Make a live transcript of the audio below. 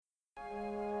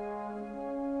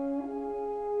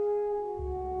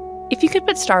If you could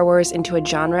put Star Wars into a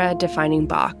genre-defining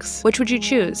box, which would you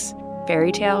choose?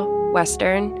 Fairy tale,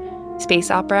 Western,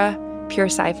 space opera, pure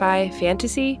sci-fi,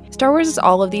 fantasy? Star Wars is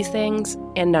all of these things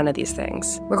and none of these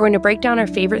things. We're going to break down our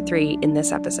favorite 3 in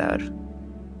this episode.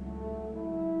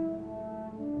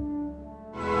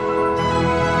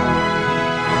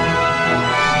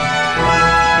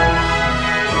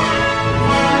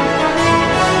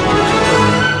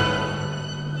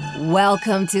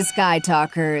 Welcome to Sky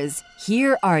Talkers.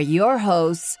 Here are your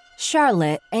hosts,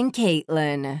 Charlotte and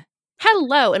Caitlin.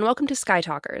 Hello, and welcome to Sky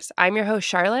Talkers. I'm your host,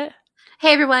 Charlotte.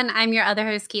 Hey everyone, I'm your other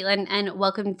host, Caitlin, and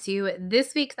welcome to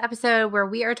this week's episode where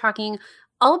we are talking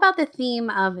all about the theme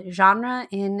of genre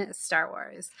in Star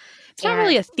Wars. It's not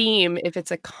really a theme if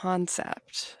it's a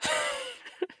concept.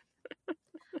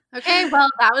 Okay, well,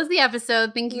 that was the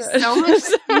episode. Thank you so much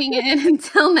for tuning in.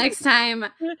 Until next time,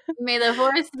 may the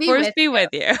Force be with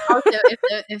you. Also,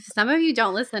 if some of you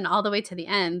don't listen all the way to the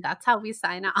end, that's how we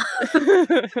sign off.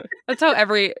 That's how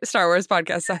every Star Wars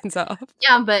podcast signs off.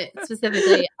 Yeah, but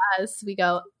specifically us, we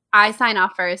go, I sign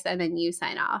off first and then you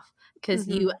sign off. Because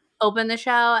you open the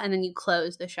show and then you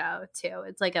close the show, too.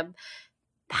 It's like a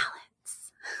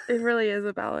balance. It really is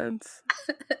a balance.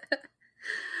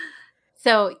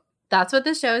 So that's what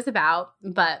the show is about.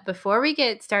 But before we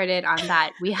get started on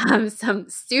that, we have some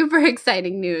super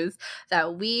exciting news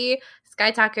that we,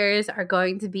 Sky Talkers, are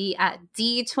going to be at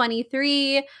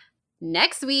D23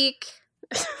 next week.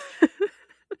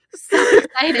 So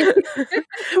excited.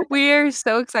 We are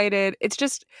so excited. It's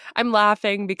just, I'm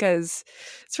laughing because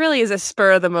this really is a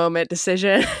spur of the moment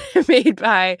decision made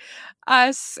by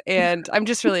us. And I'm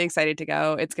just really excited to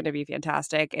go. It's going to be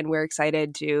fantastic. And we're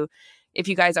excited to, if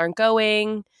you guys aren't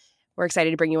going, we're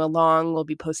excited to bring you along. We'll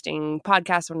be posting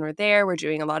podcasts when we're there. We're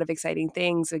doing a lot of exciting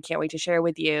things. We can't wait to share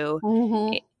with you.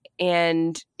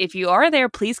 And if you are there,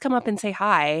 please come up and say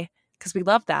hi because we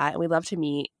love that. And we love to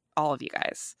meet all of you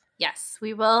guys. Yes,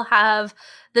 we will have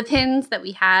the pins that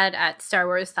we had at Star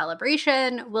Wars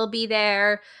Celebration will be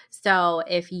there. So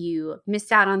if you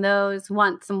missed out on those,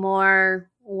 want some more,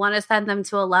 want to send them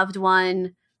to a loved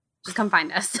one, just come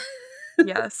find us.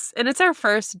 Yes. And it's our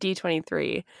first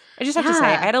D23. I just have to say,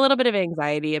 I had a little bit of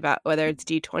anxiety about whether it's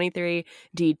D23,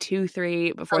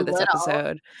 D23 before this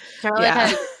episode. Charlotte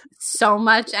had so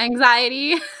much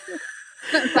anxiety.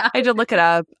 I had to look it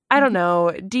up. I don't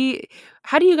know.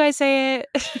 How do you guys say it?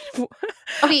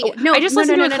 Okay, no. I just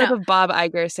listened to a clip of Bob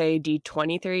Iger say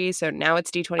D23, so now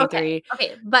it's D23.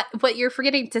 Okay, but what you're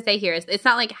forgetting to say here is it's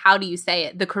not like how do you say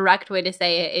it. The correct way to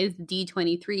say it is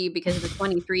D23 because the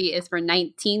 23 is for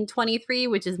 1923,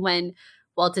 which is when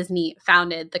Walt Disney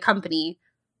founded the company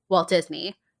Walt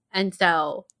Disney. And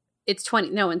so it's 20.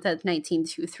 No one says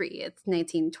 1923. It's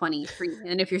 1923.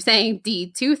 And if you're saying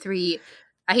D23,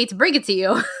 I hate to break it to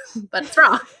you, but it's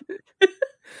wrong.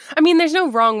 I mean, there's no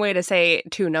wrong way to say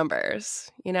two numbers,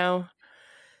 you know?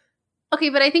 Okay,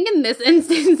 but I think in this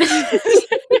instance,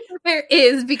 there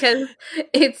is because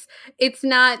it's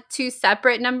not two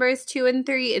separate numbers, 2 and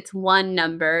 3. It's one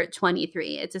number,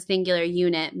 23. It's a singular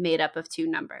unit made up of two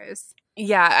numbers.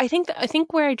 Yeah, I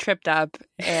think where I tripped up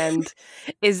and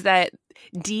is that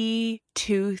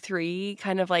D23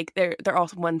 kind of like they're all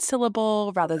one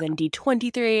syllable rather than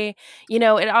D23. You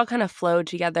know, it all kind of flowed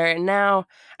together, and now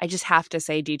I just have to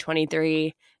say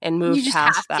D23 and move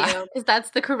past that because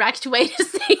that's the correct way to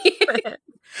say it.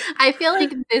 I feel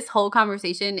like this whole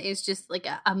conversation is just like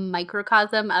a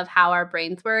microcosm of how our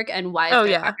brains work and why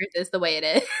Skywalker is the way it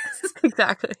is.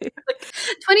 Exactly. Like,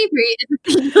 23 is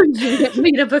a single unit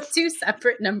made up of two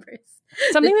separate numbers.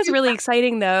 Something that's really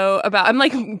exciting, though, about I'm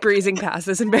like breezing past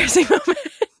this embarrassing moment.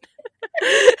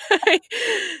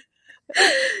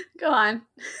 Go on.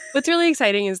 What's really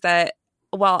exciting is that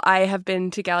while I have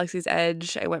been to Galaxy's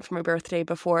Edge, I went for my birthday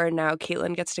before, and now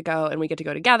Caitlin gets to go, and we get to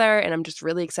go together, and I'm just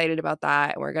really excited about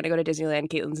that. And we're going to go to Disneyland.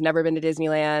 Caitlin's never been to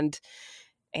Disneyland,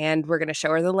 and we're going to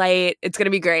show her the light. It's going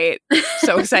to be great.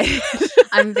 So excited.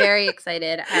 I'm very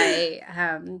excited.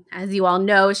 As you all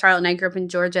know, Charlotte and I grew up in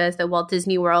Georgia, so Walt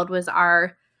Disney World was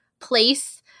our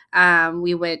place.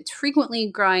 We went frequently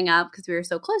growing up because we were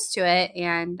so close to it,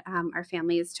 and our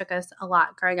families took us a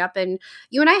lot growing up. And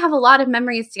you and I have a lot of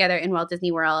memories together in Walt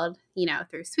Disney World, you know,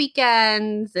 through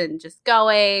weekends and just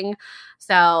going.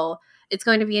 So it's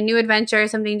going to be a new adventure,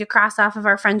 something to cross off of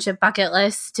our friendship bucket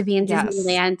list to be in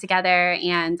Disneyland together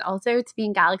and also to be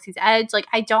in Galaxy's Edge. Like,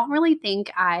 I don't really think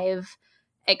I've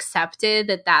accepted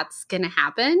that that's going to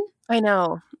happen. I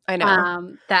know.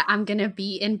 That I'm going to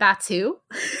be in Batuu.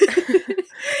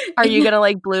 Are you going to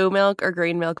like blue milk or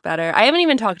green milk better? I haven't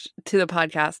even talked to the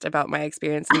podcast about my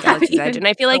experience in Galaxy's Edge. And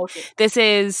I feel like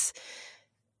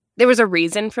there was a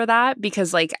reason for that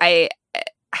because like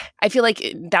I feel like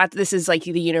that this is like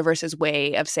the universe's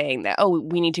way of saying that, oh,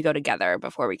 we need to go together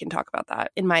before we can talk about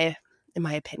that, in my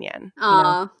opinion.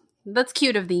 That's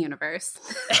cute of the universe.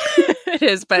 It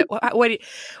is, but what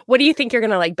do you think you're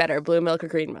gonna like better, blue milk or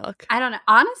green milk? I don't know.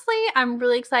 Honestly, I'm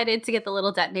really excited to get the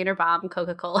little detonator bomb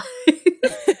Coca-Cola.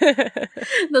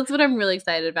 That's what I'm really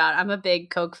excited about. I'm a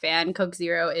big Coke fan. Coke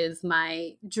Zero is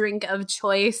my drink of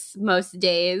choice most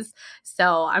days.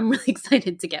 So I'm really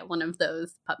excited to get one of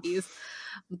those puppies.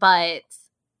 But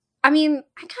I mean,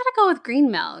 I gotta go with green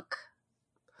milk.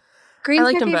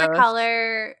 Green's my favorite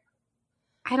color.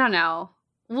 I don't know.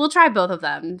 We'll try both of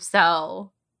them.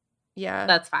 So yeah,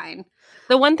 that's fine.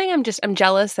 The one thing I'm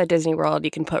jealous that Disney World,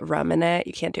 you can put rum in it.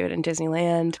 You can't do it in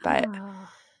Disneyland, but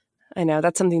I know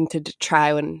that's something to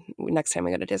try when next time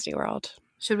we go to Disney World.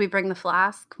 Should we bring the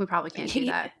flask? We probably can't do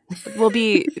that. We'll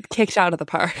be kicked out of the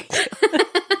park.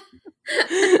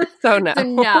 So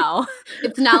no.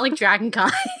 It's not like Dragon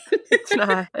Con. It's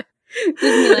not.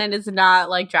 Disneyland is not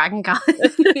like Dragon Con.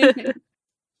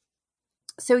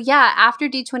 So yeah, after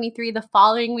D23, the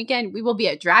following weekend, we will be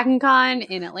at Dragon Con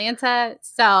in Atlanta.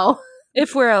 So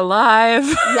if we're alive.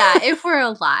 Yeah, if we're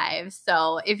alive.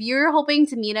 So if you're hoping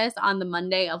to meet us on the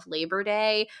Monday of Labor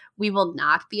Day, we will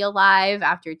not be alive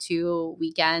after 2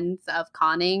 weekends of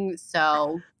conning.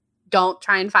 So don't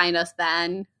try and find us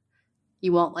then.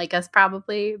 You won't like us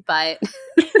probably, but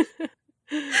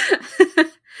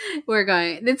we're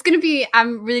going. It's going to be,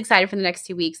 I'm really excited for the next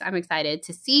 2 weeks. I'm excited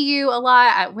to see you a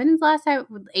lot. When is the last time?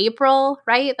 April,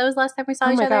 right? That was the last time we saw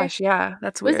each other? Oh my gosh, yeah.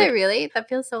 That's weird. Was it really? That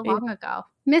feels so long ago.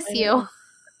 Miss you.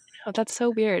 Oh, that's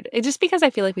so weird. It's just because I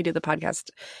feel like we do the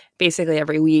podcast basically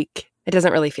every week. It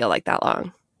doesn't really feel like that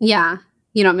long. Yeah.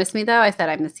 You don't miss me though? I said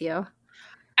I miss you.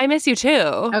 I miss you too.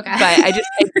 Okay. But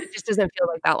it just doesn't feel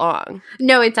like that long.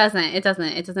 No, it doesn't. It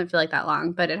doesn't feel like that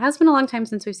long. But it has been a long time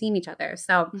since we've seen each other.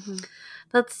 So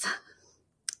that's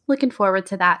looking forward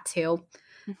to that too.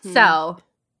 Mm-hmm. So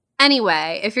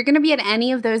anyway, if you're going to be at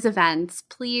any of those events,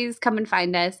 please come and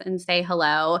find us and say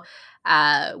hello.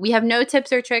 We have no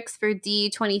tips or tricks for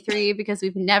D23 because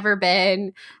we've never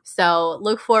been. So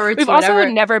look forward to whatever. We've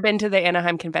also never been to the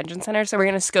Anaheim Convention Center, so we're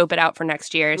going to scope it out for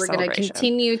next year's celebration. We're going to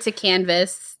continue to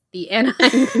canvass the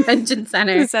Anaheim Convention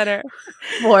Center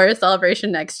for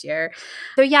celebration next year.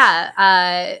 So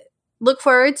yeah, look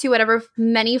forward to whatever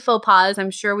many faux pas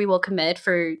I'm sure we will commit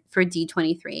for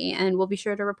D23, and we'll be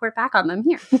sure to report back on them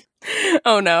here.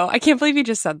 Oh no, I can't believe you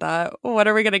just said that. What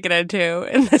are we going to get into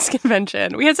in this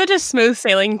convention? We had such a smooth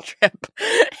sailing trip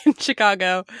in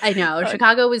Chicago. I know.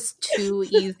 Chicago was too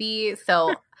easy,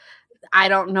 so I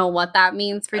don't know what that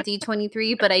means for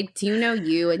D23, but I do know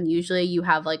you, and usually you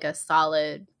have like a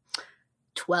solid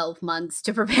 12 months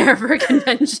to prepare for a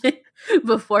convention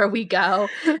before we go.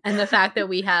 And the fact that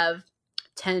we have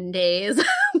 10 days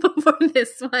before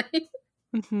this one.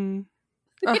 Mm-hmm.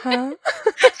 Uh-huh.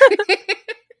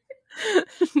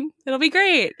 It'll be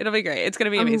great. It's going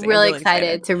to be amazing. I'm really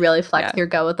excited to really flex your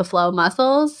go with the flow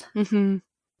muscles. Mm-hmm.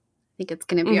 I think it's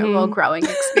going to be a real growing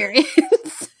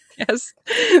experience. Yes.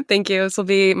 Thank you. This will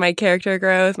be my character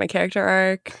growth, my character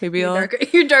arc. Maybe your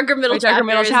darker middle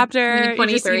chapter.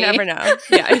 You never know.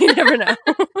 Yeah, you never know.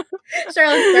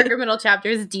 Charlotte's darker middle chapter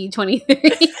is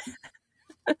D23.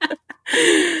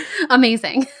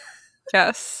 Amazing.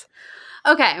 Yes.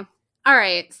 Okay. All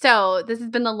right. So this has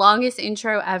been the longest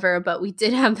intro ever, but we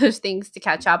did have those things to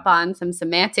catch up on, some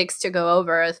semantics to go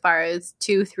over as far as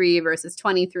 2-3 versus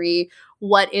 23.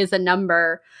 What is a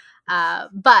number?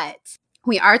 But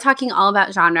we are talking all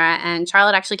about genre, and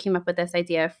Charlotte actually came up with this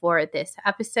idea for this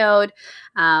episode.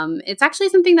 It's actually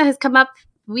something that has come up.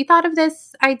 We thought of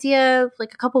this idea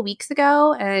like a couple weeks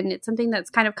ago, and it's something that's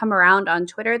kind of come around on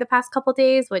Twitter the past couple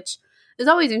days, which is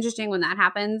always interesting when that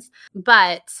happens.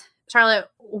 But Charlotte,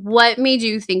 what made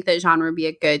you think that genre would be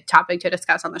a good topic to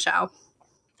discuss on the show?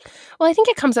 Well, I think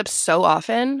it comes up so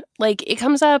often. Like, it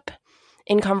comes up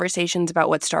in conversations about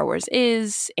what Star Wars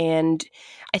is, and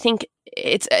I think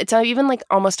it's even like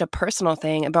almost a personal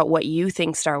thing about what you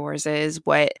think Star Wars is.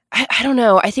 What I don't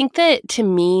know. I think that to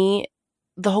me,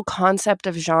 the whole concept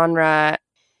of genre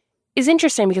is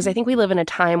interesting because I think we live in a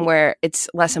time where it's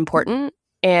less important,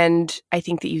 and I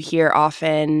think that you hear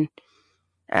often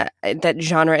that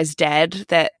genre is dead,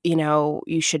 that, you know,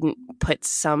 you shouldn't put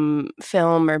some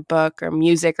film or book or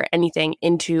music or anything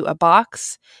into a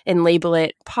box and label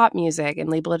it pop music and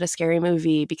label it a scary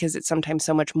movie because it's sometimes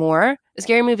so much more. A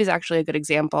scary movie is actually a good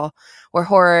example where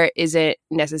horror isn't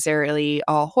necessarily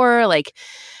all horror. Like,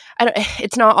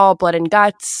 it's not all blood and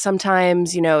guts.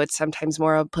 Sometimes, you know, it's sometimes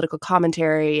more of political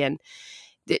commentary, and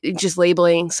just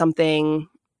labeling something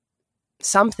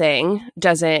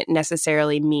doesn't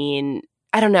necessarily mean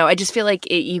I don't know. I just feel like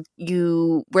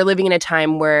we're living in a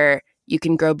time where you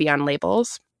can grow beyond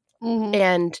labels. Mm-hmm.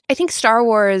 And I think Star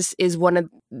Wars is one of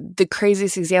the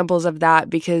craziest examples of that,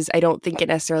 because I don't think it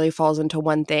necessarily falls into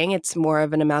one thing. It's more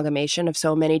of an amalgamation of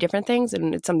so many different things.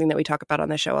 And it's something that we talk about on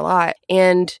the show a lot.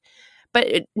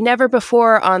 But never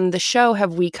before on the show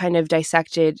have we kind of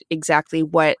dissected exactly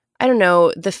what, I don't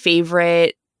know, the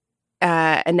favorite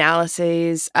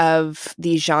analyses of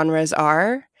these genres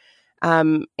are.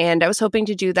 And I was hoping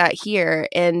to do that here.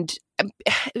 And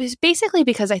it was basically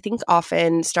because I think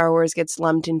often Star Wars gets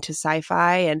lumped into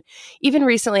sci-fi. And even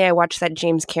recently I watched that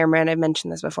James Cameron, I've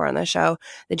mentioned this before on the show,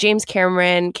 the James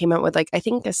Cameron came out with like, I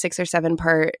think a 6 or 7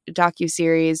 part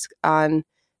docuseries on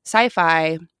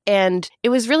sci-fi. And it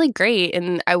was really great.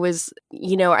 And I was,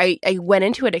 I went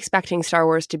into it expecting Star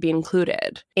Wars to be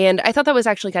included. And I thought that was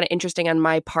actually kind of interesting on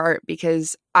my part,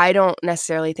 because I don't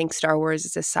necessarily think Star Wars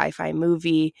is a sci-fi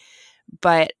movie.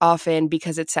 But often,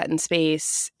 because it's set in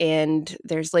space and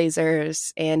there's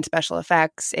lasers and special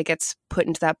effects, it gets put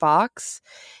into that box.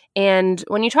 And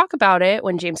when you talk about it,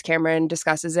 when James Cameron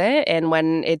discusses it, and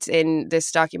when it's in this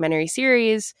documentary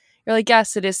series, you're like,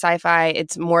 yes, it is sci-fi.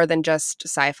 It's more than just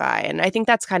sci-fi. And I think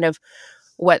that's kind of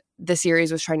what the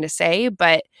series was trying to say.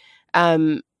 But I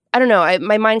don't know.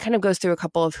 My mind kind of goes through a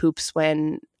couple of hoops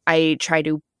when I try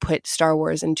to put Star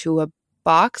Wars into a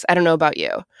box. I don't know about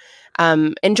you.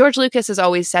 And George Lucas has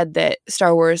always said that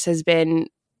Star Wars is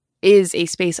a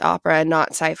space opera, not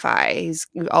sci-fi. He's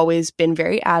always been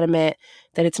very adamant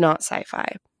that it's not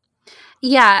sci-fi.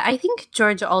 Yeah, I think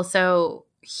George also,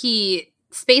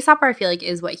 space opera, I feel like,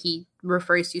 is what he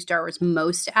refers to Star Wars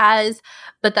most as.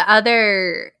 But the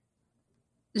other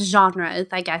genres,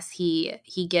 I guess, he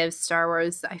gives Star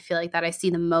Wars, I feel like that I see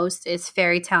the most is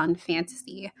fairy tale and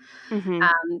fantasy,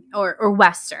 or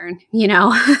Western,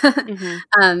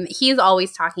 Mm-hmm. He's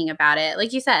always talking about it,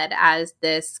 like you said, as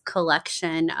this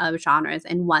collection of genres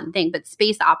in one thing. But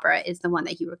space opera is the one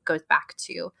that he goes back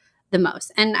to the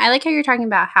most. And I like how you're talking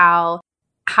about how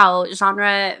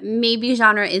genre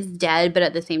is dead, but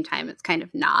at the same time it's kind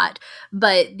of not.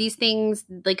 But these things,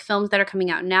 like films that are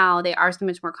coming out now, they are so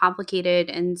much more complicated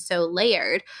and so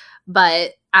layered.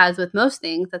 But as with most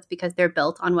things, that's because they're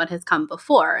built on what has come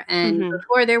before. And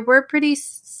before, there were pretty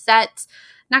set,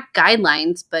 not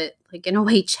guidelines, but like in a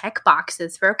way check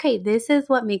boxes for, okay, this is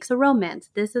what makes a romance,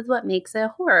 this is what makes a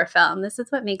horror film, this is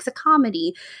what makes a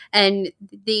comedy. And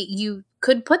you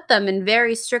could put them in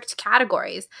very strict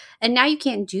categories. And now you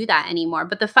can't do that anymore.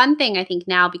 But the fun thing, I think,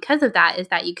 now because of that is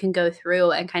that you can go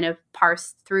through and kind of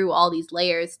parse through all these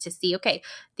layers to see, okay,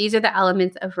 these are the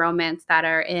elements of romance that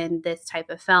are in this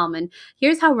type of film. And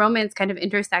here's how romance kind of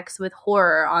intersects with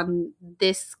horror in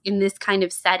this kind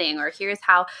of setting. Or here's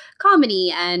how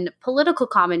comedy and political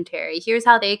commentary, here's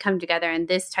how they come together in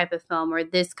this type of film or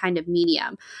this kind of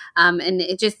medium. And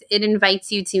it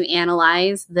invites you to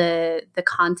analyze the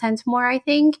content more, I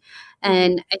think.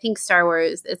 And I think Star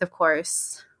Wars is, of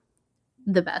course,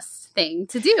 the best thing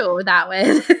to do that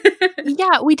with.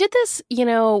 Yeah, we did this,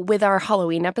 with our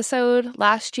Halloween episode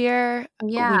last year.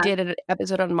 Yeah. We did an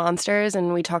episode on monsters,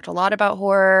 and we talked a lot about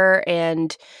horror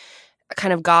and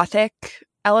kind of gothic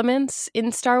elements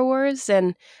in Star Wars.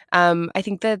 And I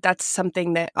think that's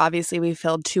something that obviously we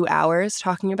filled 2 hours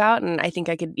talking about. And I think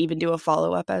I could even do a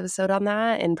follow-up episode on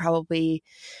that, and probably,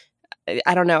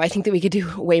 I don't know, I think that we could do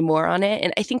way more on it.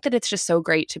 And I think that it's just so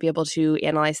great to be able to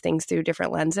analyze things through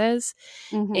different lenses.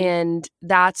 Mm-hmm. And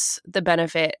that's the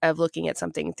benefit of looking at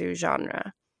something through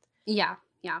genre. Yeah,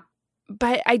 yeah.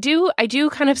 But I do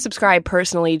kind of subscribe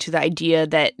personally to the idea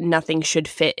that nothing should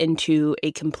fit into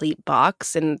a complete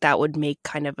box, and that would make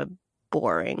kind of a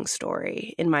boring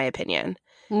story, in my opinion.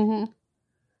 Mm-hmm.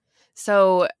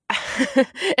 So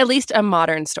at least a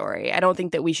modern story. I don't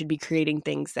think that we should be creating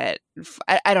things that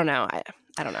I don't know.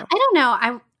 I don't know. I don't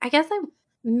know. I guess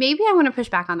maybe I want to push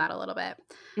back on that a little bit.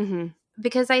 Mm-hmm.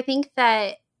 Because I think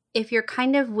that if you're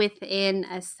kind of within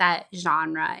a set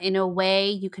genre, in a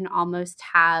way, you can almost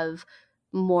have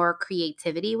more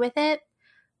creativity with it.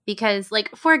 Because,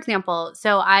 like, for example,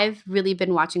 so I've really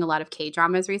been watching a lot of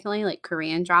K-dramas recently, like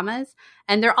Korean dramas,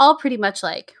 and they're all pretty much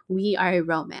like, we are a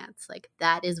romance. Like,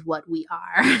 that is what we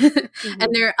are. Mm-hmm.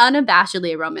 And they're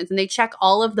unabashedly a romance, and they check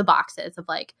all of the boxes of,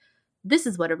 like, this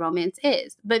is what a romance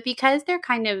is. But because they're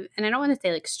kind of, and I don't want to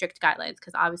say, like, strict guidelines,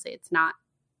 because obviously it's not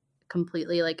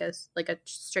completely like a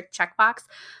strict checkbox,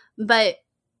 but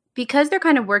because they're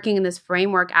kind of working in this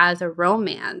framework as a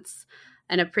romance,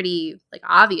 and a pretty like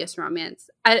obvious romance,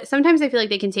 sometimes I feel like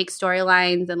they can take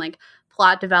storylines and like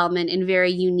plot development in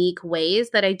very unique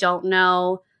ways that I don't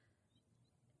know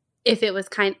if it was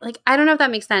kind of like, I don't know if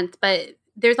that makes sense, but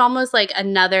there's almost like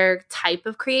another type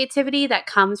of creativity that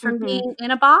comes from being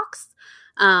in a box,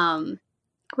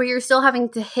 where you're still having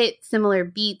to hit similar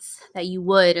beats that you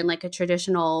would in like a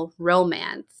traditional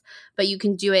romance, but you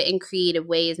can do it in creative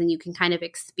ways, and you can kind of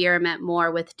experiment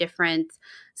more with different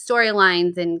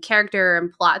storylines and character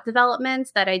and plot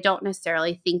developments that I don't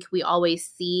necessarily think we always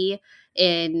see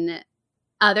in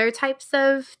other types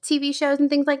of TV shows and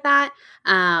things like that.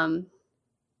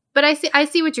 But I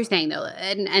see what you're saying though,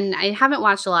 and I haven't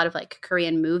watched a lot of like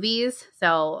Korean movies,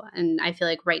 so, and I feel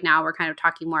like right now we're kind of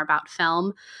talking more about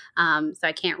film, so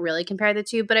I can't really compare the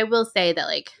two. But I will say that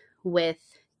like with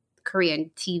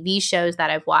Korean TV shows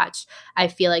that I've watched, I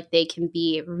feel like they can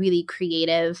be really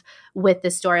creative with the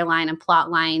storyline and plot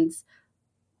lines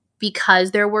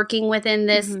because they're working within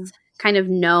this kind of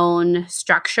known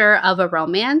structure of a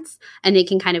romance, and they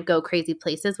can kind of go crazy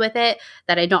places with it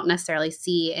that I don't necessarily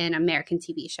see in American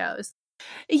TV shows.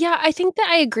 Yeah, I think that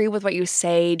I agree with what you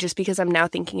say, just because I'm now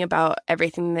thinking about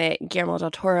everything that Guillermo del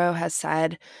Toro has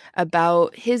said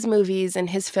about his movies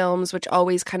and his films, which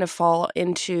always kind of fall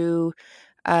into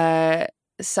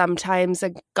sometimes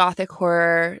a gothic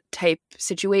horror type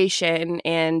situation.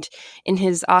 And in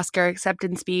his Oscar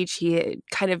acceptance speech, he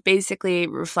kind of basically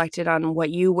reflected on what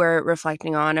you were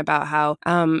reflecting on about how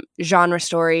genre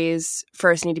stories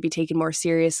first need to be taken more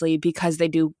seriously because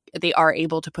they are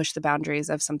able to push the boundaries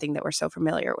of something that we're so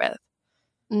familiar with.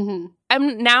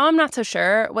 I'm not so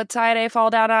sure what side I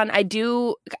fall down on. I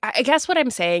guess what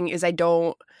I'm saying is I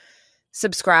don't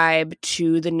subscribe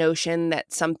to the notion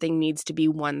that something needs to be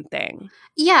one thing.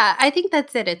 Yeah, I think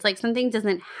that's it. It's like something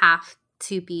doesn't have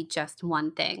to be just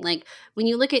one thing. Like when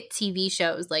you look at TV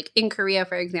shows, like in Korea,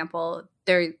 for example,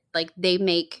 they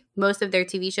make most of their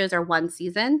TV shows are one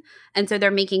season. And so they're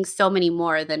making so many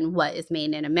more than what is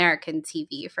made in American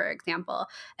TV, for example.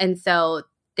 And so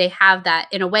they have that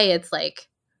in a way. It's like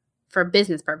for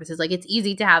business purposes, like it's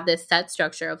easy to have this set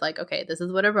structure of like, okay, this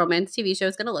is what a romance TV show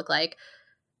is going to look like.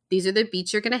 These are the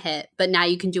beats you're going to hit, but now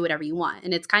you can do whatever you want.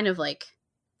 And it's kind of like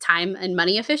time and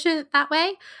money efficient that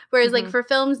way. Whereas like for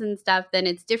films and stuff, then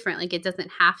it's different. Like it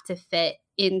doesn't have to fit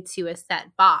into a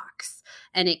set box,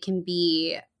 and it can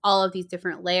be all of these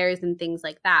different layers and things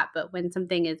like that. But when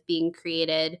something is being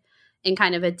created in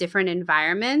kind of a different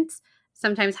environment,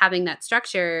 sometimes having that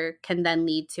structure can then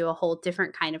lead to a whole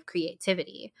different kind of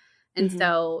creativity. And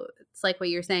so it's like what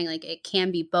you're saying, like it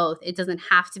can be both. It doesn't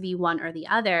have to be one or the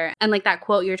other. And like that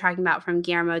quote you're talking about from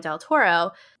Guillermo del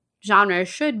Toro, genre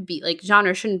shouldn't be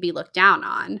looked down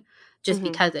on just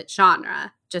because it's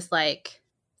genre. Just like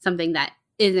something that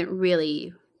isn't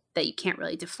really, that you can't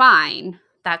really define,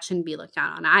 that shouldn't be looked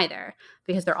down on either,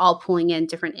 because they're all pulling in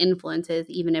different influences,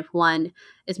 even if one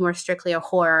is more strictly a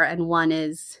horror and one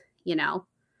is, you know,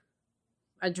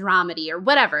 a dramedy or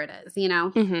whatever it is, you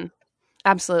know?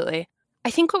 Absolutely.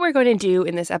 I think what we're going to do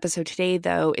in this episode today,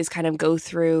 though, is kind of go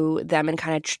through them and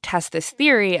kind of test this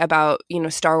theory about, you know,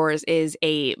 Star Wars is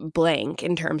a blank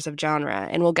in terms of genre.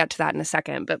 And we'll get to that in a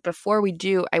second. But before we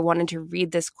do, I wanted to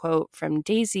read this quote from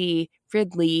Daisy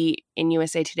Ridley in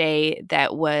USA Today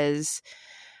that was,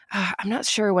 I'm not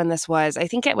sure when this was. I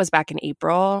think it was back in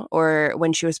April or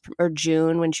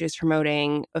June when she was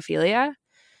promoting Ophelia.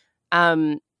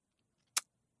 Do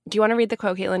you want to read the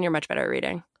quote, Caitlin? You're much better at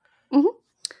reading.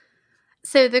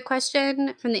 So the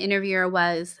question from the interviewer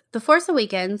was, The Force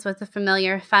Awakens was a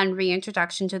familiar, fun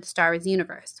reintroduction to the Star Wars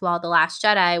universe, while The Last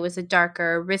Jedi was a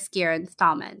darker, riskier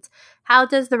installment. How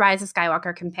does The Rise of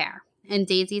Skywalker compare? And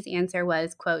Daisy's answer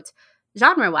was, quote,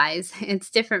 genre-wise,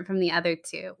 it's different from the other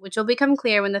two, which will become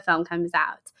clear when the film comes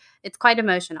out. It's quite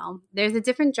emotional. There's a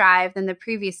different drive than the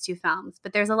previous two films,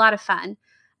 but there's a lot of fun.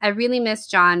 I really missed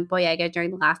John Boyega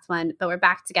during the last one, but we're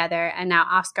back together, and now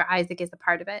Oscar Isaac is a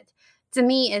part of it. To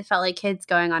me, it felt like kids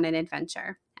going on an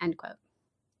adventure, end quote.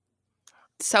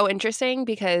 So interesting,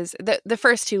 because the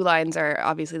first two lines are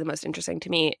obviously the most interesting to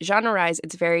me. Genre-wise,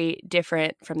 it's very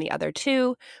different from the other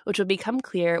two, which will become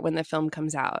clear when the film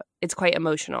comes out. It's quite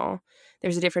emotional.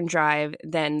 There's a different drive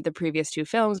than the previous two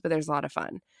films, but there's a lot of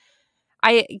fun.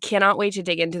 I cannot wait to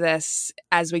dig into this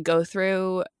as we go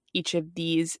through each of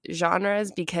these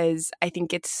genres, because I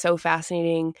think it's so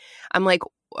fascinating. I'm like,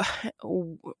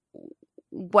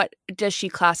 what does she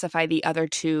classify the other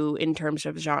two in terms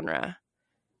of genre?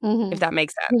 If that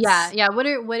makes sense. Yeah.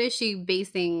 What is she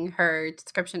basing her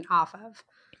description off of?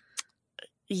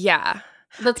 Yeah.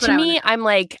 That's what to me, I'm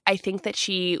like, I think that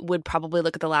she would probably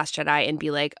look at The Last Jedi and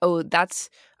be like, oh, that's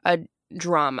a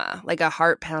drama, like a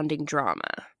heart-pounding drama.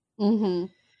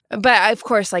 But of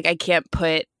course, like I can't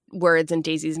put words in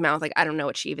Daisy's mouth. Like I don't know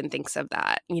what she even thinks of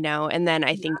that, you know? And then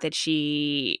I think that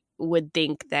she would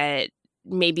think that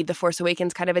maybe The Force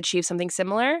Awakens kind of achieved something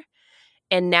similar.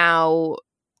 And now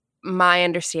my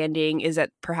understanding is that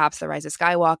perhaps The Rise of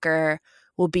Skywalker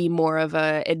will be more of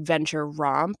a adventure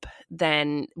romp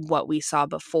than what we saw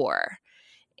before.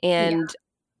 And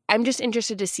I'm just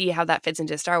interested to see how that fits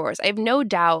into Star Wars. I have no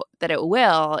doubt that it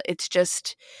will.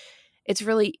 It's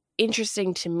really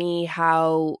interesting to me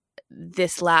how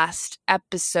this last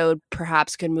episode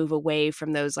perhaps could move away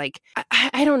from those, like,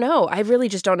 I don't know. I really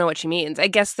just don't know what she means. I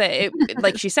guess that it,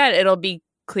 like she said, it'll be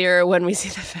clearer when we see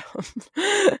the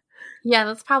film. Yeah,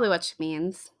 that's probably what she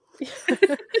means.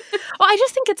 Well, I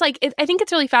just think it's like, I think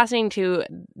it's really fascinating to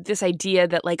this idea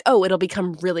that, like, oh, it'll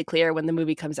become really clear when the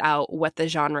movie comes out what the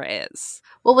genre is.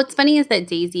 Well, what's funny is that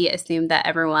Daisy assumed that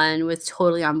everyone was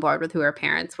totally on board with who her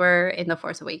parents were in The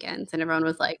Force Awakens, and everyone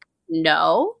was like,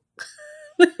 no.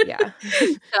 Yeah.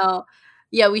 So,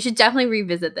 yeah, we should definitely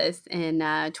revisit this in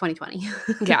 2020.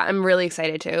 Yeah, I'm really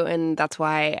excited to, and that's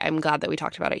why I'm glad that we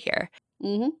talked about it here.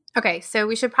 Mm-hmm. Okay, so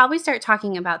we should probably start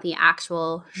talking about the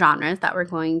actual genres that we're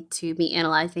going to be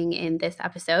analyzing in this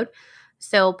episode.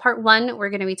 So part 1, we're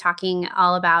going to be talking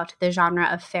all about the genre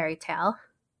of fairy tale.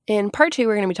 In part 2,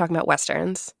 we're going to be talking about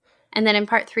Westerns. And then in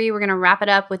part 3, we're going to wrap it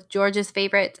up with George's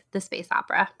favorite, the space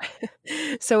opera.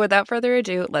 So without further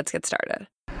ado, let's get started.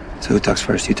 So who talks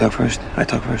first? You talk first? I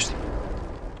talk first?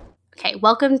 Okay,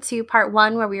 welcome to part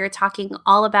 1, where we are talking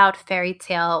all about fairy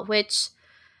tale, which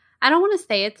I don't want to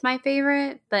say it's my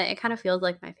favorite, but it kind of feels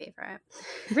like my favorite.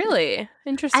 Really?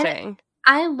 Interesting.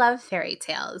 I love fairy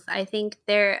tales. I think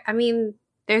there's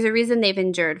a reason they've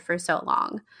endured for so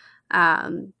long.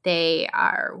 They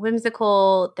are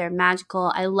whimsical, they're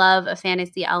magical. I love a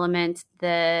fantasy element.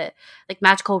 The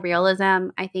magical realism,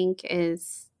 I think,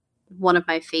 is one of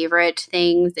my favorite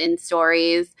things in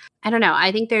stories. I don't know.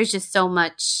 I think there's just so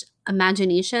much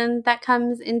imagination that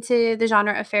comes into the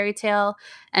genre of fairy tale,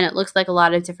 and it looks like a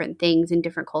lot of different things in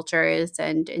different cultures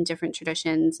and in different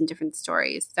traditions and different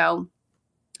stories. So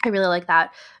I really like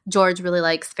that. George really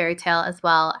likes fairy tale as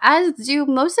well, as do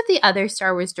most of the other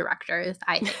Star Wars directors,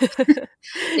 I think.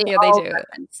 they do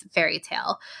reference fairy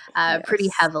tale pretty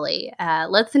heavily.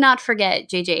 Let's not forget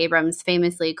J.J. Abrams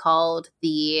famously called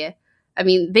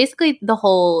basically the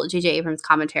whole J.J. Abrams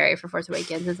commentary for Force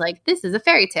Awakens is like, this is a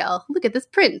fairy tale. Look at this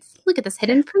prince. Look at this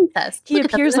hidden princess. He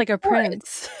appears like a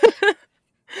prince.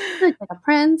 Looks like a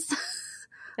prince.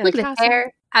 Look at his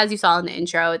hair. As you saw in the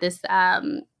intro, this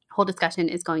whole discussion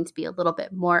is going to be a little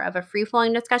bit more of a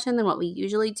free-flowing discussion than what we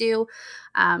usually do.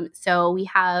 So we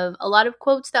have a lot of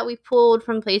quotes that we've pulled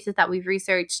from places that we've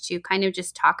researched to kind of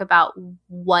just talk about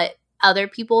what other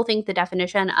people think the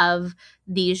definition of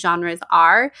these genres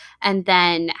are, and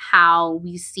then how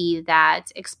we see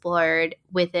that explored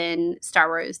within Star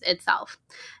Wars itself.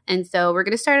 And so we're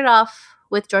going to start it off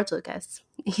with George Lucas.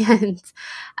 And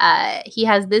he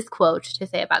has this quote to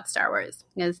say about Star Wars.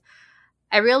 He goes,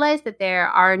 "I realized that there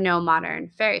are no modern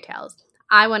fairy tales.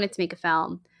 I wanted to make a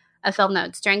film that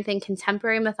would strengthen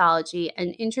contemporary mythology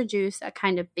and introduce a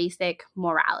kind of basic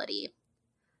morality."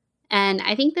 And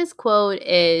I think this quote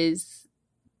it's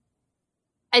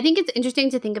interesting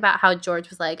to think about how George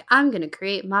was like, I'm going to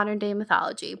create modern day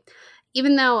mythology.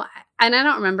 Even though, and I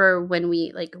don't remember when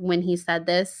he said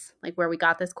this, like where we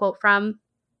got this quote from,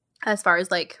 as far as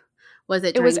was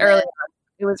it? It was early.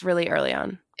 It was really early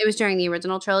on. It was during the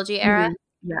original trilogy era?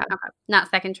 Mm-hmm. Yeah. Okay. Not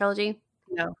second trilogy?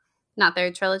 No. Not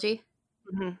third trilogy?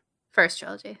 Mm-hmm. First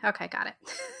trilogy. Okay, got it.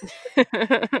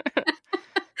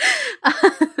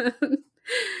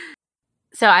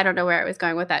 So I don't know where I was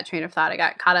going with that train of thought. I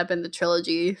got caught up in the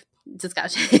trilogy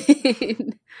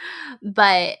discussion.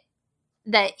 But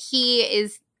that he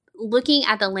is looking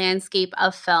at the landscape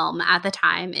of film at the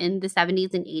time in the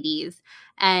 70s and 80s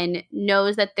and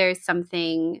knows that there's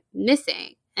something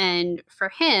missing. And for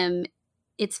him,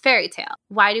 it's fairy tale.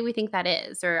 Why do we think that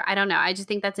is? Or I don't know. I just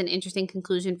think that's an interesting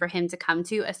conclusion for him to come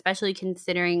to, especially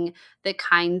considering the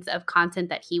kinds of content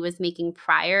that he was making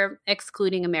prior,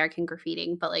 excluding American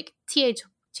Graffiti. But THX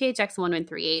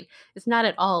 1138 is not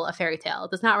at all a fairy tale.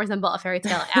 It does not resemble a fairy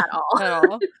tale at all. At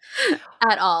all.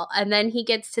 At all. And then he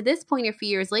gets to this point a few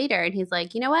years later and he's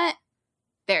like, you know what?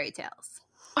 Fairy tales.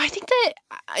 I think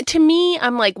that, to me,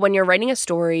 I'm like, when you're writing a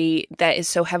story that is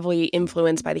so heavily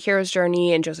influenced by the hero's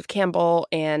journey and Joseph Campbell,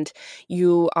 and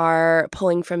you are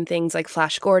pulling from things like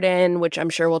Flash Gordon, which I'm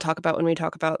sure we'll talk about when we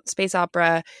talk about space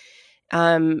opera,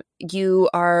 you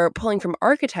are pulling from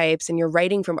archetypes and you're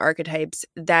writing from archetypes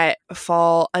that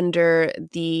fall under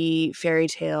the fairy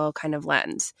tale kind of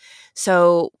lens.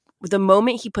 So the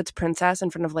moment he puts princess in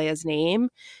front of Leia's name,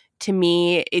 to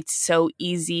me, it's so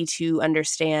easy to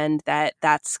understand that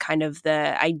that's kind of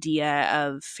the idea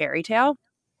of fairy tale.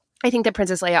 I think that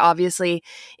Princess Leia obviously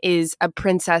is a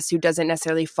princess who doesn't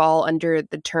necessarily fall under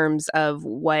the terms of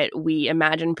what we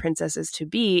imagine princesses to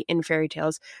be in fairy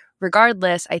tales.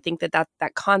 Regardless, I think that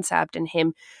concept and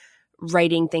him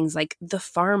writing things like the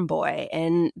farm boy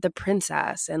and the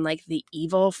princess and like the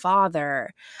evil father,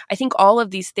 I think all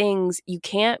of these things, you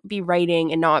can't be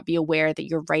writing and not be aware that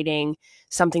you're writing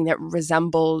something that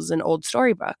resembles an old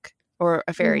storybook or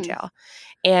a fairy tale.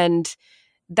 And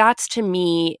that's, to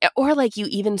me, or like you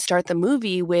even start the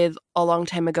movie with A Long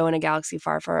Time Ago in a Galaxy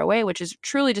Far, Far Away, which is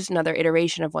truly just another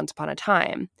iteration of Once Upon a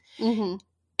Time.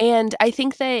 And I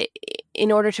think that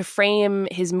in order to frame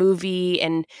his movie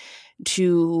and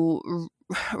to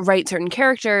write certain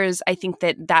characters, I think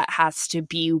that has to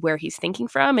be where he's thinking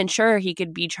from. And sure, he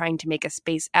could be trying to make a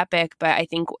space epic, but I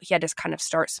think he had to kind of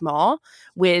start small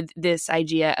with this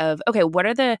idea of, okay, what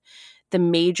are the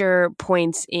major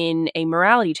points in a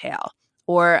morality tale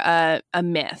or a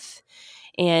myth?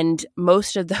 And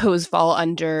most of those fall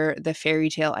under the fairy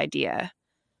tale idea.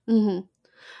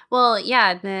 Well,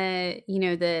 yeah, the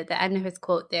end of his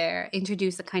quote there,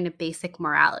 introduce a kind of basic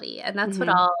morality. And that's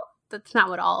that's not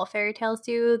what all fairy tales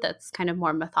do. That's kind of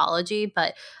more mythology,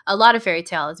 but a lot of fairy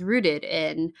tale is rooted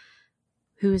in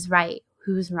who's right,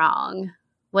 who's wrong,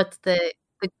 what's the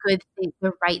good thing,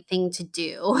 the right thing to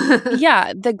do.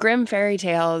 Yeah, the Grimm fairy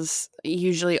tales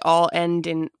usually all end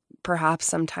in perhaps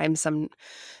sometimes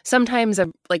a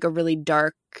really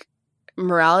dark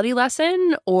morality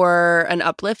lesson or an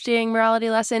uplifting morality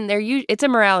lesson. It's a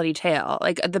morality tale.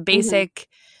 Like the basic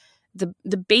the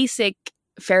basic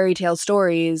fairy tale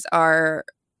stories are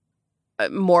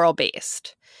moral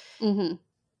based. And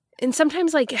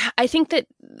sometimes, like, I think that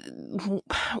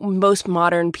most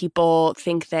modern people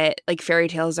think that, like, fairy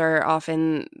tales are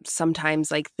often sometimes,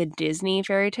 like, the Disney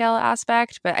fairy tale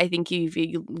aspect. But I think if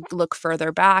you look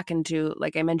further back into,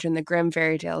 like I mentioned, the Grimm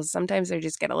fairy tales, sometimes they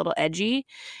just get a little edgy.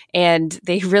 And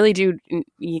they really do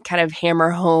kind of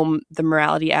hammer home the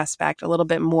morality aspect a little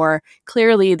bit more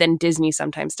clearly than Disney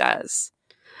sometimes does.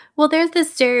 Well, there's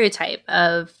this stereotype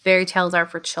of fairy tales are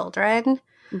for children.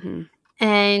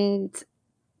 And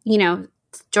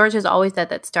George has always said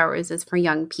that Star Wars is for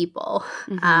young people.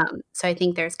 So I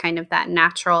think there's kind of that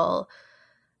natural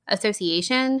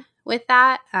association with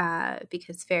that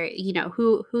because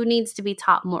who needs to be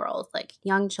taught morals? Like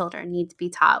young children need to be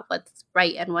taught what's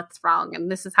right and what's wrong.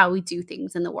 And this is how we do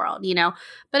things in the world,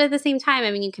 But at the same time,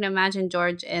 I mean, you can imagine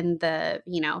George in the,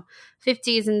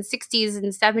 50s and 60s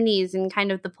and 70s and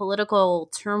kind of the political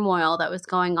turmoil that was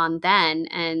going on then.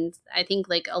 And I think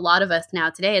like a lot of us now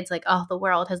today, it's like, oh, the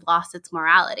world has lost its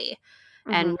morality.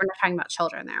 And we're not talking about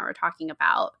children there. We're talking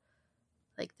about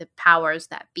like the powers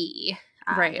that be.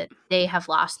 That they have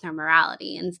lost their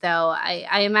morality. And so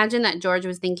I imagine that George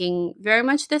was thinking very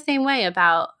much the same way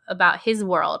about his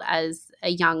world as a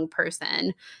young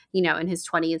person, in his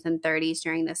 20s and 30s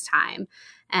during this time.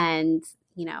 And,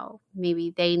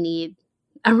 maybe they need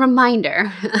a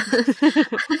reminder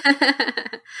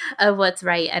of what's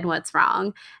right and what's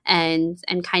wrong and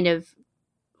kind of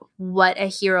what a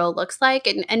hero looks like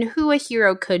and who a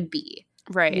hero could be.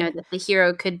 Right. That the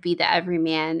hero could be the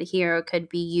everyman. The hero could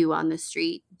be you on the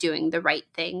street doing the right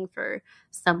thing for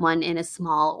someone in a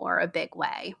small or a big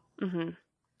way.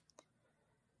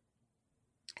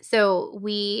 So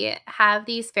we have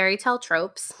these fairy tale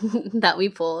tropes that we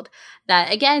pulled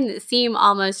that, again, seem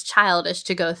almost childish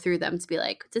to go through them to be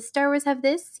like, does Star Wars have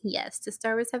this? Yes. Does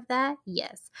Star Wars have that?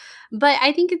 Yes. But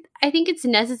I think it's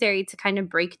necessary to kind of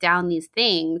break down these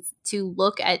things to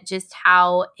look at just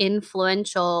how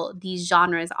influential these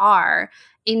genres are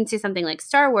into something like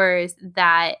Star Wars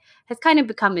that has kind of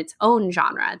become its own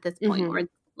genre at this point, where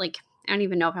like I don't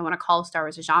even know if I want to call Star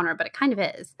Wars a genre, but it kind of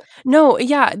is. No,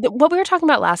 yeah. What we were talking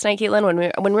about last night, Caitlin,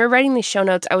 when we were writing these show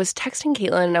notes, I was texting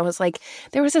Caitlin and I was like,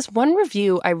 there was this one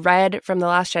review I read from The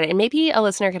Last Jedi, and maybe a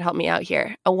listener could help me out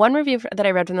here. One review that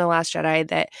I read from The Last Jedi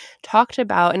that talked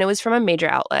about, and it was from a major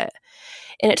outlet,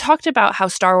 and it talked about how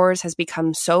Star Wars has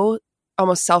become so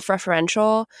almost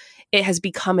self-referential. It has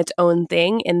become its own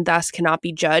thing and thus cannot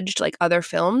be judged like other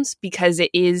films because it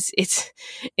is its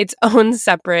own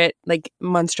separate like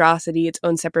monstrosity, its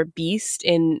own separate beast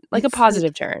in like a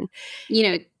positive turn.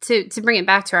 To bring it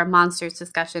back to our monsters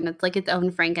discussion, it's like its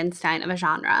own Frankenstein of a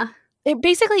genre. It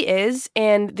basically is,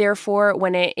 and therefore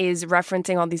when it is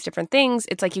referencing all these different things,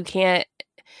 it's like you can't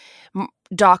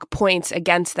dock points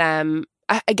against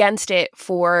it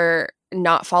for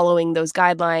not following those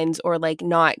guidelines or like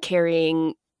not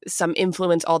carrying some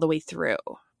influence all the way through,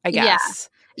 I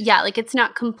guess. Yeah, like it's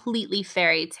not completely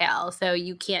fairy tale, so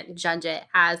you can't judge it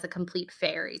as a complete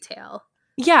fairy tale.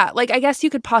 Yeah, like I guess you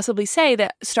could possibly say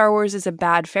that Star Wars is a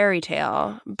bad fairy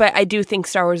tale, but I do think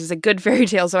Star Wars is a good fairy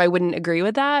tale, so I wouldn't agree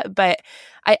with that. But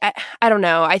I don't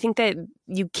know. I think that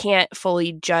you can't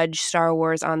fully judge Star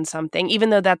Wars on something, even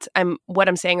though what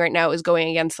I'm saying right now is going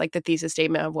against like the thesis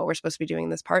statement of what we're supposed to be doing in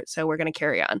this part. So we're going to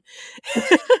carry on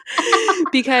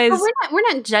because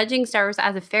we're not judging Star Wars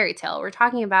as a fairy tale. We're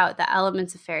talking about the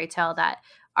elements of fairy tale that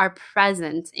are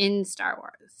present in Star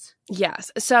Wars.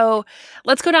 Yes. So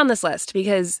let's go down this list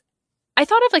because I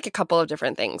thought of like a couple of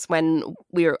different things when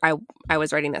I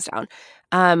was writing this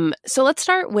down. So let's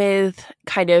start with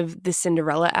kind of the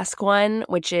Cinderella-esque one,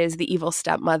 which is the evil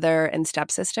stepmother and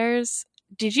stepsisters.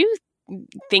 Did you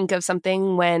think of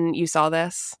something when you saw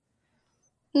this?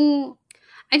 I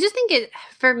just think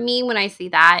for me, when I see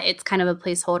that, it's kind of a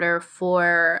placeholder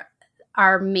for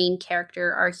our main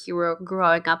character, our hero,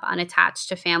 growing up unattached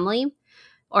to family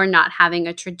or not having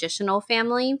a traditional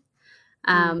family.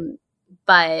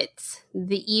 But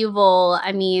the evil,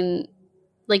 I mean,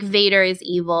 like Vader is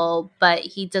evil, but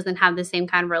he doesn't have the same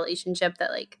kind of relationship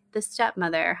that like the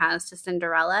stepmother has to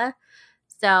Cinderella.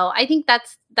 So I think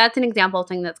that's an example of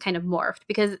something that's kind of morphed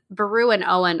because Beru and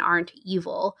Owen aren't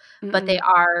evil, but they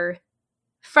are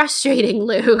frustrating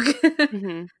Luke.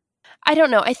 Mm-hmm. I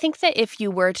don't know. I think that if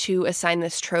you were to assign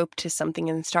this trope to something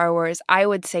in Star Wars, I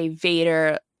would say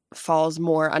Vader falls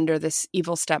more under this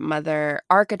evil stepmother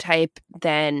archetype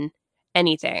than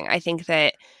anything. I think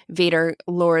that Vader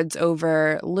lords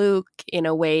over Luke in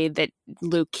a way that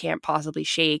Luke can't possibly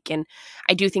shake. And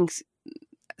I do think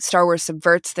Star Wars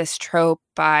subverts this trope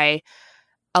by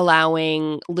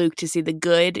allowing Luke to see the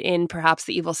good in perhaps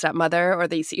the evil stepmother or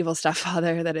the evil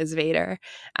stepfather that is Vader.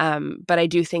 But I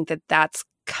do think that that's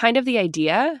kind of the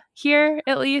idea here,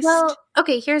 at least. Well,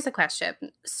 okay, here's a question.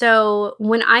 So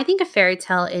when I think of fairy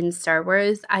tale in Star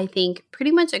Wars, I think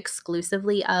pretty much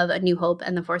exclusively of A New Hope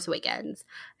and The Force Awakens.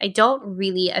 I don't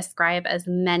really ascribe as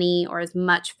many or as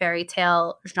much fairy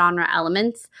tale genre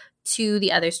elements to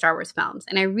the other Star Wars films.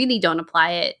 And I really don't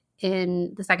apply it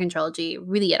in the second trilogy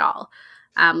really at all.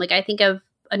 Like I think of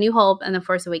A New Hope and The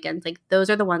Force Awakens, like those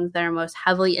are the ones that are most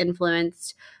heavily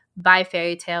influenced by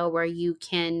fairy tale, where you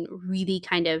can really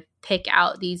kind of pick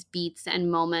out these beats and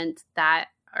moments that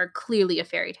are clearly a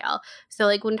fairy tale. So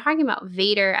like when talking about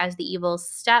Vader as the evil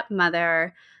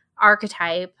stepmother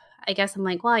archetype, I guess I'm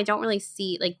like, well, I don't really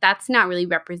see, like that's not really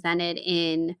represented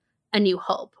in A New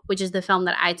Hope, which is the film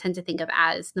that I tend to think of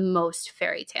as the most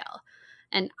fairy tale.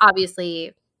 And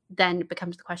obviously then it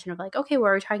becomes the question of like, okay,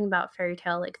 well, are we talking about fairy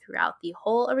tale like throughout the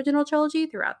whole original trilogy,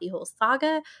 throughout the whole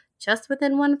saga, just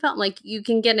within one film? Like you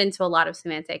can get into a lot of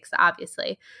semantics,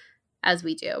 obviously, as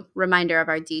we do. Reminder of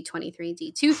our D23,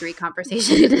 D23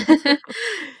 conversation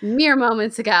mere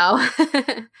moments ago.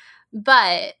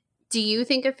 But do you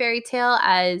think of fairy tale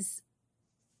as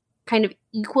kind of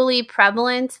equally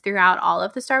prevalent throughout all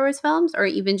of the Star Wars films or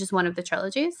even just one of the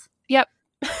trilogies? Yep.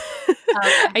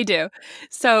 Okay. I do.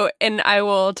 So, and I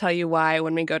will tell you why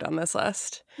when we go down this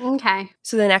list. Okay.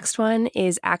 So the next one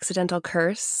is Accidental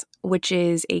Curse, which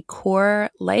is a core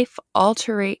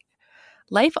life-altering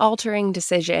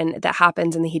decision that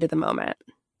happens in the heat of the moment.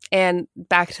 And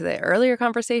back to the earlier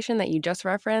conversation that you just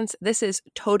referenced, this is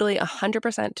totally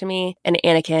 100% to me an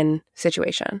Anakin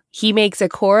situation. He makes a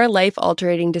core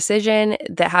life-altering decision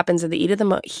that happens in the heat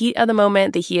of the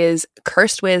moment that he is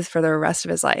cursed with for the rest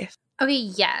of his life. Okay,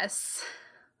 yes.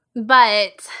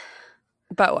 But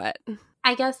what?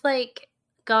 I guess like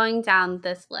going down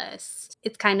this list,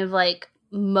 it's kind of like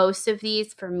most of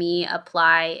these for me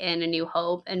apply in A New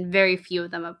Hope and very few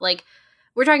of them have like,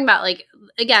 we're talking about like,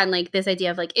 again, like this idea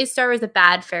of like, is Star Wars a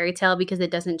bad fairy tale because it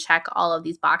doesn't check all of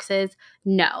these boxes?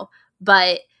 No.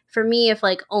 But for me, if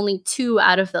like only 2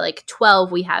 out of the like 12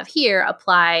 we have here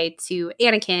apply to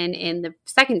Anakin in the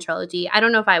second trilogy, I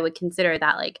don't know if I would consider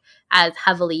that like as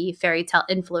heavily fairy tale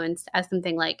influenced as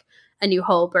something like A New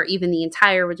Hope or even the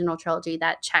entire original trilogy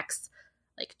that checks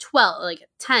like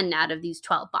 10 out of these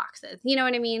 12 boxes. You know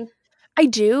what I mean? I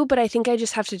do, but I think I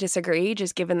just have to disagree,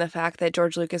 just given the fact that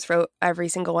George Lucas wrote every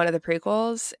single one of the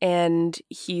prequels, and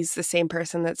he's the same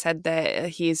person that said that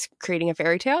he's creating a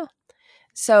fairy tale.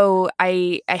 So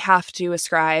I have to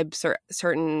ascribe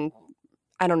certain,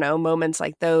 I don't know, moments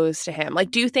like those to him.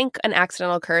 Like, do you think an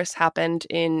accidental curse happened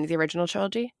in the original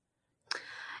trilogy?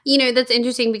 You know, that's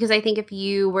interesting because I think if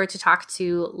you were to talk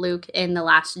to Luke in The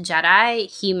Last Jedi,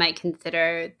 he might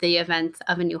consider the events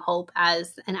of A New Hope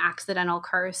as an accidental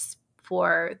curse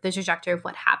for the trajectory of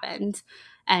what happened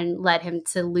and led him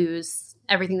to lose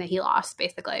everything that he lost,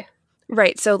 basically.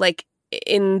 Right. So, like,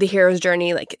 in the hero's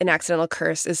journey, like, an accidental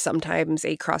curse is sometimes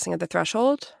a crossing of the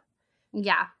threshold?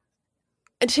 Yeah.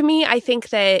 to me, I think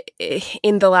that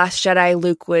in The Last Jedi,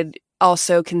 Luke would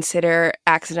also consider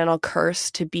accidental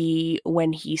curse to be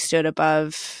when he stood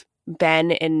above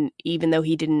Ben, and even though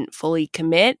he didn't fully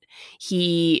commit,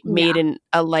 he made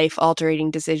a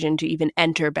life-altering decision to even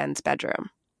enter Ben's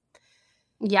bedroom.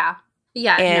 Yeah.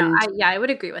 I would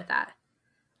agree with that.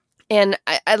 And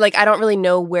I don't really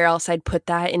know where else I'd put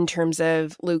that in terms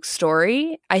of Luke's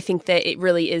story. I think that it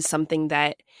really is something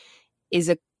that is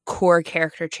a core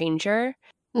character changer.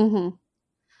 Mm-hmm.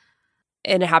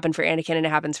 And it happened for Anakin and it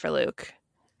happens for Luke.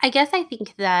 I guess I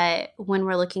think that when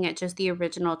we're looking at just the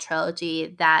original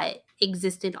trilogy that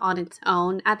existed on its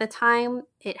own at the time,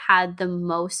 it had the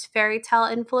most fairy tale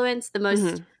influence, the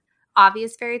most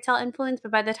obvious fairy tale influence.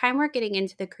 But by the time we're getting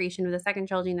into the creation of the second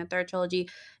trilogy and the third trilogy,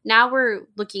 now we're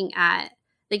looking at,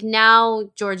 like, now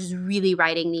George is really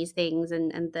writing these things,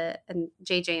 and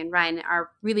JJ and Ryan are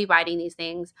really writing these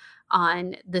things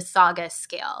on the saga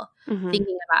scale,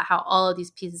 thinking about how all of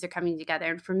these pieces are coming together.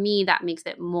 And for me, that makes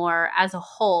it more, as a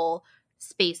whole,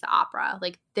 space opera.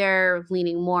 Like, they're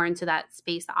leaning more into that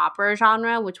space opera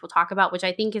genre, which we'll talk about, which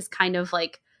I think is kind of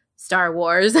like Star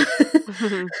Wars.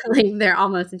 Like, they're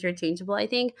almost interchangeable, I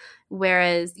think.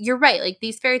 Whereas you're right, like,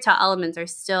 these fairy tale elements are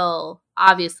still,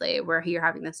 obviously, we're here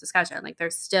having this discussion, like, they're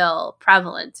still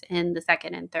prevalent in the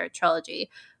second and third trilogy,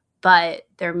 but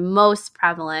they're most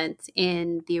prevalent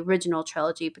in the original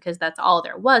trilogy because that's all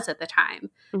there was at the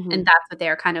time. And that's what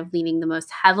they're kind of leaning the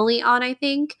most heavily on, I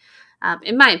think,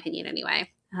 in my opinion anyway.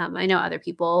 I know other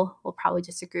people will probably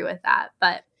disagree with that,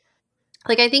 but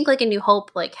like, I think, like, A New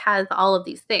Hope, like, has all of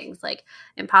these things, like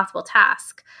Impossible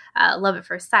Task, Love at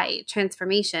First Sight,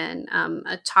 Transformation,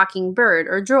 a talking bird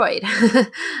or droid.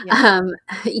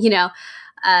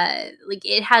 Like,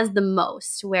 it has the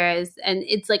most, whereas, and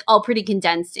it's like all pretty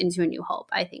condensed into A New Hope,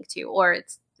 I think, too, or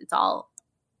it's all,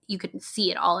 you can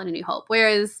see it all in A New Hope.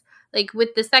 Whereas, like,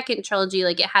 with the second trilogy,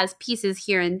 like, it has pieces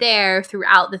here and there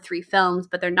throughout the three films,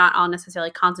 but they're not all necessarily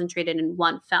concentrated in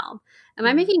one film. Am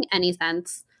I making any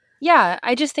sense? Yeah,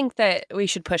 I just think that we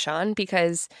should push on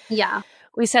because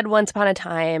we said Once Upon a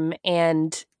Time,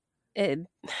 and then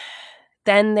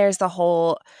there's the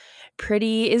whole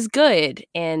pretty is good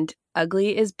and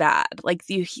ugly is bad. Like,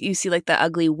 you see, like, the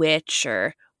ugly witch,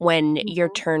 or when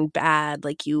you're turned bad,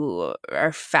 like, you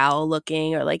are foul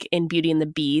looking, or like in Beauty and the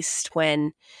Beast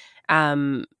when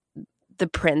the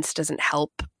prince doesn't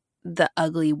help the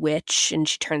ugly witch and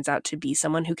she turns out to be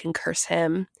someone who can curse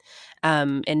him.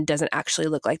 And doesn't actually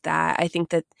look like that. I think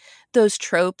that those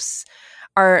tropes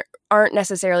aren't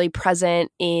necessarily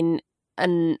present in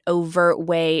an overt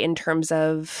way in terms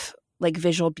of, like,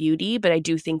 visual beauty, but I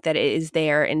do think that it is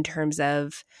there in terms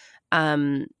of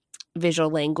visual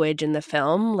language in the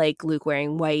film, like Luke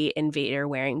wearing white and Vader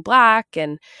wearing black,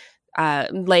 and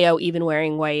Leia even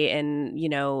wearing white, and, you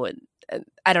know,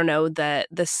 I don't know, the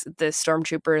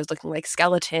stormtroopers looking like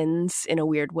skeletons in a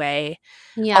weird way.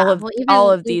 Yeah, all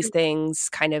of these things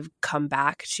kind of come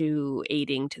back to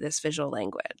aiding to this visual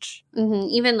language.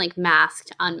 Even like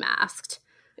masked, unmasked.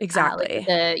 Exactly.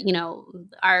 Like,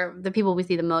 the people we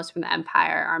see the most from the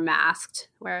Empire are masked,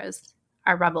 whereas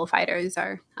our rebel fighters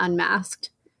are unmasked.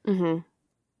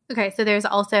 Okay, so there's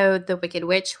also the Wicked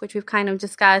Witch, which we've kind of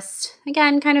discussed.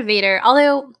 Again, kind of Vader,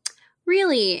 although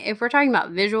really, if we're talking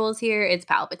about visuals here, it's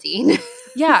Palpatine.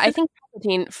 Yeah, I think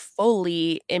Palpatine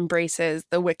fully embraces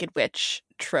the Wicked Witch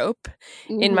trope,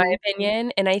 in my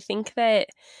opinion. And I think that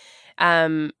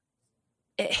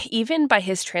even by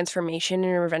his transformation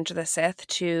in Revenge of the Sith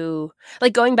to,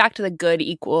 like, going back to the good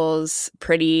equals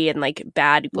pretty and, like,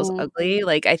 bad equals ugly,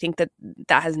 like, I think that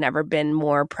has never been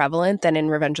more prevalent than in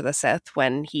Revenge of the Sith,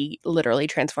 when he literally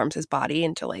transforms his body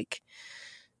into, like,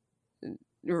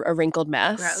 a wrinkled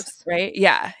mess. Gross. Right?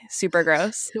 Yeah. Super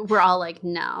gross. We're all like,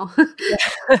 no.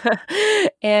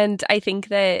 And I think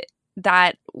that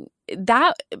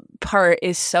part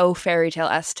is so fairy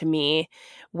tale-esque to me,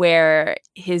 where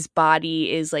his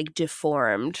body is, like,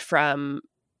 deformed from,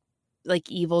 like,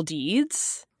 evil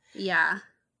deeds. Yeah.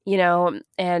 You know,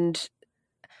 and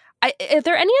are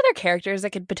there any other characters that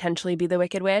could potentially be the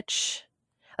Wicked Witch?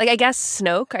 Like, I guess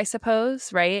Snoke, I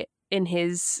suppose, right? In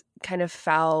his kind of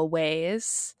foul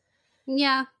ways.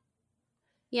 Yeah.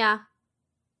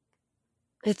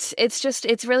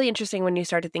 It's really interesting when you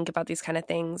start to think about these kind of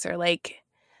things, or, like,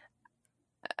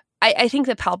 I think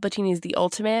that Palpatine is the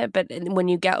ultimate, but when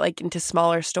you get, like, into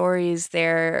smaller stories,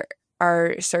 there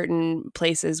are certain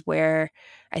places where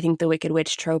I think the Wicked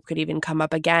Witch trope could even come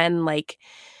up again. Like,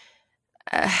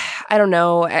 I don't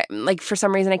know, like, for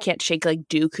some reason I can't shake, like,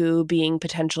 Dooku being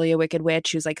potentially a Wicked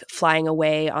Witch who's, like, flying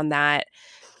away on that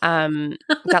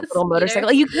That little motorcycle.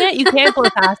 Like, you can't blow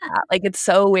past that. Like, it's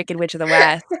so Wicked Witch of the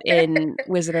West in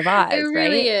Wizard of Oz, It really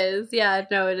right? is. Yeah,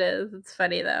 no, it is. It's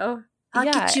funny though. I'll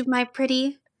Yeah. get you, my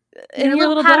pretty. And your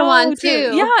little Padawan dog,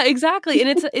 too. Yeah, exactly.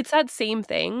 And it's that same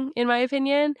thing, in my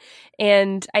opinion.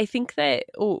 And I think that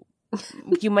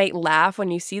you might laugh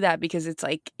when you see that, because it's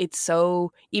like, it's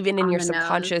so, even in On your the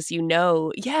subconscious,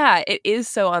 yeah, it is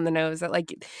so on the nose that,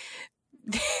 like,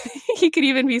 he could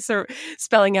even be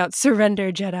spelling out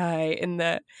 "surrender Jedi" in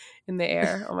the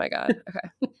air. Oh my god. Okay.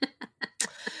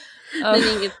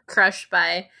 Then he gets crushed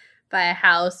by a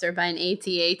house or by an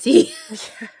AT-AT.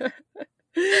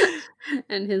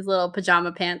 And his little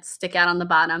pajama pants stick out on the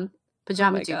bottom.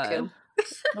 Pajama Dooku.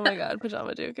 Oh my god,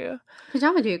 Pajama Dooku.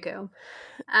 Pajama Dooku.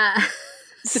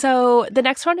 So the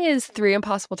next one is 3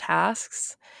 Impossible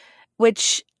Tasks,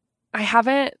 which I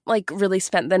haven't, like, really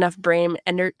spent enough brain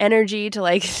energy to,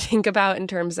 like, think about in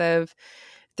terms of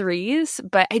threes.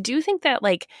 But I do think that,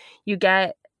 like, you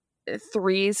get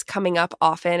threes coming up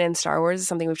often in Star Wars is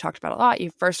something we've talked about a lot.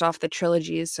 You first off the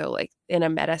trilogies, so, like, in a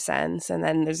meta sense, and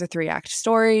then there's a 3-act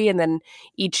story, and then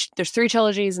there's 3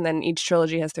 trilogies, and then each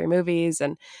trilogy has 3 movies,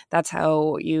 and that's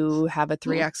how you have a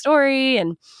 3-act story.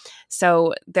 And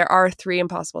so there are 3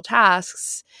 impossible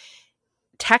tasks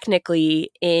technically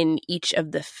in each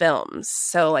of the films.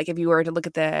 So, like, if you were to look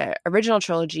at the original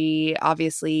trilogy,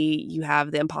 obviously you have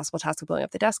the impossible task of blowing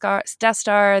up the Death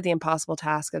Star, the impossible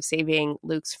task of saving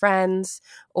Luke's friends,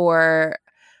 or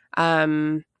I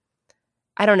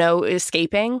don't know,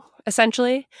 escaping,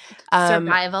 essentially.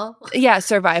 Survival. Yeah,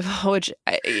 survival, which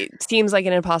it seems like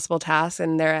an impossible task,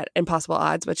 and they're at impossible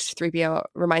odds, which 3PO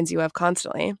reminds you of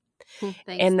constantly. Thanks.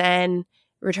 And then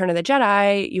Return of the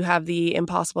Jedi, you have the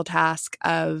impossible task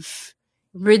of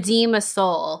redeem a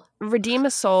soul,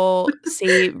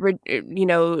 save,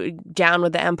 down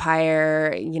with the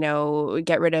Empire,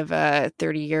 get rid of a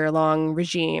 30-year-long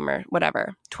regime or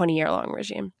whatever, 20-year-long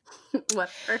regime.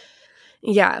 Whatever.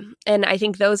 Yeah. And I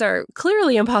think those are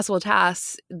clearly impossible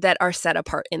tasks that are set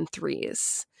apart in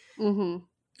threes. Mm-hmm.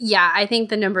 Yeah, I think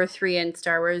the number 3 in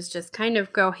Star Wars just kind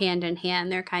of go hand in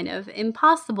hand. They're kind of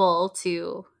impossible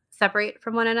to separate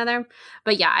from one another.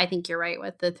 But yeah, I think you're right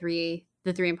with the three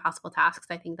impossible tasks.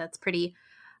 I think that's pretty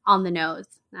on the nose.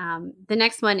 The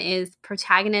next one is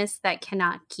protagonists that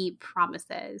cannot keep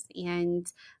promises. And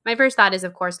my first thought is,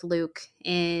 of course, Luke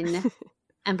in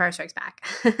Empire Strikes Back.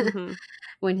 Mm-hmm.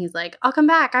 When he's like, I'll come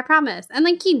back, I promise. And,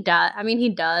 like, he does. I mean, he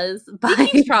does. But he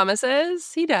keeps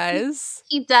promises. He does.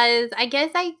 He does. I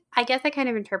guess I kind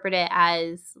of interpret it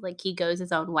as, like, he goes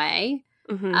his own way.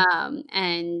 Mm-hmm.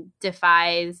 And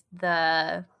defies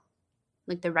the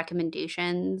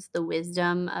recommendations, the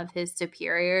wisdom of his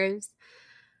superiors.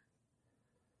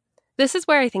 This is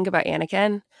where I think about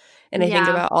Anakin, and I think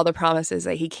about all the promises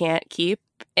that he can't keep,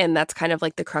 and that's kind of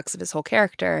like the crux of his whole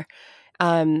character.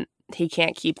 He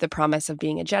can't keep the promise of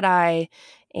being a Jedi,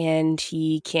 and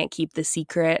he can't keep the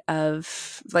secret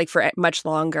of, like, for much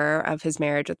longer, of his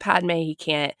marriage with Padme. He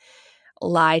can't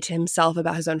lie to himself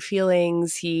about his own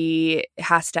feelings. He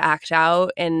has to act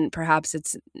out, and perhaps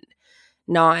it's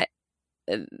not,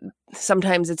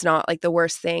 sometimes it's not, like, the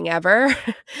worst thing ever,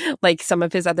 like some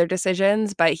of his other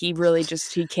decisions, but he really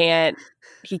just, he can't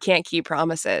keep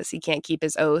promises. He can't keep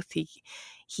his oath.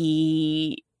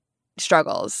 He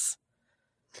struggles.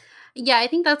 Yeah, I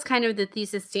think that's kind of the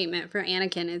thesis statement for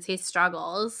Anakin, is he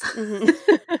struggles. Mm-hmm.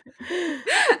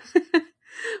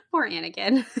 Poor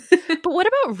Anakin. But what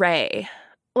about Rey?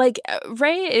 Like,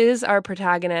 Rey is our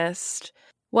protagonist,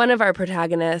 one of our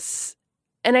protagonists,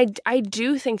 and I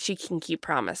do think she can keep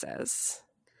promises.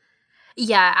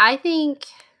 Yeah, I think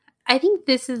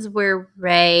this is where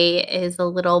Rey is a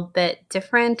little bit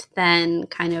different than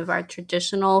kind of our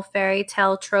traditional fairy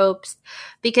tale tropes,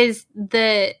 because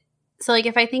so, like,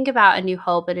 if I think about A New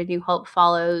Hope, and A New Hope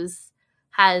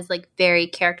has, like, very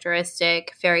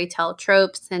characteristic fairy tale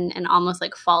tropes, and almost,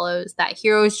 like, follows that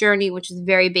hero's journey, which is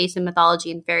very based in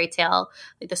mythology and fairy tale,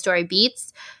 like, the story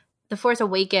beats. The Force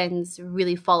Awakens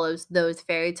really follows those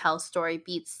fairy tale story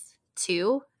beats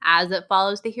too, as it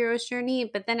follows the hero's journey.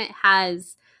 But then it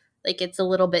has, like, it's a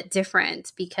little bit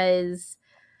different, because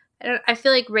I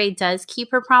feel like Rey does keep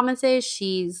her promises.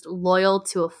 She's loyal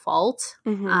to a fault.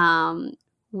 Mm-hmm.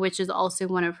 Which is also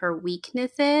one of her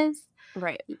weaknesses.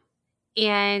 Right.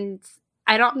 And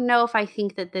I don't know if I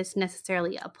think that this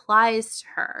necessarily applies to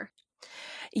her.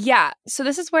 Yeah. So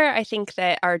this is where I think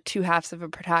that our two halves of a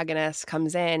protagonist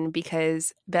comes in,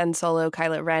 because Ben Solo,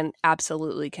 Kylo Ren,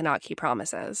 absolutely cannot keep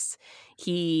promises.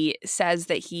 He says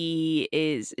that he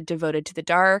is devoted to the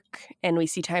dark, and we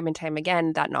see time and time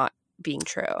again that not being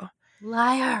true.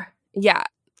 Liar. Yeah.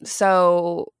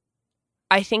 So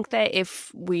I think that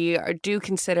if we do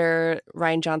consider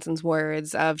Rian Johnson's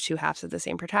words of two halves of the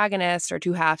same protagonist, or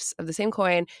two halves of the same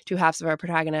coin, two halves of our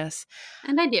protagonist.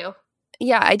 And I do.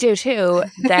 Yeah, I do too.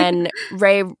 Then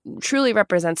Ray truly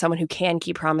represents someone who can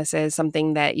keep promises,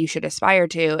 something that you should aspire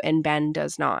to, and Ben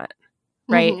does not.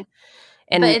 Right? Mm-hmm.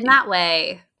 And but in that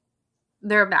way,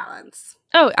 they're a balance.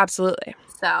 Oh, absolutely.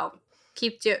 So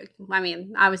keep doing, I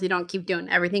mean, obviously don't keep doing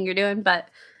everything you're doing, but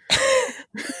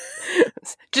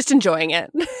just enjoying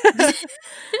it.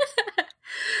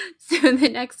 So the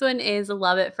next one is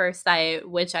Love at First Sight,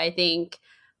 which I think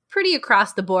pretty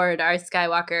across the board are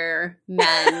Skywalker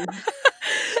men.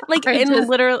 Like in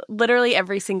literally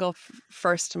every single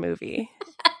first movie.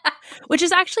 Which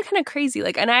is actually kind of crazy.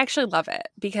 Like, and I actually love it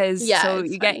because so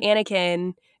you get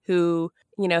Anakin who,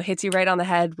 you know, hits you right on the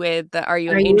head with the "Are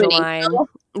you an angel?" line.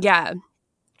 Yeah,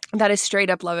 that is straight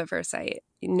up love at first sight.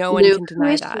 No one can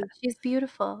deny that. She's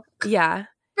beautiful. Yeah,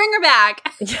 bring her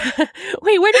back. Yeah.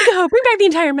 Wait, where'd he go? Bring back the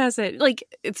entire message. Like,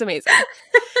 it's amazing.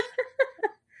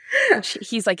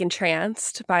 He's like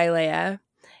entranced by Leia,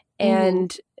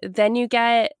 and then you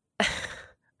get.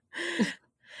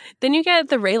 Then you get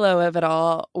the Reylo of it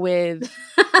all with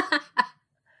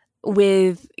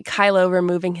Kylo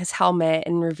removing his helmet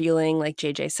and revealing, like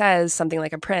JJ says, something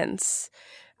like a prince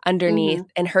underneath,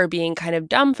 and her being kind of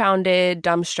dumbfounded,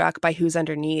 dumbstruck by who's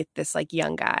underneath this like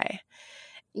young guy.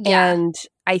 Yeah. And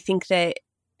I think that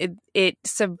it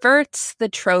subverts the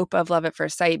trope of love at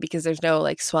first sight because there's no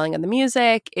like swelling of the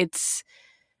music. It's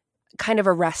kind of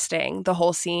arresting, the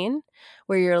whole scene,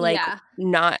 where you're like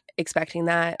not expecting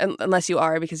that, unless you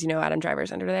are, because you know Adam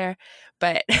Driver's under there.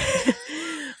 But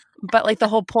but like the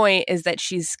whole point is that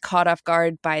she's caught off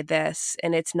guard by this,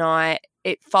 and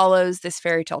it follows this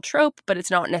fairy tale trope, but it's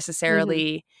not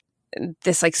necessarily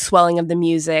this like swelling of the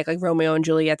music, like Romeo and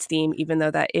Juliet's theme, even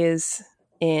though that is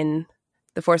in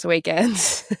The Force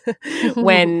Awakens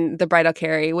when the bridal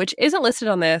carry, which isn't listed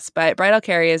on this, but bridal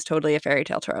carry is totally a fairy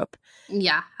tale trope.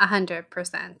 Yeah,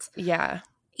 100%. Yeah.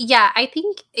 Yeah, I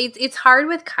think it's hard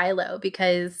with Kylo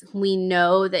because we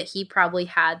know that he probably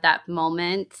had that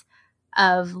moment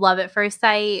of love at first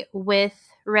sight with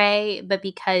Rey, but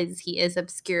because he is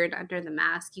obscured under the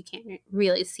mask, you can't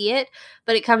really see it,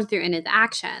 but it comes through in his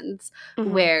actions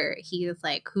where he's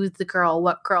like, who's the girl?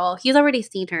 What girl? He's already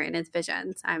seen her in his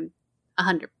visions. I'm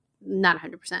not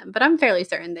 100%, but I'm fairly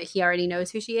certain that he already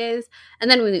knows who she is.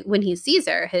 And then when he sees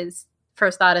her, his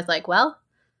first thought is like, well,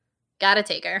 gotta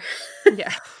take her.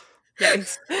 Yeah.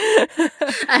 Yikes.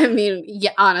 I mean,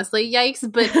 yeah, honestly,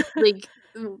 yikes. But like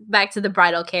back to the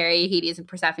bridal carry, Hades and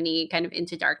Persephone kind of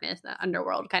into darkness, the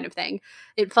underworld kind of thing.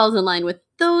 It falls in line with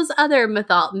those other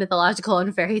mythological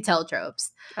and fairy tale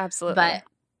tropes. Absolutely. But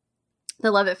the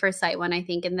love at first sight one, I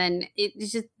think, and then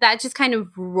that just kind of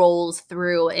rolls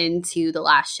through into The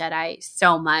Last Jedi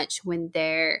so much when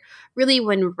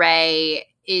Rey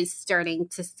is starting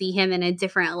to see him in a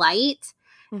different light.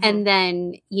 And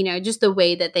then, you know, just the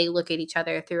way that they look at each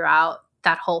other throughout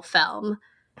that whole film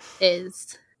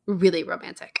is really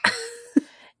romantic.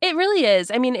 It really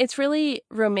is. I mean, it's really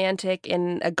romantic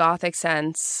in a gothic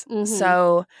sense.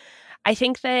 So I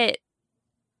think that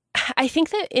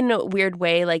in a weird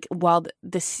way, like while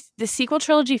the sequel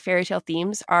trilogy fairy tale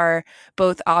themes are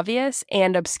both obvious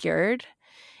and obscured,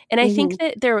 and I think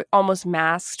that they're almost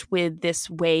masked with this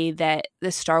way that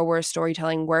the Star Wars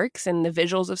storytelling works, and the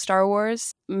visuals of Star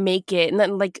Wars make it. And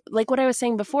then like what I was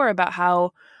saying before about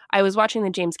how I was watching the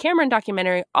James Cameron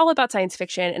documentary all about science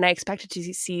fiction, and I expected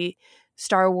to see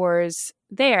Star Wars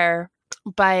there,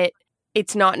 but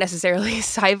it's not necessarily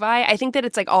sci-fi. I think that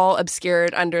it's like all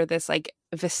obscured under this like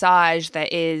visage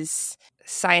that is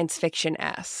science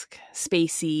fiction-esque,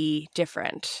 spacey,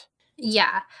 different.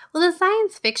 Yeah. Well, the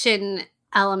science fiction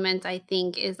element, I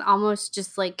think, is almost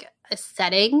just like a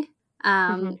setting.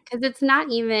 Because it's not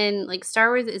even like Star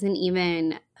Wars isn't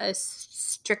even a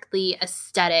strictly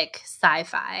aesthetic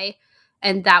sci-fi.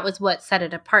 And that was what set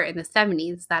it apart in the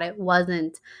 70s, that it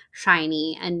wasn't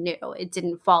shiny and new. It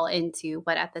didn't fall into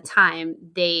what at the time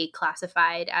they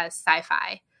classified as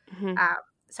sci-fi.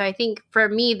 So I think for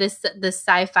me, the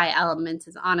sci-fi element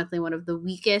is honestly one of the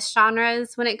weakest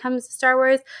genres when it comes to Star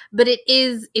Wars. But it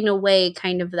is, in a way,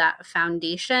 kind of that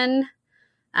foundation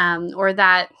or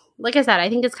that, like I said, I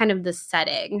think it's kind of the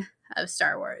setting of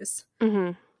Star Wars.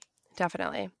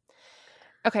 Definitely.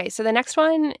 Okay, so the next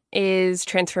one is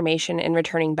transformation and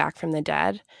returning back from the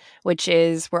dead, which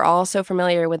is, we're all so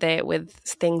familiar with it with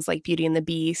things like Beauty and the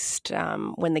Beast,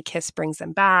 when the kiss brings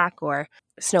them back, or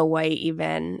Snow White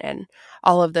even, and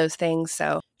all of those things.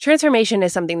 So transformation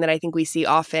is something that I think we see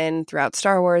often throughout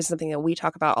Star Wars, something that we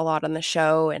talk about a lot on the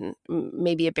show, and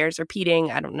maybe it bears repeating.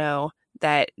 I don't know.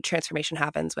 that transformation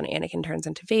happens when Anakin turns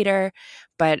into Vader,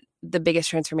 but the biggest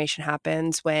transformation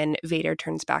happens when Vader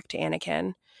turns back to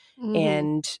Anakin. Mm-hmm.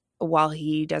 And while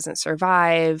he doesn't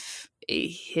survive,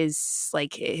 his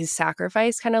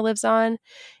sacrifice kind of lives on.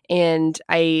 And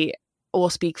I will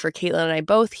speak for Caitlin and I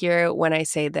both here when I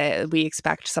say that we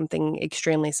expect something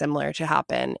extremely similar to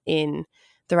happen in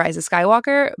The Rise of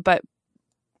Skywalker, but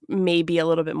maybe a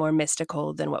little bit more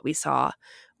mystical than what we saw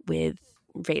with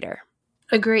Vader.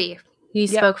 Agree. You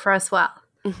spoke for us well.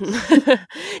 Just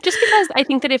because I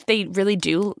think that if they really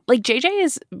do, like, JJ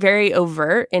is very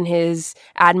overt in his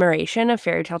admiration of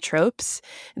fairy tale tropes,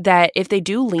 that if they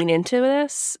do lean into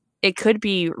this, it could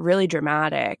be really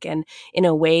dramatic, and in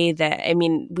a way that, I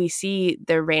mean, we see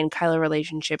the Rey and Kylo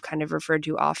relationship kind of referred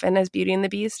to often as Beauty and the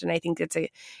Beast, and I think it's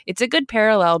a good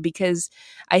parallel, because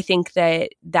I think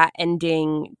that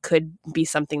ending could be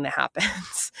something that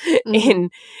happens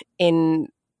in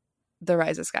The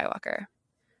Rise of Skywalker.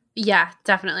 Yeah,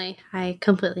 definitely. I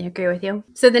completely agree with you.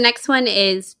 So the next one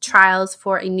is trials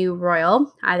for a new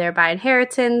royal, either by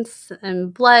inheritance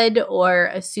and blood or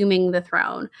assuming the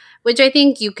throne, which I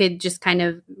think you could just kind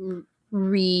of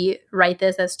rewrite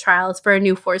this as trials for a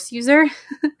new Force user.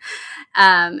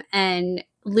 And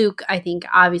Luke, I think,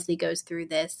 obviously goes through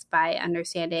this by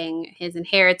understanding his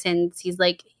inheritance. He's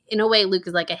like, in a way, Luke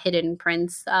is like a hidden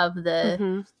prince of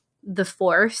the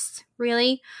Force,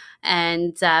 really,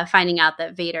 and finding out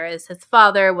that Vader is his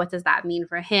father. What does that mean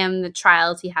for him? The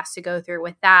trials he has to go through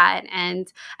with that.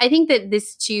 And I think that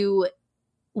this too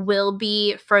will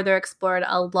be further explored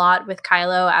a lot with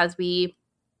Kylo as we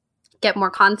get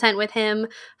more content with him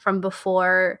from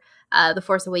before The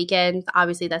Force Awakens.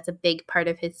 Obviously, that's a big part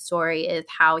of his story, is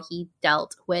how he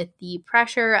dealt with the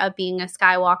pressure of being a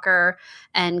Skywalker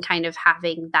and kind of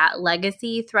having that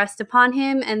legacy thrust upon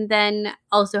him, and then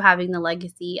also having the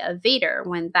legacy of Vader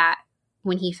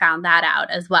when he found that out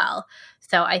as well.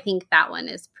 So I think that one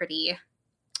is pretty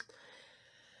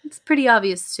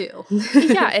obvious too.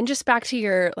 Yeah, and just back to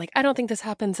your, like, I don't think this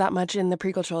happens that much in the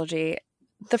prequel trilogy.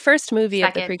 The first movie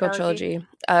of the prequel trilogy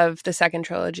of the second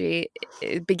trilogy,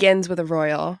 it begins with a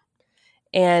royal.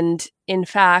 And in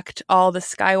fact, all the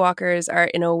Skywalkers are,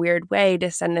 in a weird way,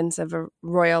 descendants of a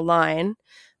royal line.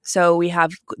 So we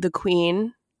have the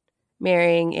Queen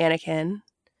marrying Anakin,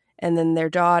 and then their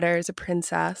daughter is a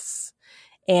princess.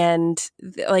 And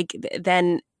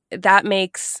then that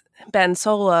makes Ben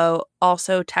Solo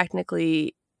also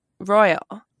technically royal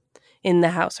in the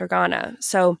House Organa.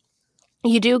 So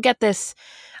you do get this,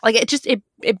 like,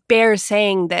 it bears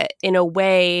saying that, in a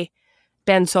way,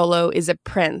 Ben Solo is a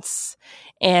prince,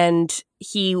 and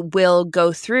he will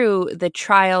go through the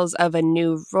trials of a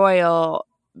new royal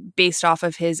based off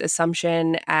of his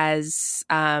assumption as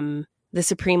the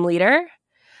supreme leader.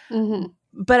 Mm-hmm.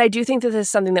 But I do think that this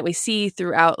is something that we see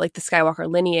throughout, like, the Skywalker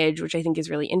lineage, which I think is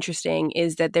really interesting,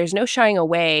 is that there's no shying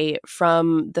away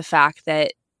from the fact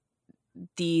that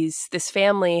this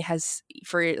family has,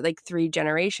 for like 3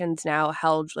 generations now,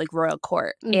 held like royal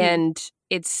court. Mm-hmm. And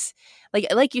it's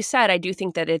like you said, I do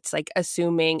think that it's like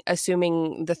assuming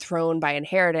the throne by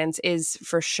inheritance is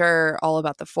for sure all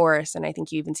about the Force, and I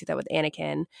think you even see that with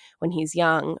Anakin when he's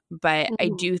young. But I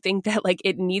do think that, like,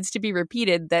 it needs to be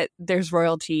repeated that there's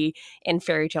royalty and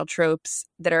fairy tale tropes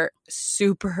that are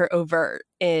super overt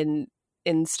in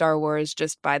Star Wars,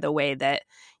 just by the way that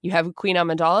you have Queen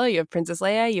Amidala, you have Princess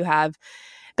Leia, you have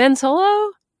Ben Solo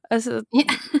as a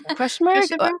question mark.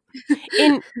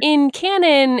 In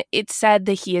canon, it's said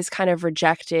that he has kind of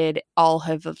rejected all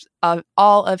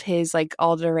of his like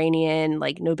Alderaanian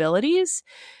like nobilities.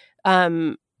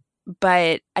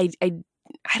 But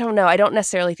I don't know. I don't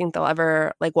necessarily think they'll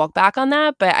ever like walk back on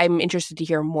that, but I'm interested to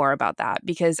hear more about that,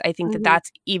 because I think that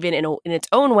that's even in its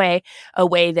own way a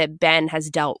way that Ben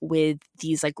has dealt with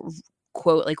these like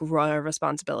quote like royal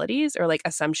responsibilities or like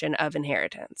assumption of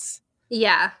inheritance.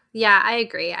 Yeah, I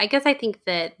agree. I guess I think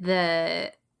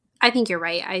that I think you're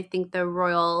right. I think the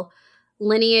royal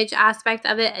lineage aspect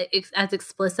of it, as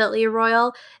explicitly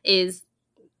royal, is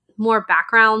more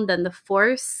background than the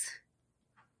Force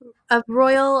of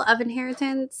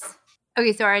inheritance.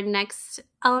 Okay, so our next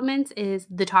element is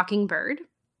the talking bird,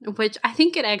 which I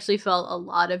think it actually felt a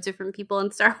lot of different people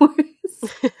in Star Wars.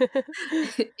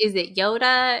 Is it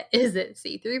Yoda? Is it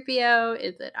C-3PO?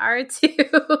 Is it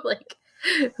R2? Like,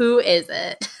 who is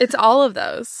it? It's all of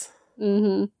those.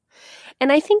 Mm-hmm.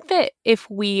 And I think that if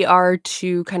we are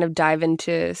to kind of dive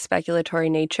into speculatory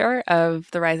nature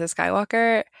of The Rise of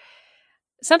Skywalker,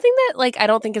 something that like I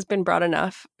don't think has been brought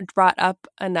up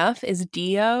enough is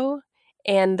D-O,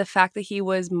 and the fact that he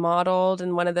was modeled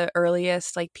in one of the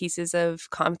earliest like pieces of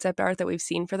concept art that we've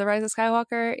seen for The Rise of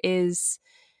Skywalker is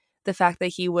the fact that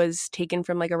he was taken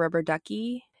from like a rubber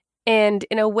ducky. And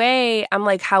in a way, I'm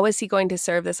like, how is he going to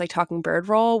serve this like talking bird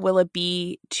role? Will it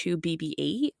be to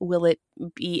BB-8? Will it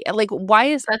be like, what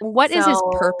is his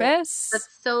purpose?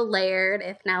 That's so layered.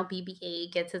 If now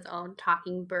BB-8 gets his own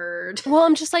talking bird. Well,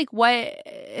 I'm just like, what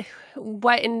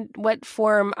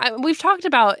form? We've talked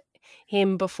about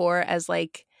him before as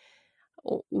like,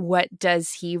 what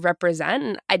does he represent?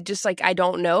 And I just like, I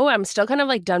don't know. I'm still kind of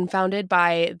like dumbfounded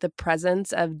by the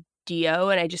presence of Dio,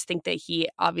 and I just think that he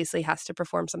obviously has to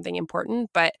perform something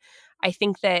important. But I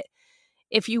think that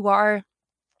if you are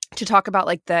to talk about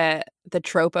like the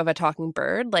trope of a talking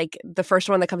bird, like the first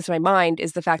one that comes to my mind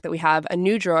is the fact that we have a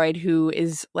new droid who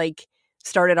is like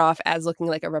started off as looking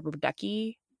like a rubber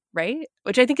ducky, right?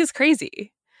 Which I think is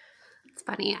crazy. It's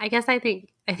funny. I guess I think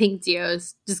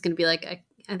Dio's just gonna be like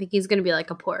I think he's gonna be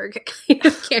like a Porg kind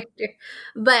of character.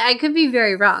 But I could be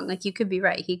very wrong. Like you could be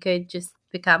right. He could just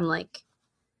become like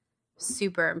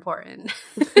super important.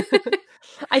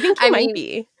 I think he might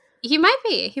be. He might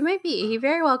be. He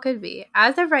very well could be.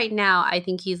 As of right now, I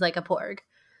think he's like a Porg.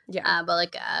 Yeah. But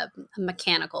like a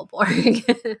mechanical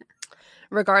Porg.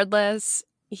 Regardless,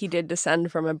 he did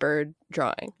descend from a bird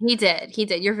drawing. He did.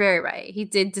 You're very right. He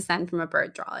did descend from a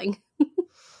bird drawing.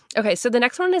 Okay, so the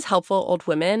next one is Helpful Old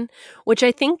Women, which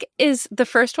I think is the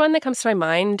first one that comes to my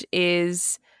mind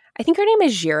is, I think her name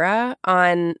is Jira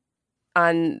on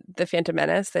the Phantom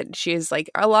Menace, that she is like,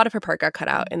 a lot of her part got cut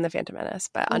out in the Phantom Menace,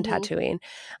 but on Tatooine.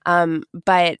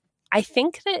 But I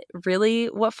think that really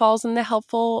what falls in the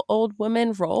Helpful Old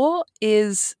Woman role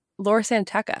is Laura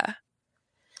Santeca.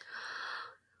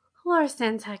 Laura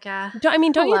Santeca. Don't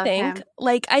you think? Him.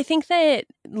 Like, I think that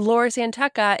Laura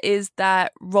Santeca is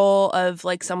that role of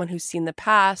like someone who's seen the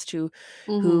past, who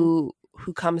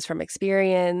comes from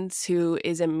experience, who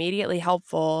is immediately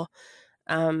helpful,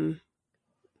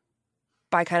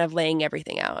 by kind of laying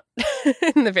everything out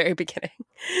in the very beginning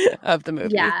of the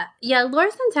movie. Yeah. Laura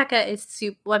Santeca is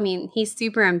he's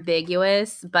super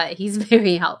ambiguous, but he's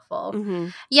very helpful. Mm-hmm.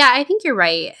 Yeah, I think you're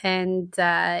right. And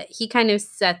he kind of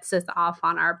sets us off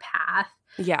on our path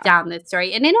down this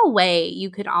story. And in a way, you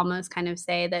could almost kind of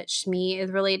say that Shmi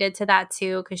is related to that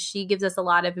too, because she gives us a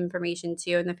lot of information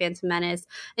too in the Phantom Menace.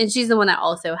 And she's the one that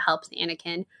also helps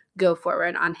Anakin go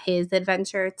forward on his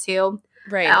adventure too.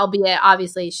 Right. Albeit,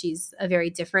 obviously, she's a very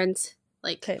different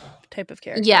like type of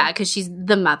character. Yeah, because she's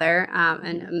the mother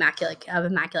and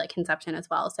immaculate conception as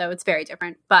well. So it's very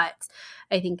different. But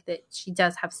I think that she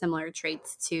does have similar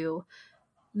traits to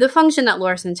the function that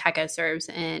Laura Santeca serves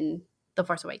in The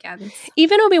Force Awakens.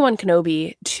 Even Obi-Wan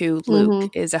Kenobi to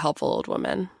Luke is a helpful old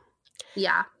woman.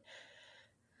 Yeah.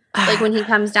 Like when he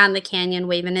comes down the canyon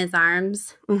waving his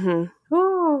arms. Mm-hmm.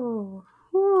 Ooh.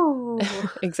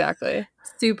 Exactly.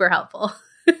 Super helpful.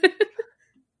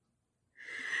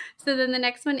 So then the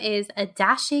next one is a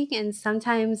dashing and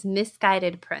sometimes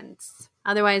misguided prince,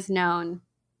 otherwise known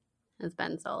as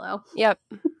Ben Solo. Yep.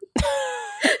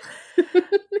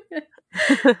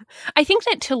 I think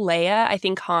that to Leia, I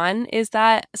think Han is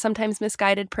that sometimes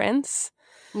misguided prince.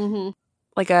 Mm-hmm.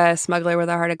 Like a smuggler with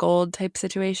a heart of gold type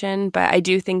situation. But I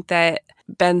do think that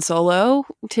Ben Solo,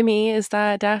 to me, is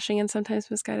that dashing and sometimes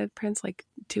misguided prince, like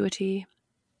to a T.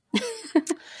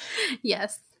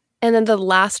 Yes. And then the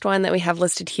last one that we have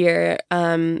listed here,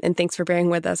 and thanks for bearing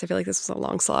with us, I feel like this was a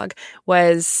long slog,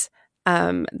 was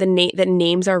that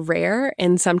names are rare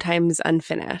and sometimes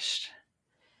unfinished.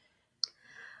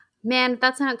 Man, if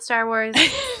that's not Star Wars,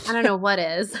 I don't know what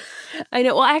is. I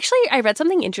know. Well, actually, I read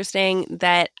something interesting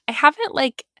that I haven't,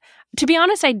 like, to be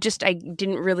honest, I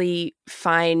didn't really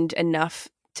find enough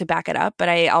to back it up, but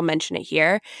I'll mention it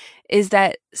here, is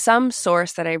that some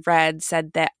source that I read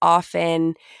said that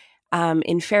often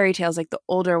in fairy tales, like the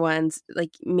older ones,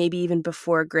 like maybe even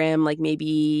before Grimm, like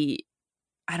maybe,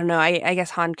 I don't know, I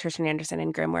guess Hans Christian Andersen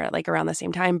and Grimm were like around the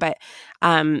same time, but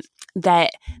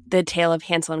that the tale of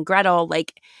Hansel and Gretel,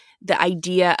 like the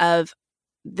idea of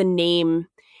the name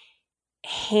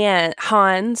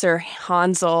Hans or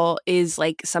Hansel is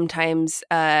like sometimes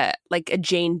like a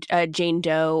Jane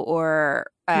Doe or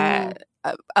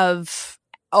of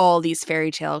all these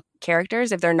fairy tale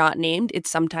characters. If they're not named, it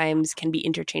sometimes can be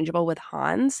interchangeable with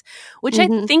Hans, which I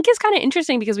think is kind of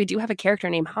interesting because we do have a character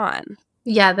named Han.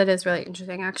 Yeah, that is really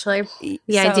interesting, actually.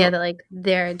 The idea that like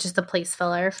they're just a place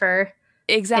filler for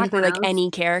exactly like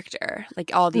any character,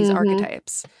 like all these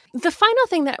archetypes. The final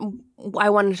thing that I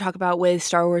wanted to talk about with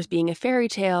Star Wars being a fairy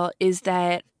tale is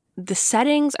that the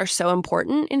settings are so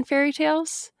important in fairy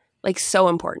tales, like so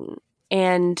important.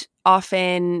 And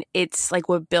often it's like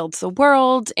what builds the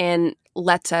world and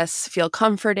lets us feel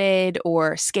comforted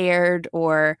or scared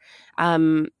or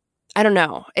I don't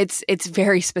know. It's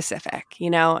very specific,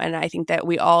 and I think that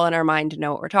we all in our mind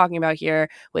know what we're talking about here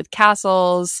with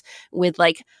castles, with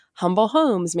like humble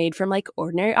homes made from like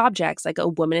ordinary objects, like a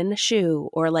woman in a shoe,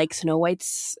 or like Snow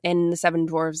White's in the Seven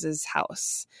Dwarfs'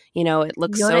 house. It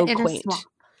looks Yoda so in a quaint. swamp.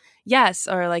 Yes,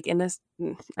 or like in this,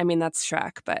 I mean, that's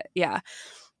Shrek, but yeah.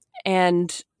 And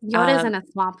Yoda's in a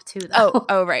swamp too, though.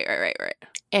 oh, right.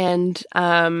 And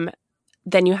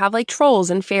then you have like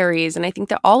trolls and fairies, and I think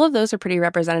that all of those are pretty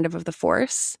representative of the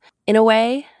Force in a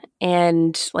way,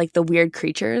 and like the weird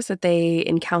creatures that they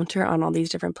encounter on all these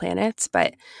different planets.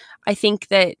 But I think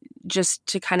that just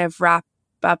to kind of wrap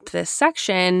up this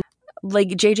section,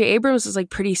 like J.J. Abrams was like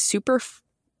pretty super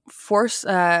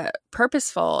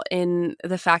purposeful in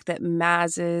the fact that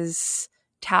Maz's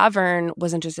tavern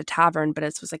wasn't just a tavern, but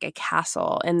it was like a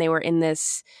castle, and they were in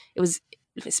this. It was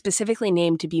specifically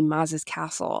named to be Maz's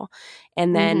castle,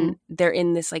 and then they're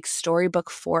in this like storybook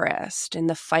forest, and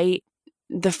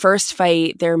the first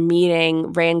fight, their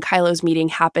meeting, Rey and Kylo's meeting,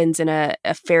 happens in a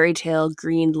fairy tale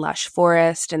green lush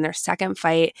forest, and their second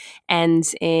fight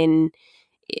ends in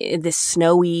this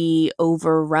snowy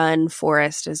overrun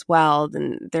forest as well.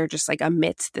 Then they're just like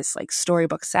amidst this like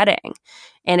storybook setting,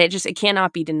 and it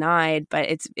cannot be denied, but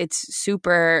it's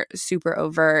super super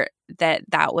overt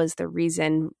that was the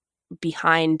reason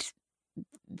behind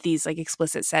these like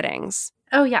explicit settings.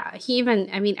 Oh yeah, I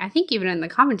think even in the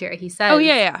commentary he says, oh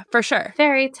yeah, for sure,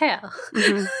 fairy tale,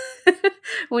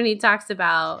 when he talks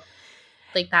about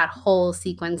like that whole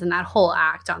sequence and that whole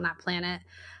act on that planet.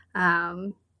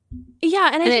 Yeah,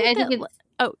 and I think it's,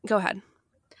 oh, go ahead.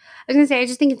 I was gonna say, I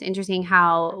just think it's interesting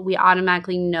how we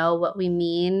automatically know what we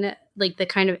mean, like the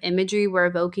kind of imagery we're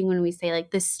evoking when we say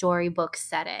like this storybook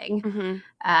setting.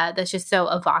 That's just so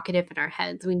evocative in our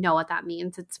heads. We know what that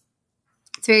means. It's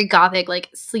very Gothic, like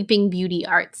Sleeping Beauty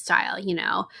art style,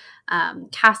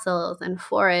 castles and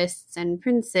forests and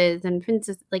princes and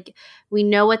princesses. Like we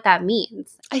know what that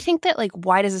means. I think that like,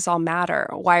 why does this all matter?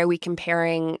 Why are we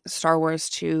comparing Star Wars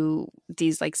to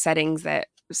these like settings that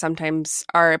sometimes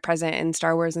are present in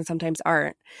Star Wars and sometimes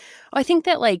aren't? Well, I think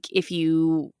that like if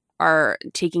you are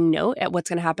taking note at what's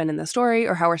going to happen in the story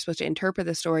or how we're supposed to interpret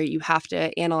the story, you have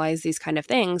to analyze these kind of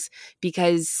things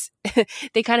because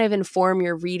they kind of inform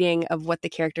your reading of what the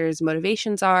character's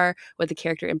motivations are, what the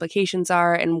character implications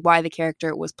are, and why the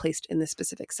character was placed in this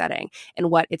specific setting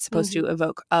and what it's supposed to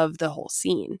evoke of the whole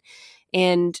scene.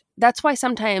 And that's why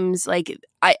sometimes, like,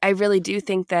 I really do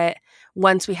think that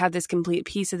once we have this complete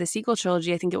piece of the sequel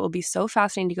trilogy, I think it will be so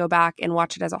fascinating to go back and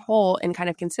watch it as a whole and kind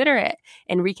of consider it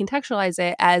and recontextualize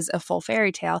it as a full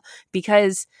fairy tale.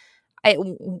 Because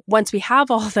once we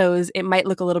have all those, it might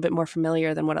look a little bit more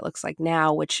familiar than what it looks like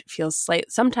now, which feels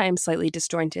sometimes slightly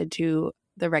disjointed to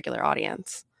the regular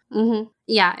audience.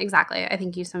 Yeah, exactly. I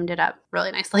think you summed it up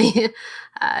really nicely.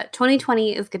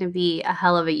 2020 is going to be a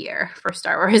hell of a year for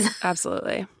Star Wars.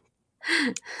 Absolutely.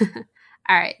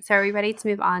 All right. So are we ready to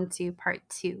move on to part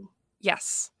 2?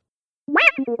 Yes.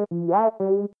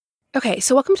 Okay,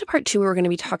 so welcome to part 2 where we're going to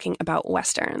be talking about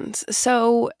Westerns.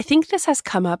 So I think this has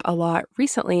come up a lot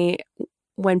recently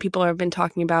when people have been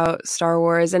talking about Star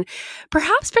Wars and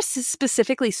perhaps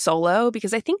specifically Solo,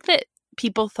 because I think that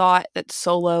people thought that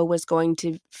Solo was going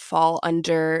to fall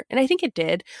under, and I think it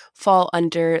did, fall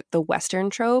under the Western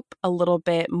trope a little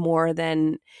bit more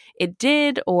than it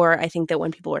did. Or I think that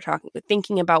when people were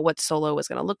thinking about what Solo was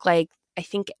going to look like, I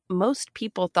think most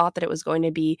people thought that it was going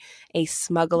to be a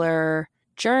smuggler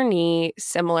journey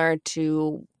similar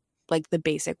to like the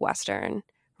basic Western,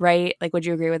 right? Like, would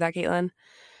you agree with that, Caitlin?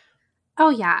 Oh,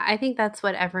 yeah. I think that's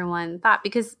what everyone thought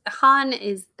because Han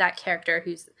is that character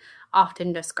who's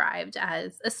often described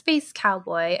as a space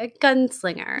cowboy, a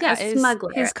gunslinger, a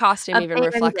smuggler. His costume even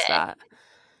reflects that.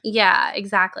 Yeah,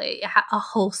 exactly. A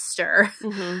holster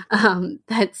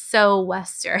that's so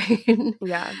Western.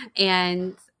 Yeah.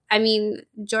 And I mean,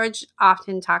 George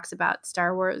often talks about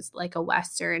Star Wars like a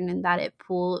Western and that it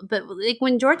but like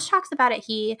when George talks about it,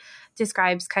 he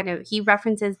describes he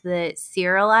references the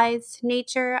serialized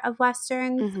nature of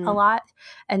Westerns a lot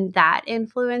and that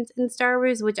influence in Star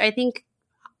Wars, which I think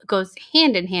goes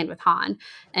hand in hand with Han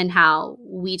and how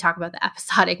we talk about the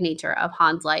episodic nature of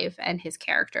Han's life and his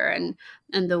character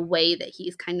and the way that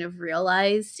he's kind of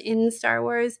realized in Star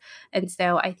Wars. And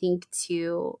so I think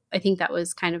that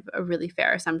was kind of a really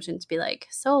fair assumption to be like,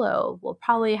 Solo will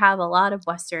probably have a lot of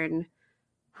Western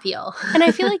feel. And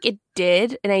I feel like it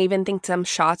did. And I even think some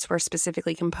shots were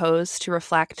specifically composed to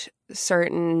reflect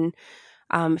certain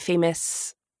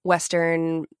famous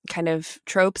Western kind of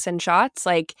tropes and shots.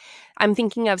 Like I'm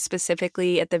thinking of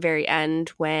specifically at the very end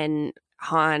when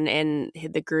Han and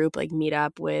the group like meet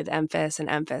up with Emphas, and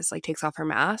Emphas like takes off her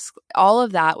mask. All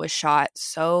of that was shot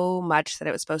so much that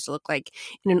it was supposed to look like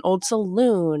in an old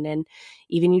saloon, and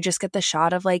even you just get the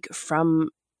shot of like from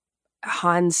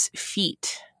Han's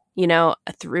feet, you know,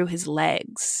 through his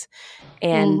legs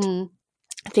and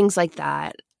things like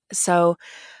that. So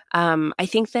I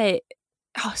think that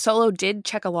Solo did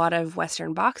check a lot of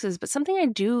Western boxes, but something I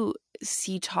do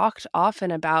see talked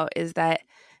often about is that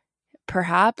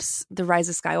perhaps The Rise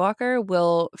of Skywalker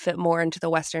will fit more into the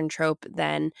Western trope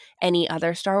than any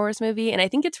other Star Wars movie. And I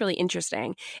think it's really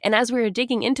interesting. And as we were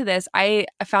digging into this, I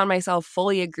found myself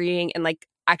fully agreeing and like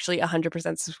actually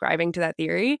 100% subscribing to that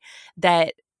theory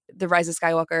that The Rise of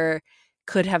Skywalker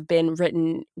could have been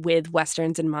written with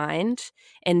Westerns in mind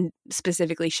and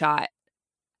specifically shot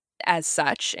as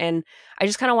such. And I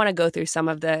just kind of want to go through some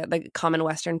of the common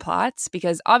Western plots,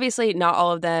 because obviously not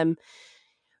all of them,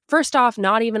 first off,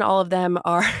 not even all of them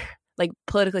are like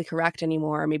politically correct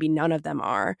anymore. Maybe none of them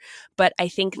are. But I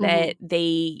think that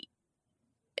the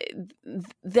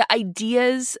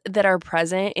ideas that are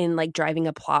present in like driving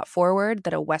a plot forward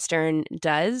that a Western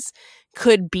does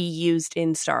could be used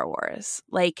in Star Wars.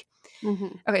 Like,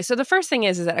 okay, so the first thing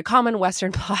is that a common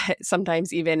Western plot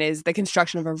sometimes even is the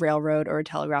construction of a railroad or a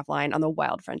telegraph line on the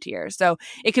wild frontier. So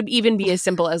it could even be as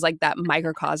simple as like that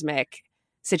microcosmic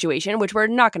situation, which we're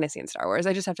not going to see in Star Wars.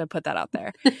 I just have to put that out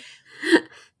there.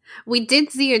 We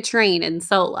did see a train in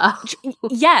Solo.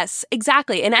 Yes,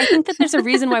 exactly. And I think that there's a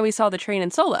reason why we saw the train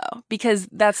in Solo, because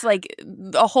that's like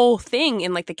the whole thing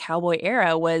in like the cowboy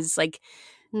era was like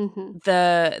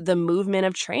the movement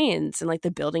of trains and like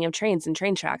the building of trains and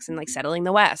train tracks and like settling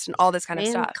the West and all this kind of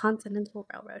stuff. Continental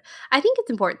Railroad. I think it's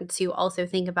important to also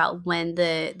think about when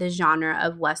the genre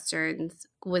of Westerns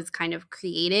was kind of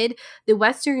created. The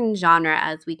Western genre,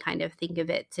 as we kind of think of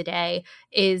it today,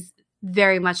 is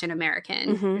very much an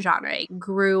American genre. It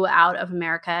grew out of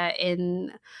America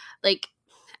in like,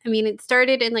 I mean, it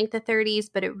started in like the 30s,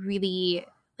 but it really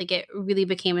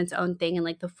became its own thing in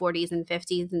like the 40s and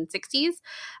 50s and 60s.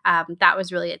 That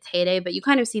was really its heyday, but you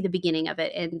kind of see the beginning of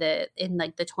it in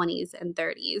like the 20s and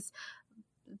 30s.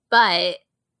 But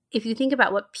if you think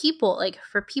about what people like,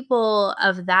 for people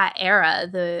of that era,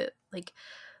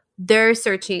 they're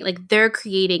searching, like they're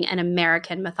creating an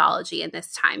American mythology in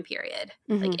this time period.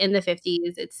 Like in the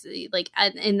 50s, it's like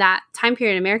in that time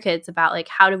period in America, it's about like,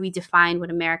 how do we define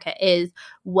what America is?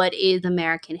 What is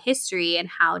American history? And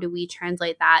how do we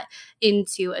translate that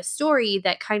into a story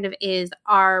that kind of is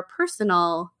our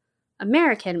personal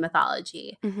American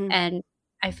mythology? And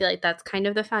I feel like that's kind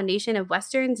of the foundation of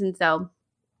Westerns. And so,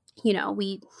 you know,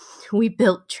 we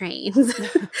built trains.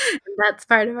 That's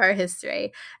part of our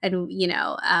history. And, you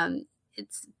know,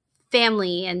 it's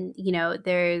family, and, you know,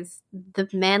 there's the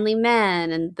manly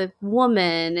man and the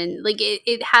woman, and like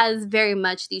it has very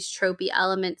much these tropey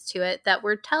elements to it that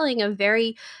we're telling a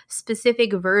very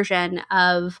specific version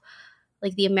of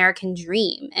like the American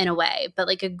dream in a way, but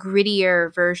like a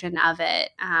grittier version of it.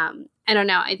 I don't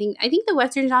know. I think the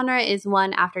Western genre is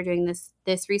one, after doing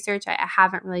this research, I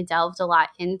haven't really delved a lot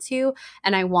into,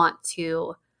 and I want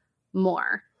to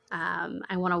more.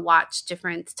 I want to watch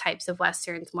different types of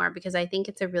Westerns more, because I think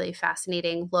it's a really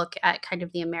fascinating look at kind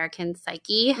of the American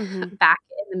psyche back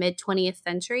in the mid 20th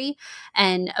century.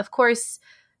 And of course,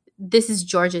 this is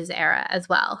George's era as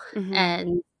well.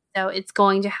 And so it's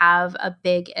going to have a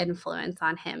big influence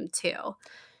on him too.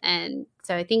 And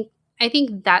so I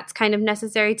think that's kind of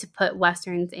necessary to put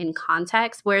Westerns in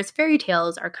context, whereas fairy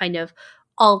tales are kind of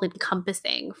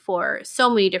all-encompassing for so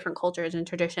many different cultures and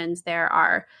traditions. There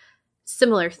are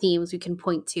similar themes we can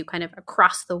point to kind of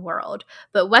across the world,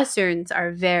 but Westerns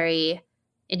are very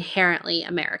inherently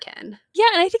American. Yeah,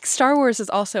 and I think Star Wars is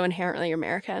also inherently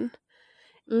American.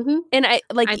 And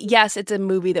yes, it's a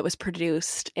movie that was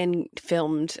produced and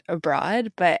filmed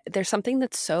abroad, but there's something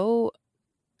that's so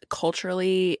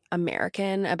culturally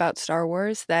American about Star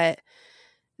Wars that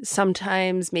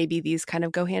sometimes maybe these kind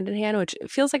of go hand in hand, which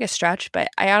feels like a stretch, but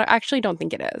I actually don't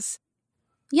think it is.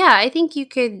 Yeah, I think you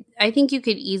could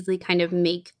easily kind of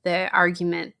make the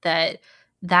argument that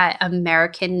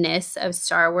Americanness of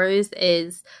Star Wars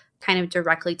is kind of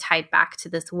directly tied back to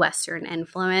this Western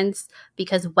influence,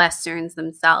 because Westerns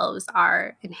themselves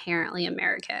are inherently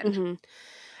American.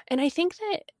 And I think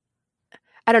that,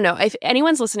 I don't know, if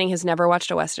anyone's listening has never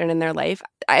watched a Western in their life,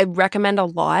 I recommend a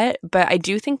lot, but I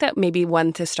do think that maybe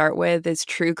one to start with is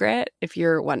True Grit, if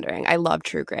you're wondering. I love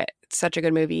True Grit. It's such a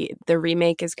good movie. The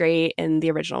remake is great, and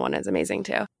the original one is amazing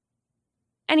too.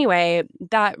 Anyway,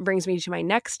 that brings me to my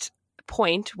next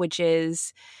point, which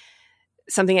is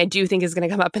something I do think is going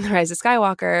to come up in The Rise of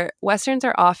Skywalker, Westerns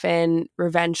are often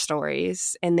revenge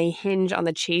stories, and they hinge on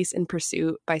the chase and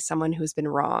pursuit by someone who's been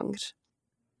wronged.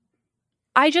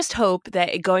 I just hope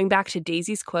that, going back to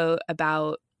Daisy's quote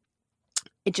about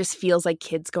it just feels like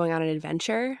kids going on an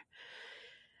adventure,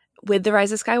 with The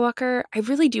Rise of Skywalker, I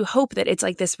really do hope that it's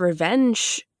like this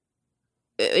revenge,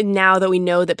 now that we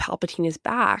know that Palpatine is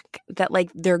back, that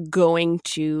like they're going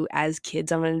to, as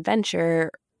kids on an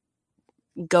adventure,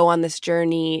 go on this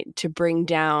journey to bring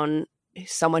down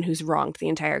someone who's wronged the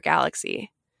entire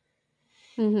galaxy.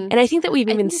 Mm-hmm. And I think that we've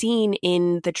even seen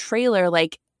in the trailer,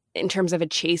 like in terms of a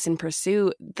chase and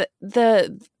pursuit,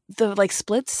 the like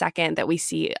split second that we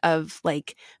see of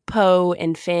like Poe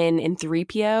and Finn and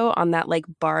 3PO on that like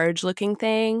barge looking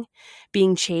thing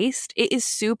being chased, it is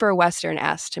super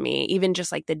Western-esque to me. Even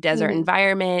just like the desert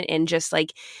environment and just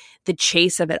like the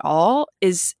chase of it all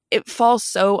it falls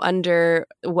so under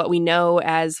what we know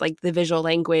as like the visual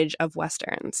language of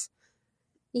Westerns.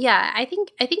 Yeah, I think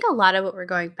a lot of what we're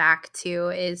going back to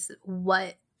is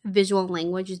what visual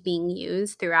language is being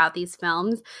used throughout these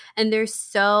films. And they're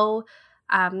so,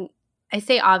 I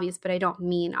say obvious, but I don't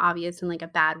mean obvious in like a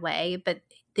bad way, but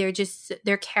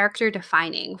they're character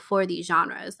defining for these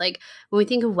genres. Like when we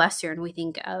think of Western, we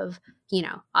think of,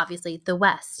 obviously the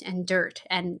West and dirt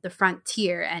and the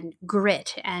frontier and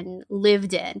grit and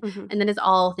lived in. Mm-hmm. And then it's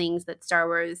all things that Star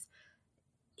Wars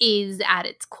is at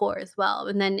its core as well.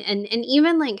 And then, and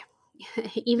even like,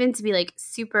 even to be like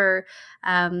super,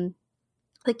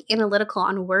 like analytical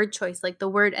on word choice, like the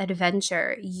word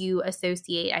adventure you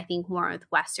associate, I think, more with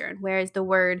Western, whereas the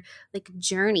word like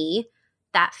journey,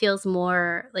 that feels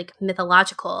more like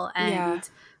mythological and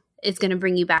is going to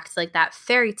bring you back to like that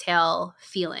fairy tale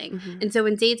feeling. Mm-hmm. And so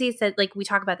when Daisy said, like, we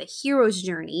talk about the hero's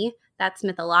journey, that's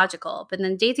mythological. But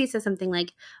then Daisy says something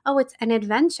like, oh, it's an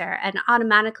adventure. And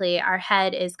automatically our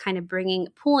head is kind of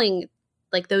pulling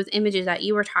like those images that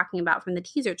you were talking about from the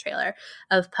teaser trailer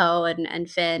of Poe and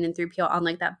Finn and 3PO on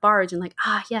like that barge, and like,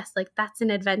 yes, like that's an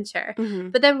adventure. Mm-hmm.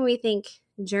 But then when we think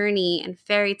journey and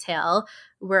fairy tale,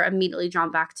 we're immediately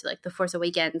drawn back to like The Force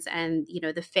Awakens and,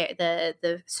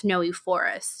 the snowy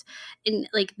forest. And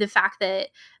like the fact that,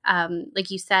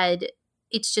 like you said,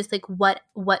 it's just like what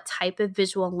type of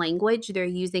visual language they're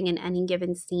using in any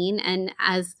given scene. And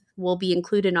as will be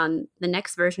included on the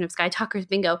next version of Sky Talkers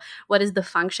Bingo, what is the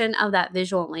function of that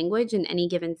visual language in any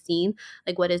given scene?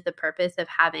 Like, what is the purpose of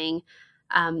having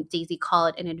Daisy call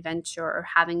it an adventure, or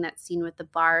having that scene with the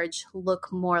barge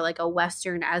look more like a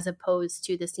Western as opposed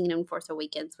to the scene in Force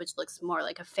Awakens, which looks more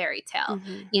like a fairy tale?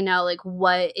 Mm-hmm. Like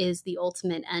what is the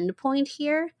ultimate end point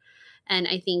here? And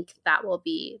I think that will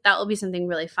be something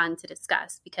really fun to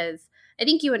discuss, because I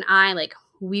think you and I, like,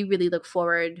 we really look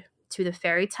forward to the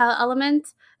fairy tale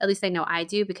element. At least I know I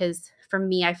do, because for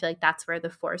me, I feel like that's where the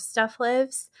Force stuff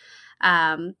lives.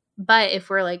 But if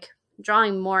we're like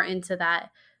drawing more into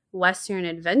that Western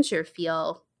adventure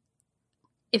feel,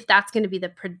 if that's going to be the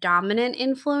predominant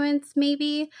influence,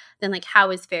 maybe, then like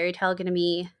how is fairy tale going to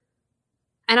be?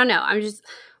 I don't know.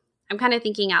 I'm kind of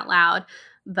thinking out loud,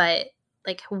 but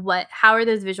like how are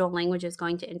those visual languages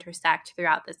going to intersect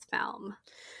throughout this film?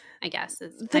 I guess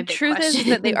is the truth question. Is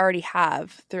that they already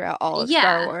have throughout all of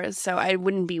Star Wars, so I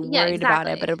wouldn't be worried about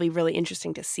it, but it'll be really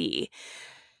interesting to see.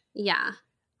 Yeah.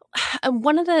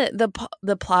 One of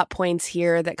the plot points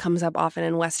here that comes up often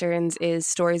in Westerns is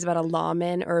stories about a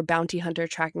lawman or a bounty hunter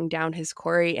tracking down his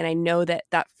quarry, and I know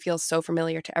that feels so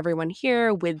familiar to everyone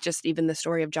here with just even the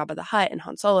story of Jabba the Hutt and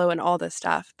Han Solo and all this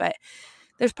stuff, but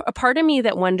there's a part of me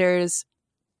that wonders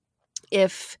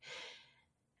if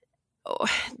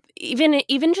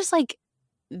even just like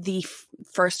the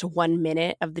first 1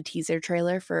 minute of the teaser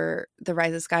trailer for The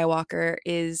Rise of Skywalker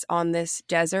is on this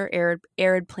desert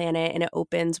arid planet, and it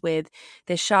opens with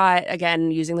this shot,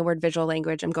 again using the word visual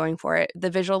language, I'm going for it,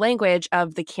 the visual language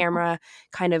of the camera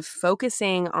kind of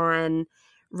focusing on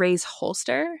Rey's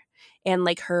holster and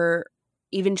like her,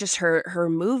 even just her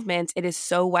movements. It is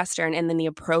so Western. And then the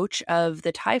approach of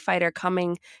the TIE fighter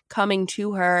coming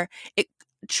to her, it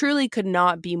truly could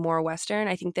not be more Western.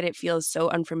 I think that it feels so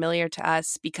unfamiliar to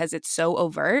us because it's so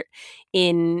overt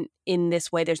in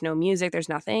this way. There's no music, there's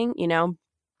nothing,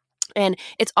 and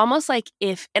it's almost like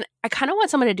and I kind of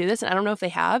want someone to do this, and I don't know if they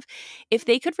have, if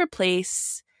they could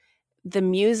replace the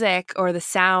music or the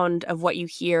sound of what you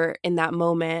hear in that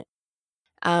moment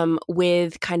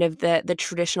with kind of the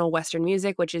traditional Western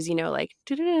music, which is, like,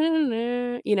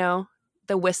 the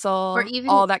whistle, or even,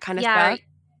 all that kind of stuff.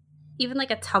 Even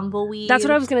like a tumbleweed. That's what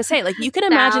I was going to say. Like, you can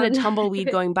imagine a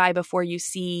tumbleweed going by before you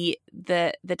see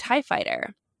the TIE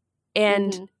fighter.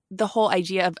 And the whole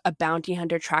idea of a bounty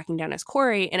hunter tracking down his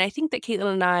quarry. And I think that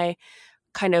Caitlin and I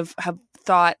kind of have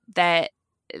thought that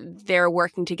they're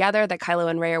working together, that Kylo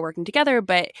and Rey are working together.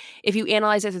 But if you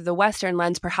analyze it through the Western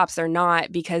lens, perhaps they're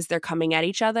not, because they're coming at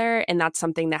each other. And that's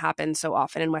something that happens so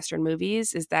often in Western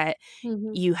movies, is that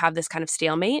you have this kind of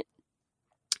stalemate.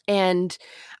 And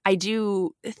I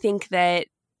do think that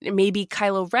maybe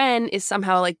Kylo Ren is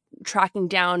somehow like tracking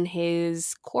down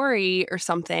his quarry or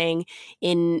something,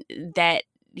 in that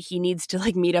he needs to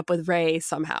like meet up with Rey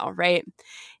somehow, right?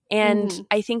 And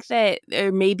I think that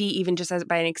maybe even just as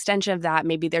by an extension of that,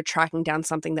 maybe they're tracking down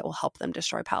something that will help them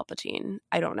destroy Palpatine.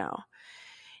 I don't know.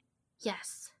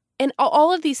 Yes. And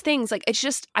all of these things, like, it's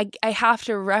just, I have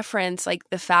to reference like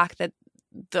the fact that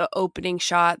the opening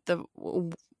shot,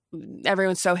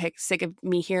 everyone's so sick of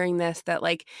me hearing this, that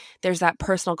like there's that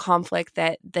personal conflict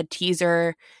that the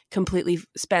teaser completely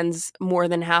spends more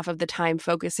than half of the time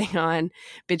focusing on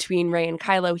between Rey and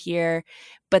Kylo here,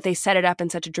 but they set it up in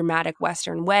such a dramatic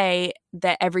Western way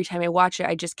that every time I watch it,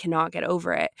 I just cannot get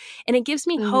over it. And it gives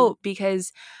me hope,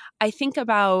 because I think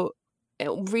about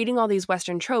reading all these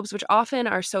Western tropes, which often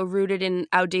are so rooted in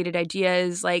outdated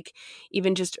ideas, like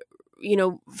even just, you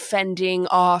know, fending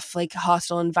off like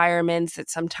hostile environments that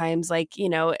sometimes, like, you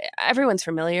know, everyone's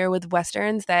familiar with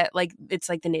Westerns that like it's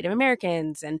like the Native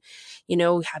Americans and, you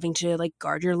know, having to like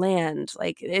guard your land.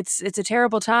 Like it's a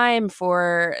terrible time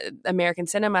for American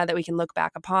cinema that we can look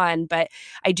back upon. But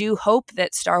I do hope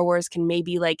that Star Wars can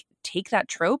maybe like take that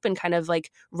trope and kind of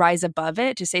like rise above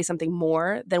it to say something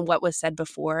more than what was said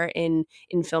before in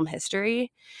film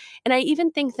history. And I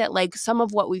even think that like some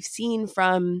of what we've seen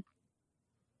from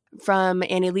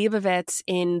Annie Leibovitz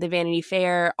in the Vanity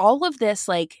Fair, all of this,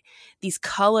 like these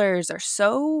colors are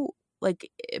so like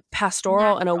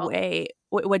pastoral in a way.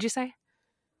 What'd you say?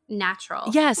 Natural.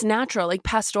 Yes, natural, like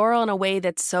pastoral in a way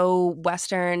that's so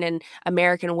Western and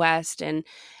American West and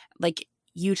like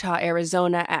Utah,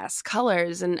 Arizona-esque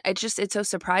colors. And it's so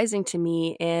surprising to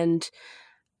me. And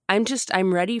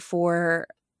I'm ready for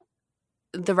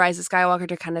The Rise of Skywalker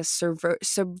to kind of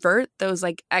subvert those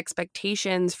like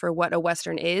expectations for what a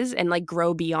Western is, and like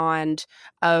grow beyond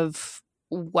of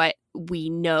what we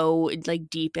know, like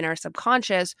deep in our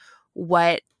subconscious,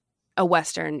 what a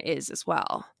Western is as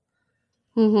well.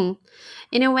 In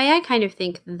a way, I kind of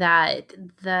think that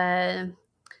the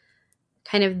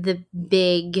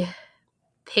big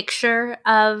picture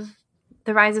of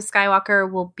The Rise of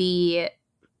Skywalker will be,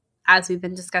 as we've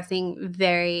been discussing,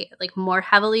 very like more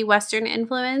heavily Western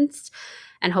influenced.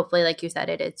 And hopefully, like you said,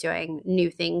 it is doing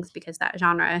new things, because that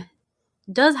genre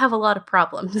does have a lot of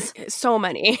problems. So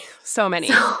many. So many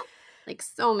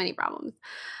problems.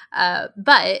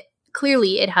 But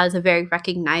clearly it has a very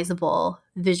recognizable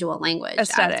visual language.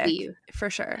 Aesthetic, for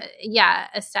sure.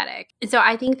 Aesthetic. So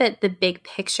I think that the big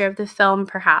picture of the film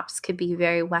perhaps could be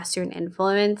very Western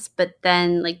influenced, but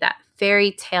then like that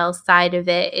fairy tale side of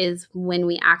it is when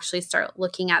we actually start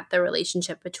looking at the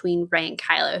relationship between Rey and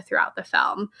Kylo throughout the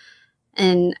film.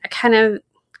 And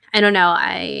I don't know,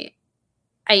 I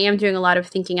am doing a lot of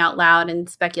thinking out loud and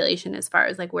speculation as far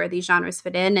as like where these genres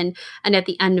fit in. And at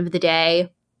the end of the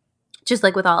day, just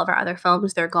like with all of our other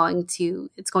films,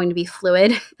 it's going to be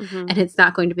fluid, and it's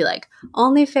not going to be like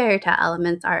only fairy tale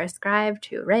elements are ascribed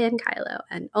to Rey and Kylo,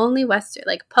 and only Western,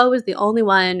 like Poe is the only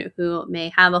one who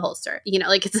may have a holster. You know,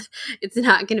 like it's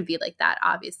not going to be like that,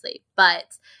 obviously.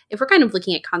 But if we're kind of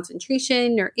looking at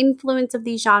concentration or influence of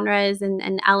these genres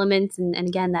and elements, and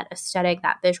again, that aesthetic,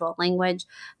 that visual language,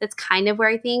 that's kind of where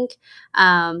I think,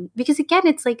 because again,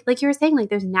 it's like you were saying, like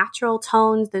there's natural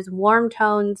tones, there's warm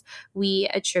tones we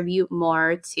attribute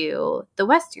more to the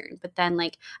Western. But then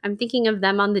like I'm thinking of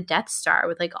them on the Death Star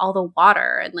with like all the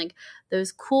water and like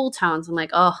those cool tones. I'm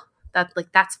like, oh,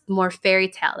 that's more fairy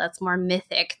tale. That's more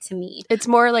mythic to me. It's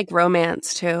more like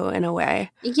romance too, in a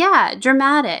way. Yeah,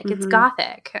 dramatic. It's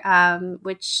gothic,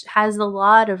 which has a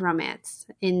lot of romance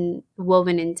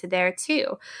woven into there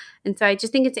too. And so I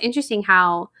just think it's interesting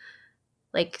how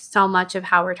like so much of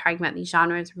how we're talking about these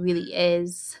genres really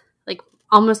is like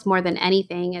almost more than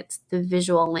anything, it's the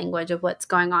visual language of what's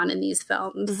going on in these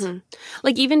films.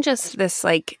 Like even just this,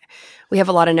 like we have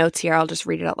a lot of notes here. I'll just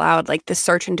read it out loud. Like the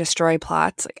search and destroy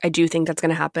plots. Like, I do think that's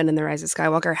going to happen in The Rise of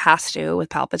Skywalker. Has to, with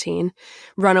Palpatine.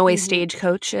 Runaway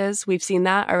stagecoaches. We've seen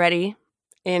that already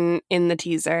in the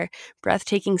teaser.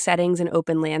 Breathtaking settings and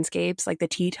open landscapes like the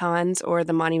Tetons or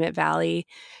the Monument Valley,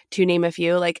 to name a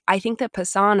few. Like I think that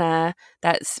Pasaana,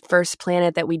 that first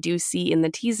planet that we do see in the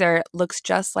teaser, looks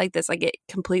just like this. Like it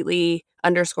completely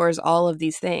underscores all of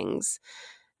these things.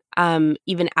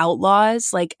 Even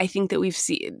outlaws, like I think that we've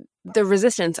seen the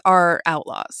Resistance are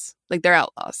outlaws. Like they're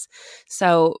outlaws.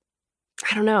 So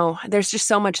I don't know. There's just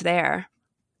so much there.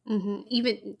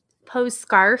 Even Poe's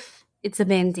scarf It's a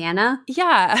bandana.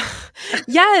 Yeah.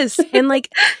 Yes. And like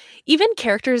even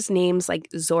characters' names like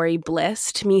Zori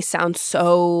Bliss to me sound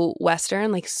so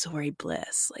Western, like Zori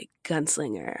Bliss, like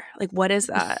gunslinger. Like, what is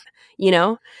that? You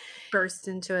know? Burst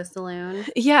into a saloon.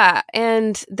 Yeah.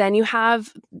 And then you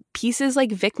have pieces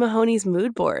like Vic Mahoney's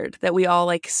mood board that we all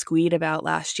like squeed about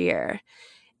last year.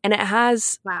 And it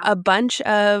has a bunch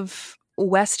of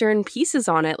Western pieces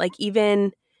on it. Like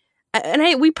even,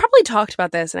 and we probably talked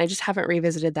about this and I just haven't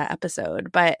revisited that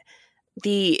episode, but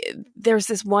there's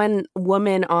this one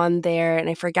woman on there and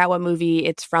I forget what movie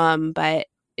it's from, but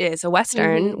it's a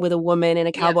Western with a woman in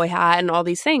a cowboy hat and all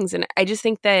these things. And I just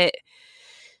think that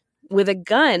with a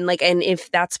gun, like, and if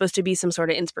that's supposed to be some sort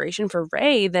of inspiration for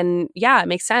Rey, then yeah, it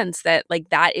makes sense that like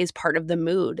that is part of the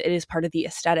mood. It is part of the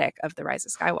aesthetic of The Rise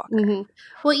of Skywalker.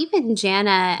 Well, even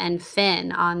Janna and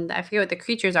Finn on, I forget what the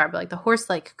creatures are, but like the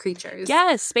horse-like creatures.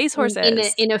 Yes, space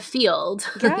horses. In a field.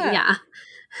 Yeah.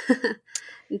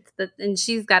 And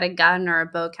she's got a gun or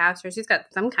a bowcaster. She's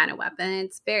got some kind of weapon.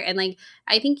 It's very, and like,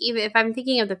 I think even if I'm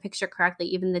thinking of the picture correctly,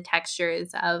 even the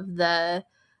textures of the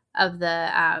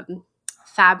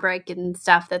fabric and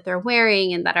stuff that they're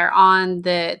wearing and that are on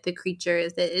the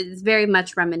creatures, it is very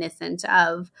much reminiscent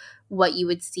of what you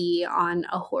would see on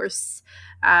a horse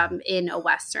in a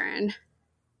Western.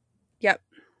 Yep,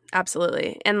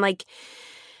 absolutely. And like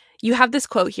you have this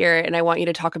quote here and I want you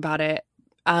to talk about it.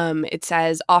 It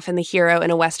says, often the hero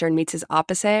in a Western meets his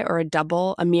opposite or a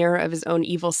double, a mirror of his own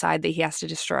evil side that he has to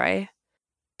destroy.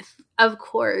 Of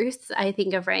course, I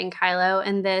think of Rey and Kylo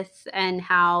and this and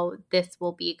how this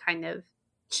will be kind of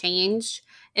changed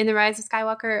in The Rise of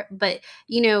Skywalker. But,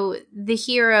 you know, the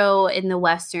hero in the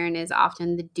Western is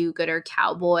often the do-gooder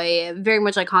cowboy, very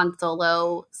much like Han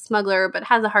Solo, smuggler, but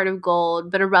has a heart of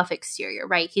gold, but a rough exterior,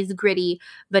 right? He's gritty,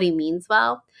 but he means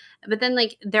well. But then,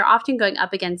 like, they're often going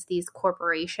up against these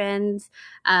corporations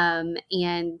and,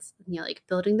 you know, like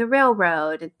building the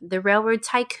railroad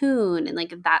tycoon. And,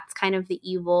 like, that's kind of the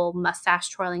evil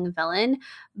mustache-twirling villain.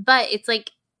 But it's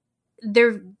like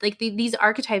they're like these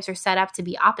archetypes are set up to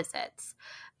be opposites.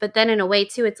 But then in a way,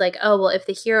 too, it's like, oh, well, if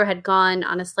the hero had gone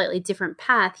on a slightly different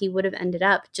path, he would have ended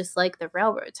up just like the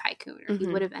railroad tycoon, or he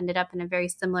would have ended up in a very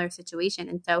similar situation.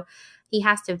 And so he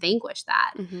has to vanquish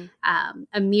that,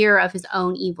 a mirror of his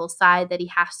own evil side that he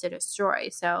has to destroy.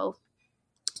 So,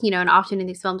 you know, and often in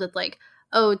these films, it's like,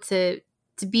 oh, to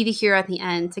be the hero at the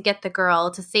end, to get the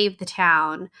girl, to save the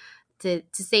town, to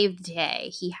save the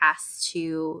day, he has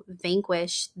to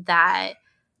vanquish that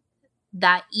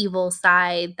evil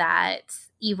side, that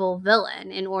evil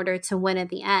villain in order to win at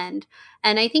the end.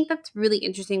 And I think that's really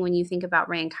interesting when you think about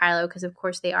Rey and Kylo, because of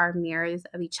course they are mirrors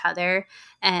of each other,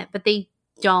 but they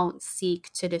don't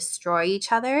seek to destroy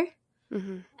each other,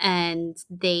 and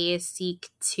they seek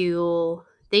to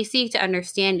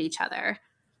understand each other,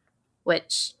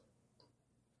 which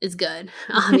is good,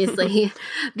 obviously,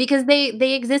 because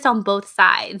they exist on both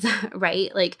sides,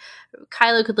 right? Like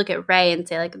Kylo could look at Rey and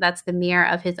say, like, that's the mirror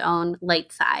of his own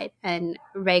light side, and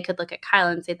Rey could look at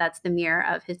Kylo and say that's the mirror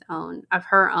of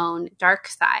her own dark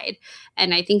side.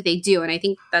 And I think they do, and I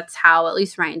think that's how at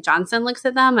least Rian Johnson looks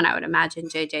at them, and I would imagine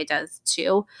JJ does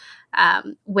too.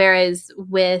 Whereas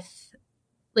with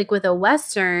a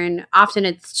Western, often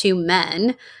it's two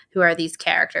men who are these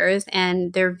characters,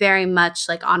 and they're very much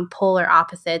like on polar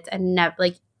opposites, and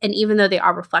and even though they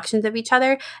are reflections of each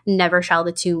other, never shall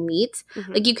the two meet.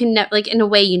 Like you can like in a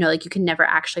way, you know, like you can never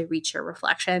actually reach your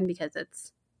reflection because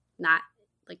it's not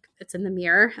like it's in the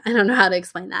mirror. I don't know how to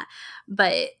explain that,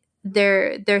 but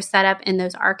they're set up in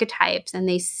those archetypes and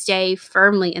they stay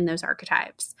firmly in those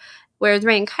archetypes. Whereas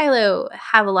Rey and Kylo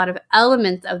have a lot of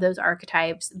elements of those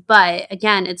archetypes, but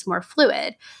again, it's more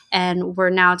fluid. And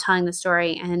we're now telling the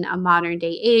story in a modern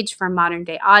day age for a modern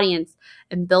day audience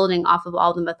and building off of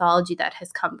all the mythology that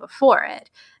has come before it.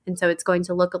 And so it's going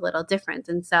to look a little different.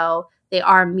 And so they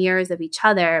are mirrors of each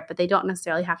other, but they don't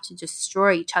necessarily have to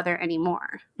destroy each other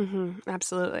anymore.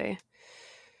 Absolutely.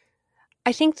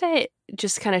 I think that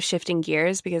just kind of shifting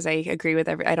gears, because I agree with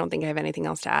I don't think I have anything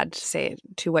else to add to say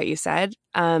to what you said.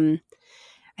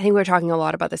 I think we're talking a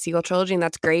lot about the sequel trilogy, and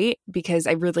that's great because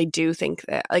I really do think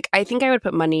that, like, I think I would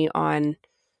put money on,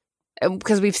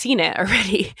 because we've seen it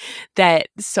already, that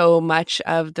so much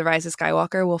of The Rise of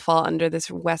Skywalker will fall under this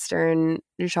Western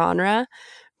genre.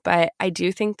 But I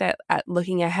do think that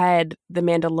looking ahead, The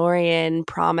Mandalorian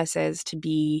promises to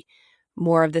be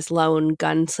more of this lone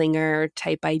gunslinger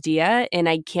type idea. And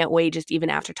I can't wait, just even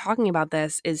after talking about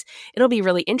this, it'll be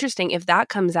really interesting if that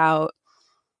comes out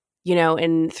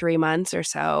in 3 months or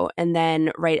so. And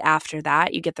then right after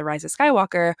that, you get The Rise of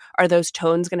Skywalker. Are those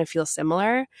tones going to feel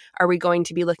similar? Are we going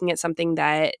to be looking at something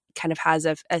that kind of has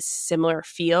a similar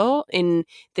feel in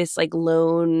this like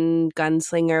lone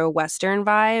gunslinger Western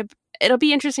vibe? It'll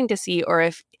be interesting to see, or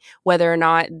if whether or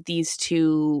not these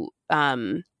two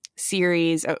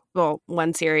series,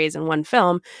 one series and one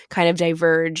film kind of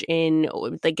diverge in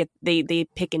like they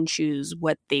pick and choose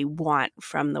what they want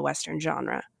from the Western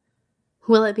genre.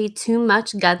 Will it be too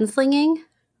much gunslinging?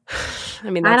 I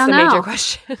mean, that's the major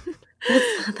question.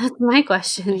 That's my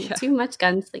question. Yeah. Too much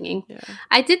gunslinging. Yeah.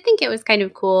 I did think it was kind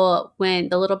of cool when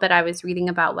the little bit I was reading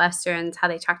about Westerns, how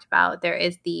they talked about there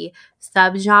is the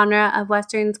subgenre of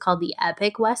Westerns called the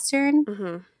epic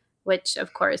Western, which,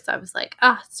 of course, I was like,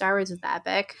 Star Wars is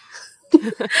epic.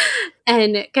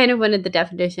 And kind of one of the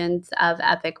definitions of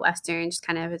epic Western,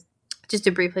 just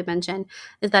to briefly mention,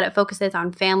 is that it focuses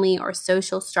on family or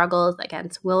social struggles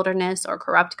against wilderness or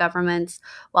corrupt governments,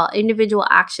 while individual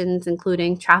actions,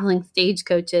 including traveling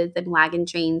stagecoaches and wagon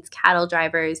trains, cattle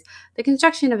drivers, the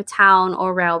construction of a town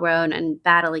or railroad, and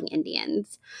battling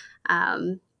Indians.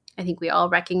 I think we all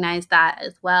recognize that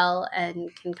as well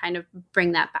and can kind of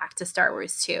bring that back to Star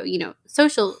Wars too.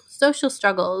 Social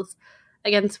struggles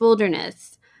against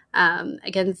wilderness,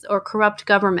 against or corrupt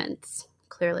governments.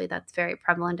 Clearly, that's very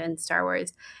prevalent in Star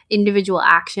Wars. Individual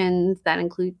actions that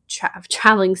include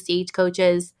traveling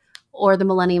stagecoaches or the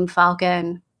Millennium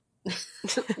Falcon,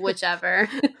 whichever.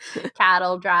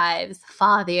 Cattle drives,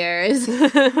 fathiers.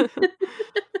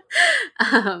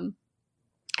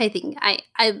 I think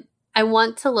I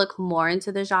want to look more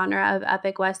into the genre of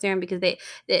epic Western because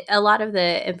a lot of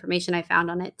the information I found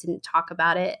on it didn't talk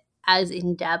about it as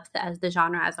in depth as the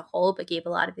genre as a whole, but gave a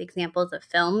lot of examples of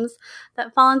films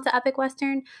that fall into epic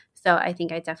Western. So I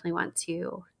think I definitely want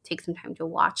to take some time to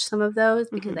watch some of those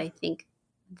because I think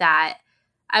that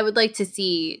I would like to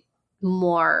see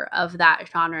more of that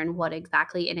genre and what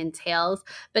exactly it entails.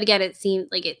 But again, it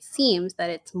seems that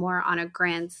it's more on a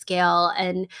grand scale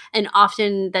and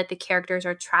often that the characters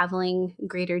are traveling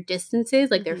greater distances,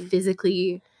 like they're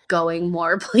physically going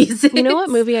more places. You know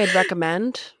what movie I'd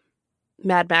recommend?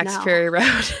 Mad Max Fury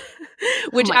Road,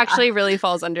 which actually really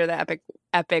falls under the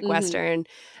epic Western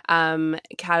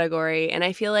category. And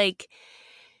I feel like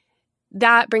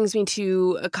that brings me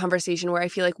to a conversation where I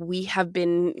feel like we have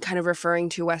been kind of referring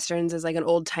to Westerns as like an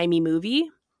old-timey movie.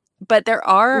 But there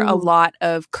are a lot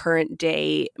of current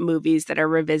day movies that are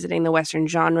revisiting the Western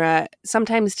genre,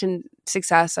 sometimes to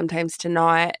success, sometimes to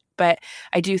not. But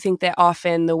I do think that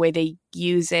often the way they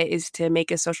use it is to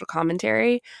make a social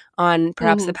commentary on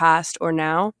perhaps the past or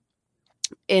now.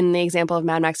 In the example of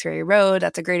Mad Max Fury Road,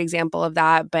 that's a great example of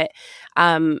that. But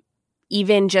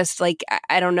even just like,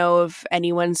 I don't know if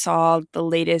anyone saw the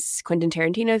latest Quentin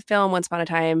Tarantino film, Once Upon a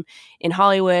Time in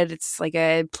Hollywood. It's like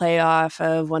a playoff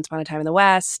of Once Upon a Time in the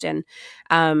West and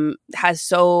has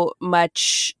so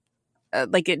much...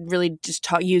 like it really just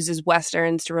uses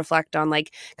Westerns to reflect on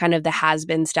like kind of the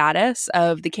has-been status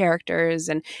of the characters.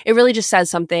 And it really just says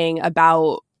something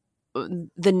about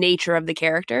the nature of the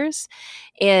characters.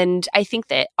 And I think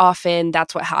that often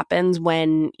that's what happens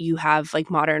when you have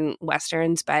like modern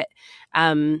Westerns. But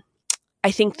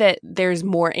I think that there's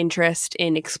more interest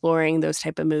in exploring those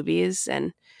type of movies.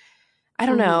 And I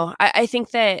don't know. I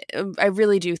think that I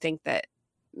really do think that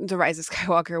The Rise of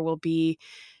Skywalker will be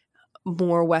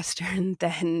more Western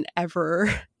than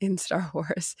ever in Star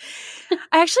Wars.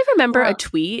 I actually remember a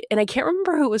tweet, and I can't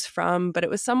remember who it was from, but it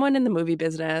was someone in the movie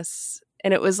business,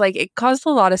 and it was like it caused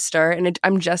a lot of stir. And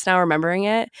I'm just now remembering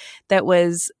it. That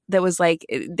was like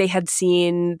they had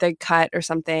seen the cut or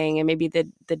something, and maybe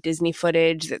the Disney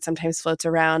footage that sometimes floats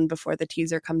around before the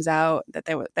teaser comes out.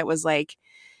 That was like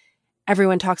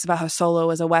everyone talks about how Solo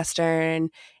was a Western,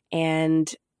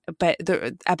 but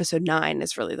the episode 9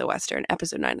 is really the Western.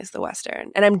 Episode 9 is the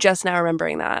Western. And I'm just now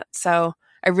remembering that. So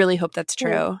I really hope that's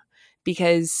true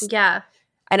because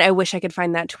and I wish I could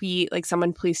find that tweet. Like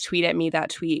someone please tweet at me that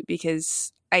tweet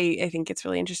because I think it's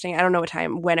really interesting. I don't know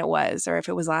when it was or if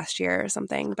it was last year or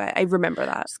something, but I remember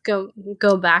that. Just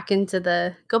go back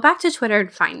to Twitter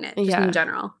and find it. Just in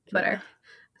general, Twitter.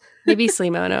 Yeah. Maybe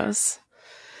Sleemo knows.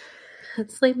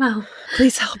 Sleemo.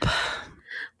 Please help.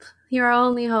 Your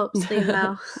only hope,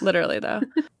 Sleemo. Literally, though.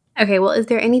 Okay, well, is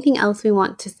there anything else we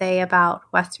want to say about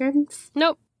Westerns?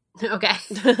 Nope. Okay.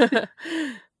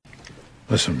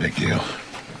 Listen, big deal.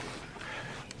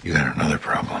 You got another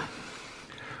problem.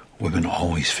 Women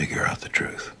always figure out the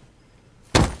truth.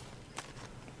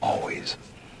 Always.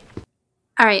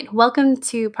 All right, welcome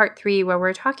to part 3, where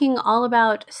we're talking all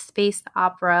about space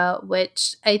opera,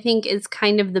 which I think is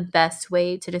kind of the best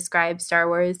way to describe Star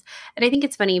Wars. And I think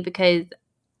it's funny because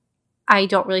I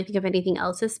don't really think of anything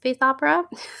else as space opera.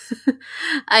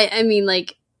 I mean,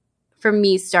 like, for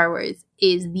me, Star Wars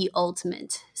is the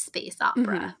ultimate space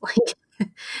opera.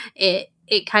 Like,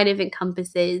 it kind of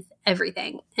encompasses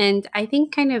everything. And I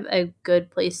think kind of a good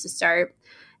place to start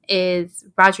is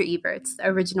Roger Ebert's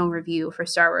original review for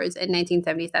Star Wars in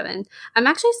 1977. I'm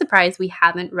actually surprised we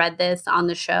haven't read this on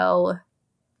the show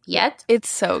yet. It's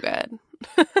so good.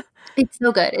 It's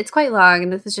so good. It's quite long,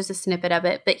 and this is just a snippet of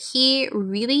it. But he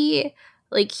really,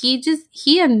 like, he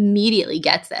immediately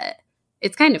gets it.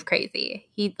 It's kind of crazy.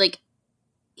 He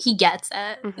gets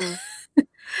it. Mm-hmm.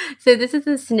 So this is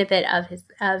a snippet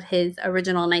of his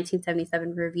original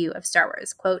 1977 review of Star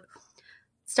Wars. Quote,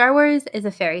 Star Wars is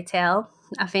a fairy tale,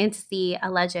 a fantasy,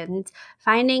 a legend,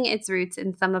 finding its roots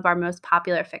in some of our most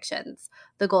popular fictions.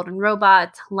 The Golden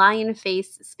Robot,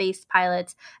 lion-faced space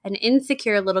pilot, an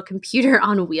insecure little computer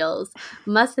on wheels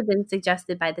must have been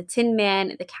suggested by the Tin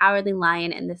Man, the Cowardly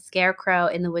Lion, and the Scarecrow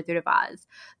in The Wizard of Oz.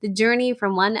 The journey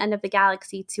from one end of the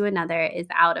galaxy to another is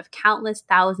out of countless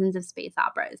thousands of space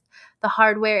operas. The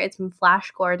hardware is from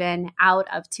Flash Gordon, out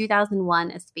of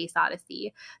 2001: A Space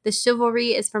Odyssey. The chivalry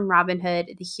is from Robin Hood,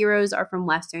 the heroes are from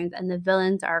Westerns, and the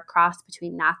villains are a cross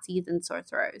between Nazis and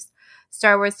sorcerers.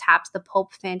 Star Wars taps the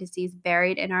pulp fantasies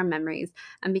buried in our memories,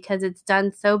 and because it's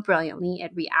done so brilliantly,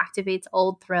 it reactivates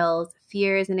old thrills,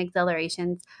 fears, and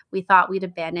exhilarations we thought we'd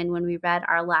abandon when we read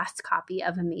our last copy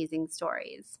of Amazing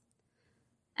Stories.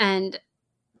 And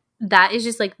that is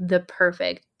just like the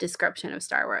perfect description of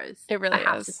Star Wars. It really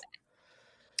is.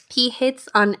 He hits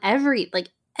on every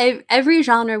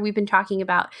genre we've been talking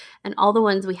about, and all the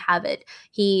ones we haven't.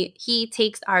 He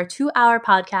takes our 2-hour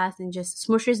podcast and just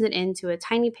smushes it into a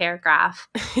tiny paragraph.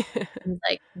 And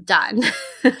like, done.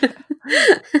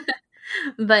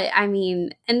 But I mean,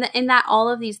 and that all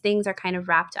of these things are kind of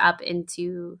wrapped up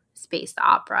into space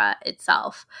opera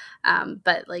itself.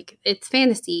 But like, it's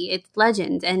fantasy, it's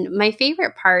legend. And my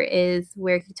favorite part is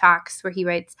where he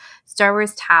writes, Star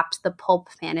Wars taps the pulp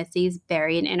fantasies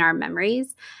buried in our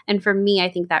memories. And for me,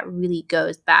 I think that really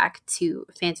goes back to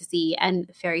fantasy and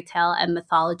fairy tale and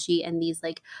mythology and these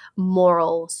like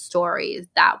moral stories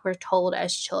that were told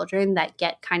as children that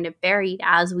get kind of buried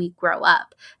as we grow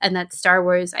up. And that Star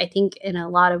Wars, I think in a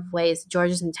lot of ways,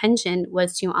 George's intention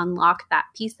was to unlock that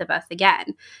piece of us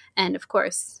again. And of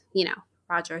course,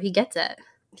 Roger, he gets it.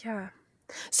 Yeah.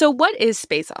 So what is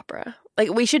space opera?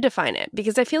 Like, we should define it,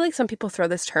 because I feel like some people throw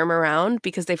this term around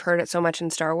because they've heard it so much in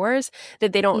Star Wars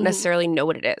that they don't necessarily know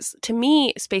what it is. To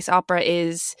me, space opera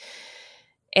is,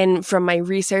 and from my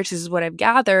research, this is what I've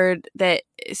gathered, that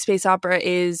space opera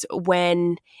is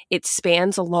when it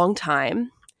spans a long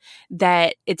time,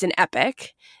 that it's an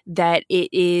epic, that it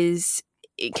is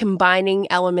combining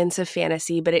elements of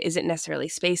fantasy, but it isn't necessarily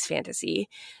space fantasy,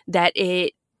 that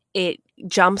it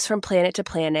jumps from planet to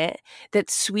planet, that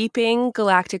sweeping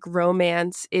galactic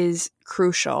romance is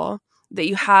crucial, that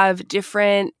you have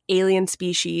different alien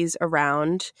species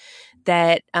around,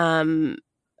 that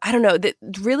I don't know, that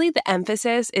really the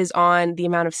emphasis is on the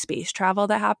amount of space travel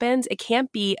that happens. It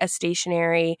can't be a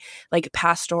stationary, like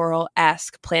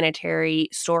pastoral-esque planetary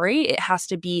story. It has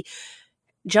to be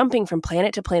jumping from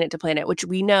planet to planet to planet, which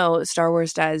we know Star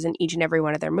Wars does in each and every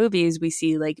one of their movies. We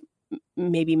see like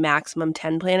maybe maximum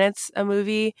 10 planets a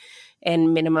movie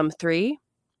and minimum 3.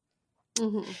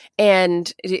 Mm-hmm.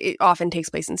 And it often takes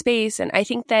place in space. And I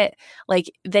think that, like,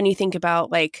 then you think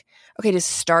about, like, okay, does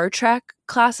Star Trek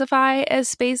classify as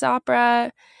space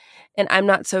opera? And I'm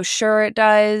not so sure it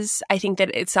does. I think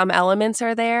that some elements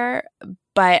are there,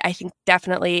 but I think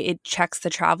definitely it checks the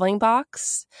traveling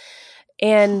box.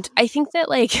 And I think that,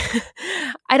 like,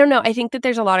 I don't know, I think that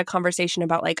there's a lot of conversation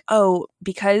about, like, oh,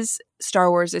 because Star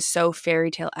Wars is so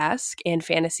fairy tale-esque and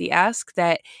fantasy-esque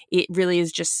that it really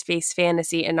is just space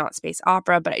fantasy and not space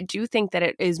opera. But I do think that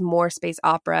it is more space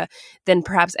opera than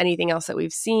perhaps anything else that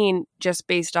we've seen, just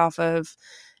based off of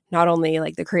not only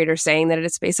like the creator saying that it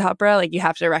is space opera, like you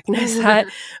have to recognize that,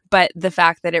 but the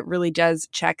fact that it really does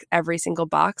check every single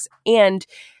box. And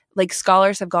like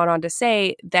scholars have gone on to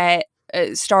say that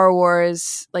Star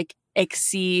Wars like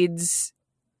exceeds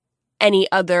any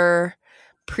other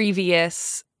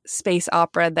previous space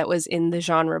opera that was in the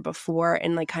genre before,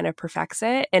 and like kind of perfects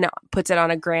it and puts it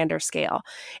on a grander scale.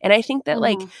 And I think that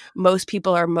like most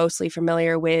people are mostly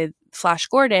familiar with Flash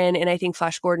Gordon, and I think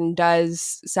Flash Gordon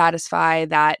does satisfy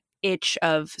that itch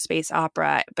of space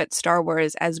opera, but Star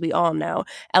Wars, as we all know,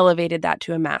 elevated that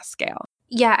to a mass scale.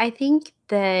 Yeah, I think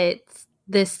that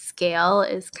this scale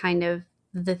is kind of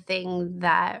the thing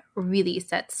that really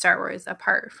sets Star Wars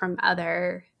apart from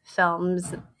other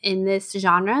films in this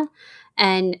genre.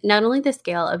 And not only the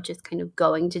scale of just kind of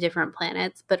going to different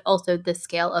planets, but also the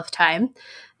scale of time,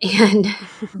 and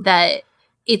that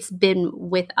it's been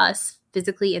with us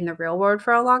physically in the real world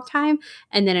for a long time.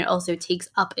 And then it also takes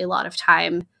up a lot of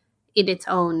time in its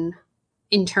own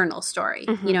internal story.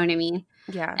 Mm-hmm. You know what I mean?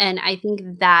 Yeah. And I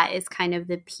think that is kind of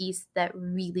the piece that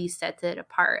really sets it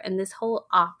apart. And this whole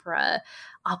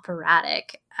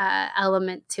operatic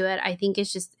element to it, I think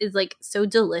is like so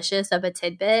delicious of a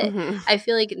tidbit. Mm-hmm. I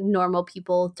feel like normal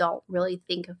people don't really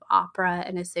think of opera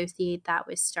and associate that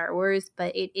with Star Wars,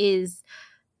 but it is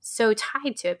so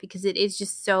tied to it because it is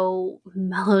just so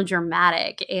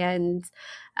melodramatic and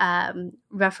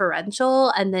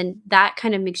referential. And then that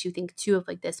kind of makes you think too of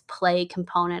like this play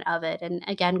component of it. And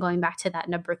again, going back to that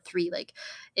number 3, like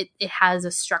it has a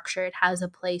structure, it has a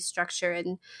play structure.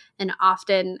 And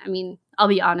often, I mean, I'll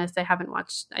be honest, I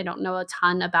don't know a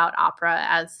ton about opera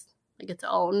as like its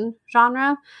own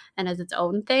genre and as its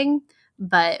own thing.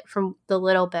 But from the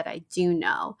little bit I do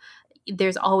know,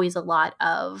 there's always a lot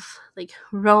of like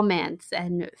romance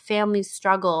and family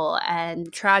struggle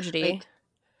and tragedy.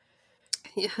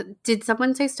 Like, did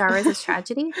someone say Star Wars is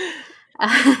tragedy?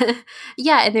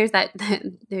 Yeah, and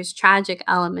there's tragic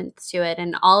elements to it,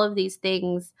 and all of these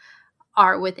things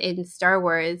are within Star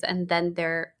Wars, and then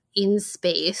they're in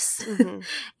space, mm-hmm.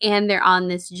 and they're on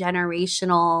this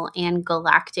generational and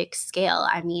galactic scale.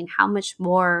 I mean, how much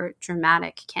more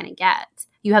dramatic can it get?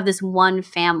 You have this one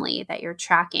family that you're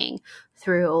tracking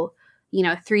through,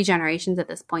 3 generations at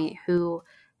this point who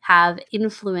have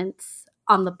influence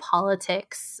on the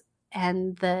politics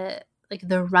and the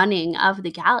running of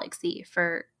the galaxy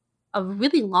for a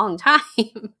really long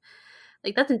time.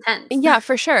 Like, that's intense. Yeah,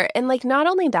 for sure. And like, not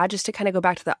only that, just to kind of go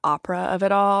back to the opera of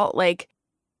it all, like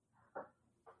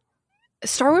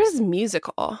Star Wars is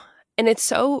musical, and it's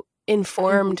so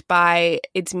informed by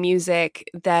its music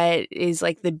that is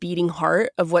like the beating heart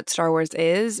of what Star Wars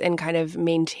is, and kind of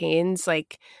maintains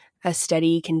like a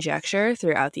steady conjecture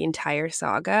throughout the entire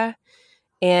saga.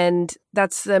 And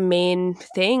that's the main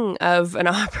thing of an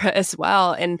opera as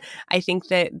well. And I think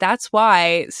that that's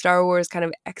why Star Wars kind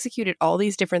of executed all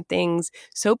these different things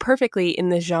so perfectly in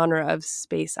the genre of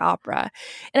space opera.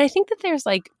 And I think that there's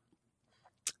like,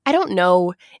 I don't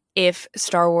know if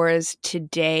Star Wars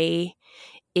today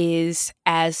is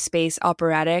as space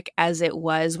operatic as it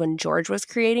was when George was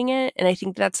creating it. And I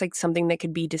think that's like something that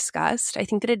could be discussed. I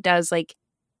think that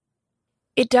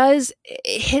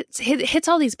it hits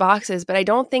all these boxes, but I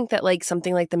don't think that like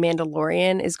something like The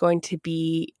Mandalorian is going to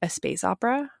be a space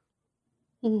opera.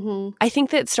 Mm-hmm. I think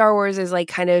that Star Wars is like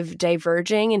kind of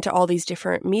diverging into all these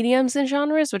different mediums and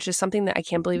genres, which is something that I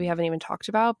can't believe we haven't even talked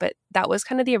about. But that was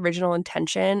kind of the original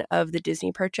intention of the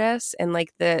Disney purchase and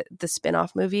like the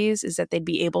spin-off movies, is that they'd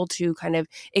be able to kind of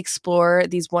explore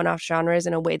these one-off genres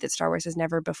in a way that Star Wars has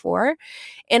never before.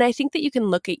 And I think that you can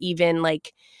look at even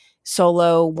like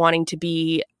Solo wanting to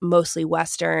be mostly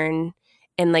Western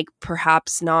and like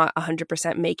perhaps not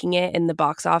 100% making it in the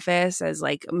box office as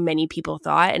like many people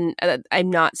thought. And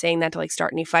I'm not saying that to like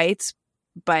start any fights,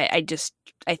 but I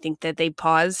think that they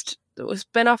paused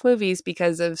spin-off movies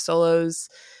because of Solo's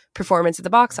performance at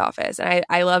the box office. And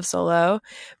I love Solo,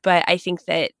 but I think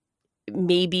that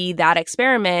maybe that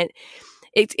experiment,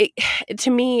 to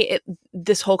me,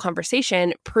 this whole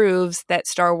conversation proves that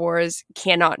Star Wars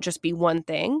cannot just be one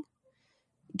thing.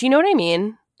 Do you know what I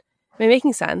mean? Am I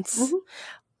making sense? Mm-hmm.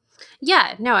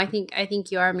 Yeah, no, I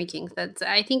think you are making sense.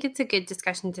 I think it's a good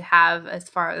discussion to have as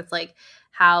far as like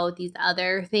how these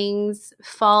other things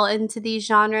fall into these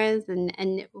genres,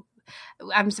 and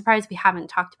I'm surprised we haven't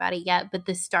talked about it yet, but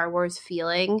the Star Wars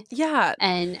feeling, yeah,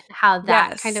 and how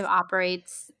that kind of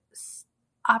operates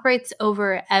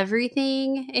over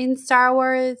everything in Star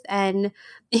Wars, and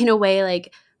in a way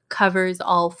like covers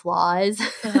all flaws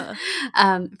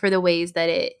for the ways that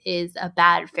it is a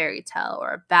bad fairy tale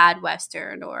or a bad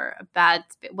Western or a bad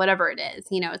whatever it is.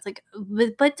 It's like,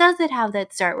 but does it have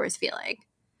that Star Wars feeling?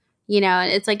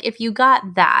 And it's like, if you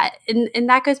got that, and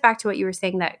that goes back to what you were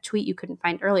saying, that tweet you couldn't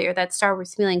find earlier, that Star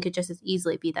Wars feeling could just as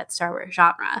easily be that Star Wars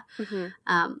genre. Mm-hmm.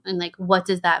 And like, what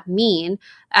does that mean?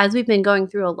 As we've been going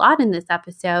through a lot in this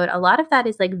episode, a lot of that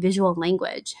is like visual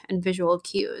language and visual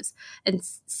cues. And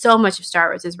so much of Star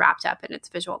Wars is wrapped up in its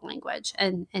visual language.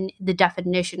 And the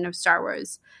definition of Star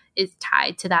Wars is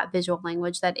tied to that visual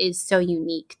language that is so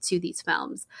unique to these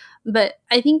films. But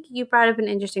I think you brought up an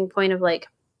interesting point of like,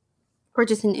 or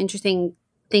just an interesting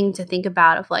thing to think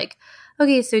about of like,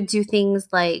 okay, so do things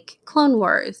like Clone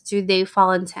Wars, do they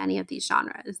fall into any of these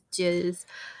genres? Does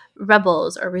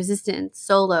Rebels or Resistance,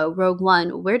 Solo, Rogue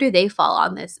One, where do they fall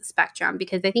on this spectrum?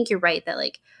 Because I think you're right that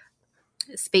like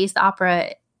space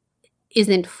opera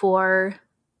isn't for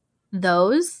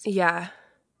those. Yeah.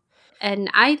 And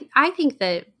I think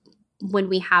that when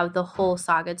we have the whole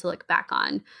saga to look back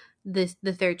on, the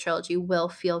third trilogy will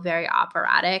feel very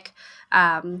operatic,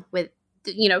 with,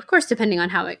 you know, of course, depending on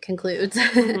how it concludes.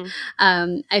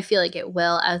 Mm-hmm. I feel like it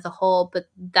will as a whole, but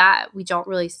that we don't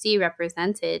really see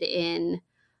represented in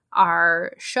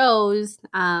our shows.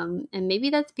 And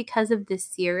maybe that's because of the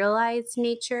serialized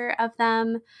nature of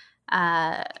them.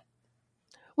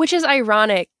 Which is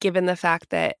ironic given the fact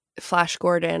that Flash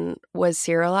Gordon was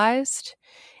serialized,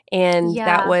 and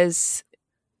that was,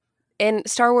 and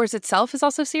Star Wars itself is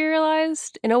also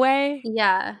serialized in a way.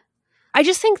 Yeah. I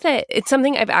just think that it's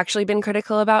something I've actually been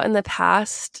critical about in the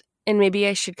past, and maybe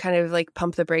I should kind of like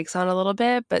pump the brakes on a little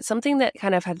bit, but something that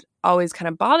kind of had always kind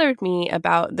of bothered me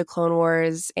about the Clone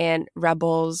Wars and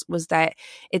Rebels was that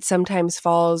it sometimes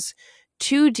falls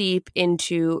too deep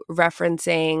into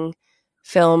referencing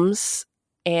films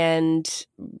and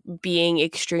being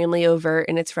extremely overt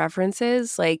in its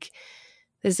references. Like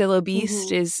the Zillo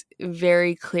Beast is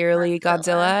very clearly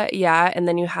Godzilla. Yeah. And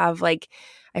then you have like,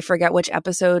 I forget which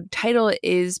episode title it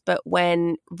is, but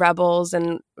when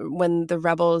the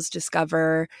rebels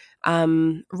discover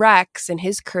Rex and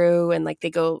his crew, and like they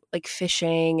go like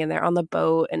fishing and they're on the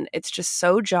boat, and it's just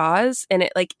so Jaws, and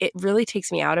it really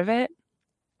takes me out of it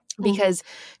because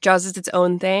Jaws is its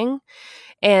own thing.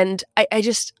 And I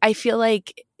feel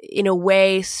like in a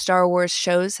way Star Wars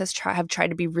shows have tried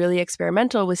to be really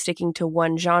experimental with sticking to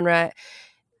one genre,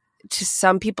 to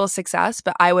some people's success,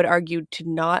 but I would argue to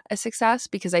not a success,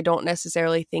 because I don't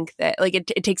necessarily think that like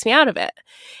it takes me out of it.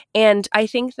 And I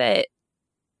think that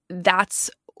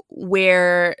that's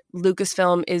where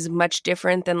Lucasfilm is much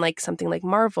different than like something like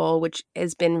Marvel, which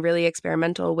has been really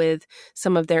experimental with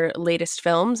some of their latest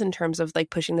films in terms of like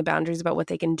pushing the boundaries about what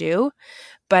they can do.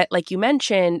 But like you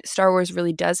mentioned, Star Wars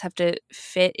really does have to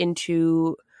fit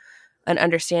into an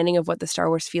understanding of what the Star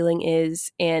Wars feeling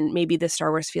is, and maybe the Star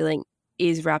Wars feeling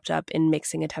is wrapped up in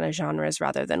mixing a ton of genres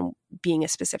rather than being a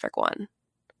specific one.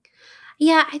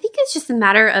 Yeah, I think it's just a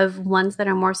matter of ones that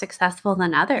are more successful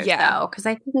than others, though. Because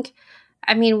I think,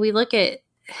 I mean, we look at,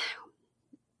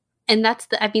 and that's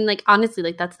the, I mean, like, honestly,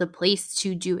 like, that's the place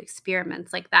to do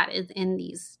experiments like that is in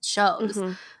these shows,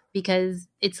 because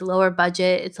it's lower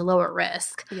budget, it's a lower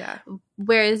risk. Yeah.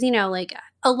 Whereas, you know, like,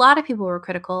 a lot of people were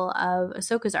critical of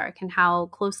Ahsoka's arc and how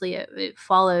closely it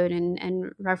followed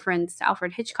and referenced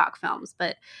Alfred Hitchcock films.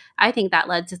 But I think that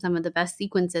led to some of the best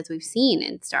sequences we've seen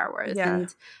in Star Wars. Yeah.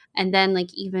 And then,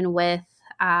 like, even with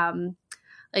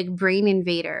like Brain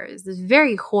Invaders, this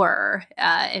very horror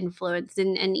influenced.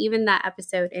 And even that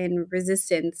episode in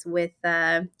Resistance with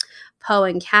Poe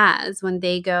and Kaz, when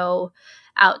they go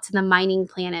out to the mining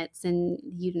planets and,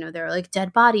 you know, there are like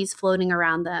dead bodies floating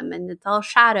around them and it's all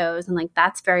shadows, and like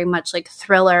that's very much like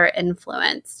thriller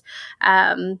influenced.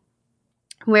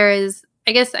 Whereas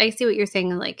I guess I see what you're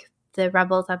saying, like the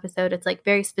Rebels episode, it's like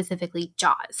very specifically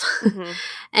Jaws.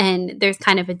 And there's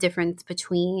kind of a difference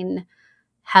between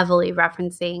heavily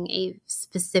referencing a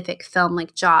specific film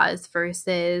like Jaws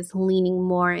versus leaning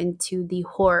more into the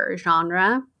horror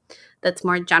genre that's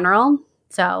more general.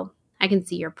 So I can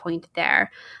see your point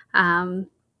there. But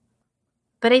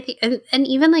I think, and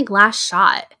even like Last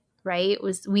Shot, right,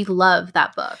 we love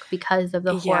that book because of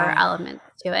the horror element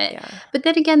to it. Yeah. But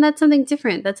then again, that's something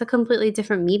different. That's a completely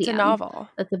different medium. It's a novel.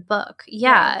 That's a book.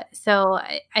 Yeah. So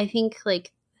I think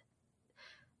like,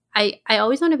 I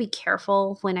always want to be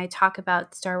careful when I talk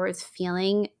about Star Wars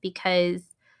feeling, because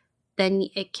then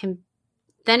it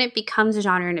becomes a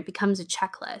genre and it becomes a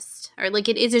checklist, or like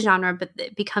it is a genre, but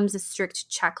it becomes a strict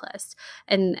checklist.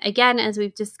 And again, as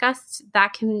we've discussed,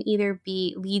 that can either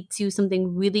lead to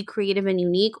something really creative and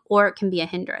unique, or it can be a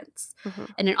hindrance.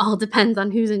 And it all depends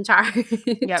on who's in charge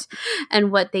and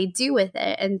what they do with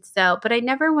it. And so, but I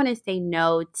never want to say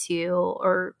no to,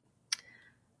 or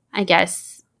I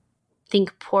guess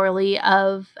think poorly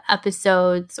of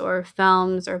episodes or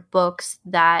films or books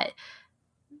that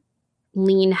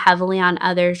lean heavily on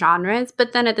other genres.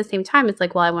 But then at the same time, it's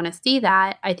like, well, I want to see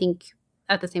that. I think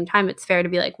at the same time, it's fair to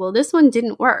be like, well, this one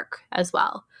didn't work as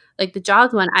well. Like the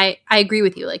Jaws one, I agree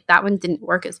with you. Like that one didn't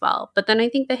work as well. But then I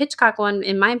think the Hitchcock one,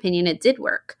 in my opinion, it did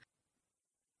work.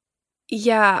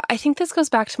 Yeah, I think this goes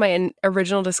back to my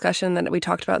original discussion that we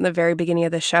talked about in the very beginning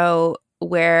of the show,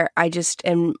 where I just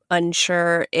am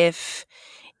unsure if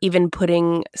even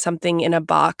putting something in a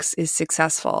box is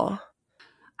successful.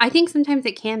 I think sometimes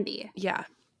it can be. Yeah.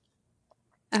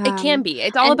 It can be.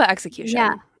 It's all about execution.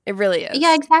 Yeah. It really is.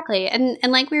 Yeah, exactly. And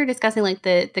like we were discussing, like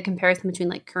the comparison between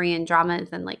like Korean dramas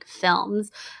and like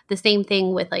films, the same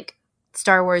thing with like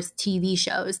Star Wars TV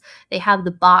shows. They have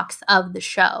the box of the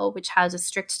show, which has a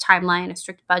strict timeline, a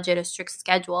strict budget, a strict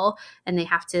schedule, and they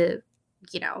have to,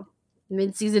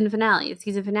 mid-season finale,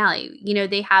 season finale.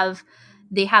 They have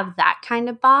that kind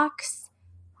of box.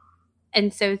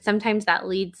 And so sometimes that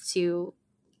leads to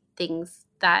things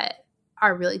that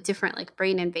are really different, like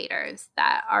Brain Invaders,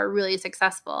 that are really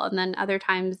successful. And then other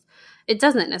times it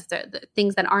doesn't necessarily,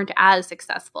 things that aren't as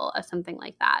successful as something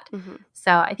like that. Mm-hmm.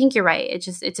 So I think you're right.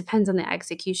 It depends on the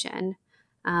execution.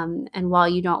 And while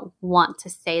you don't want to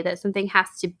say that something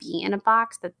has to be in a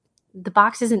box, that the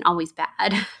box isn't always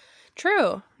bad.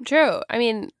 True. I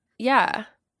mean, yeah.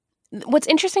 What's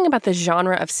interesting about the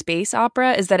genre of space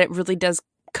opera is that it really does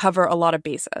cover a lot of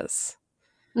bases.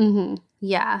 Mm-hmm.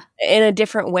 Yeah. In a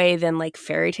different way than like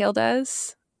fairy tale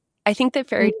does. I think that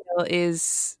fairy tale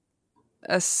is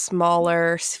a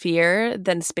smaller sphere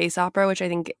than space opera, which I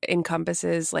think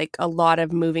encompasses like a lot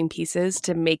of moving pieces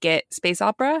to make it space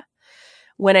opera,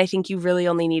 when I think you really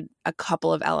only need a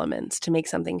couple of elements to make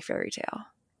something fairy tale.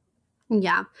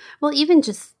 Yeah. Well, even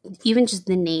just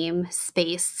the name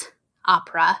space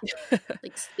opera,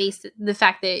 like space, the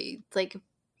fact that it's like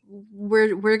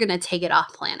we're gonna take it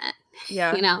off planet.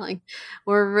 Yeah. Like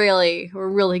we're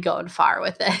really going far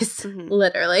with this. Mm-hmm.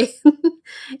 Literally.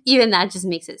 Even that just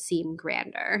makes it seem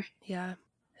grander. Yeah.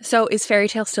 So is fairy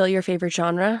tale still your favorite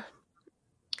genre?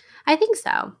 I think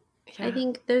so. Yeah. I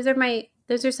think those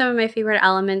are some of my favorite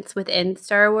elements within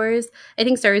Star Wars. I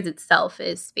think Star Wars itself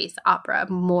is space opera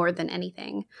more than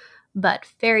anything. But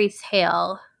fairy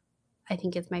tale, I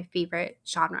think, is my favorite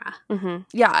genre. Mm-hmm.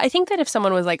 Yeah, I think that if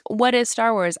someone was like, what is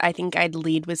Star Wars? I think I'd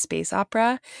lead with space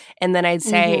opera. And then I'd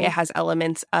say it has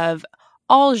elements of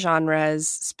all genres,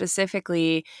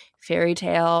 specifically fairy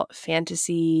tale,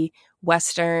 fantasy,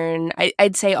 Western.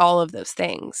 I'd say all of those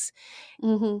things.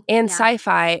 Mm-hmm. And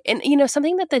sci-fi. And,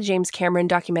 something that the James Cameron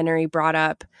documentary brought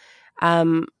up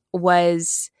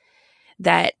was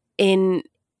that in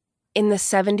the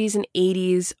 70s and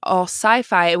 80s, all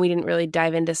sci-fi, and we didn't really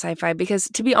dive into sci-fi because,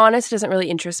 to be honest, it doesn't really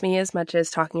interest me as much as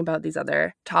talking about these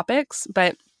other topics.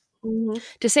 But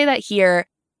to say that here,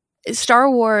 Star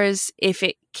Wars, if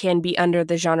it can be under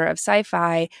the genre of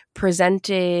sci-fi,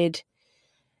 presented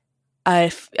a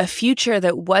future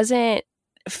that wasn't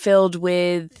filled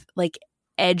with, like,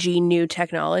 edgy new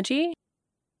technology.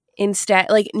 Instead,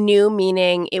 like, new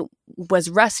meaning it was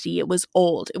rusty, it was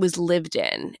old, it was lived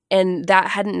in. And that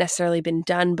hadn't necessarily been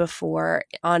done before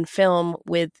on film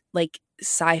with like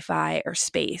sci-fi or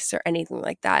space or anything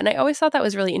like that. And I always thought that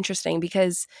was really interesting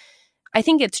because I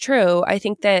think it's true. I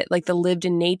think that like the lived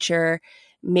in nature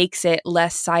makes it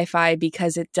less sci-fi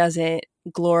because it doesn't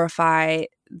glorify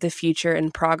the future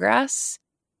and progress,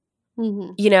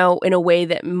 in a way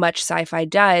that much sci-fi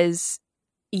does.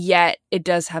 Yet it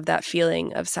does have that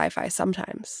feeling of sci-fi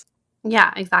sometimes.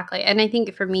 Yeah, exactly. And I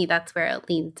think for me, that's where it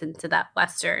leans into that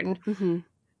Western feel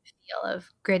of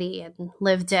gritty and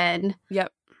lived in.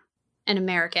 Yep. And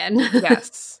American.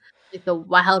 Yes. Like the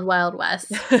wild, wild West.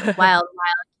 The wild,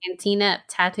 wild cantina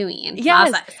of Tatooine.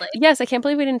 Yes. Mos Eisley. Yes, I can't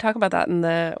believe we didn't talk about that in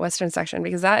the Western section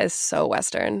because that is so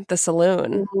Western. The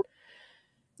saloon.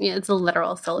 Yeah, it's a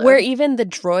literal saloon. Where even the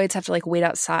droids have to like wait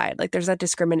outside. Like there's that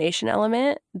discrimination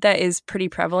element that is pretty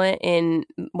prevalent in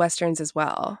Westerns as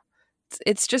well.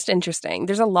 It's just interesting.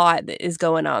 There's a lot that is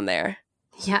going on there.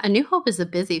 Yeah, A New Hope is a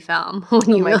busy film. When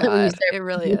It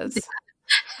really is.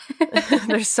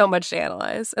 There's so much to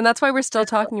analyze. And that's why we're still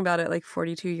talking about it like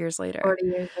 42 years later. 40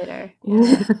 years later.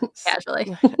 Yeah.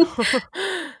 Casually.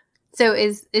 So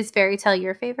is fairy tale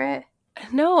your favorite?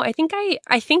 No, I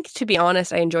think to be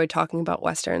honest, I enjoy talking about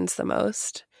Westerns the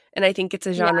most. And I think it's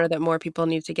a genre that more people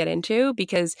need to get into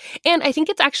and I think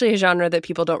it's actually a genre that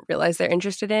people don't realize they're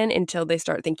interested in until they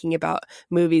start thinking about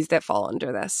movies that fall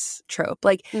under this trope.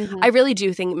 Like, I really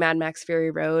do think Mad Max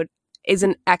Fury Road is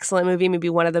an excellent movie, maybe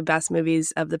one of the best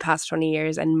movies of the past 20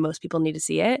 years, and most people need to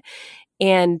see it.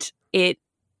 And it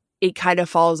kind of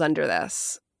falls under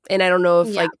this. And I don't know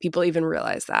if like people even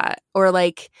realize that, or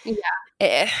like,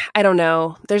 I don't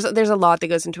know. There's a lot that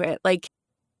goes into it. Like,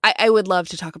 I would love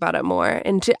to talk about it more,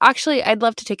 and I'd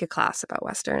love to take a class about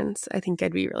Westerns. I think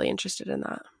I'd be really interested in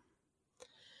that.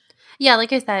 Yeah,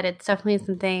 like I said, it's definitely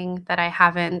something that I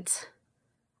haven't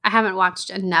watched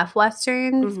enough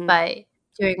Westerns, but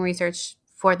doing research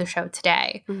for the show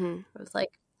today, I was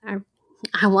like,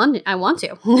 I want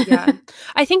to. Yeah.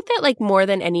 I think that like more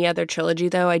than any other trilogy,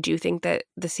 though, I do think that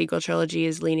the sequel trilogy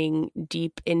is leaning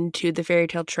deep into the fairy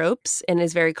tale tropes and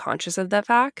is very conscious of that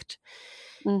fact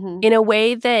in a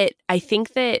way that I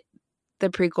think that the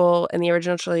prequel and the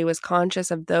original trilogy was conscious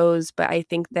of those, but I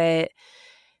think that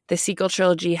the sequel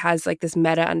trilogy has like this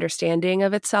meta understanding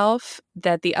of itself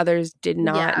that the others did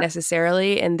not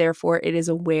necessarily, and therefore it is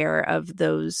aware of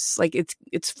those, like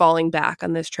it's falling back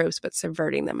on those tropes but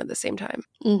subverting them at the same time.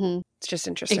 It's just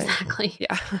interesting. Exactly.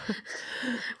 Yeah.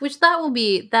 Which that will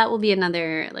be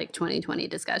another like 2020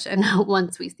 discussion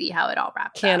once we see how it all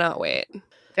wraps up. Cannot wait.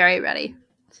 Very ready.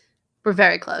 We're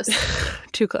very close.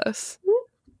 Too close.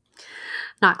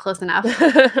 Not close enough.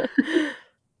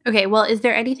 Okay, well, is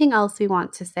there anything else we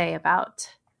want to say about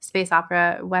space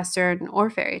opera, Western,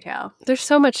 or fairy tale? There's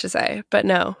so much to say, but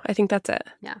no, I think that's it.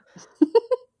 Yeah.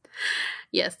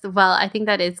 Yes, well, I think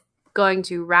that is going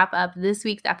to wrap up this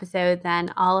week's episode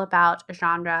then, all about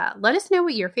genre. Let us know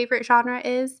what your favorite genre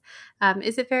is.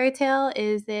 Is it fairy tale?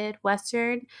 Is it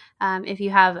Western? If you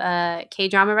have a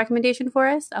K-drama recommendation for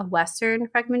us, a Western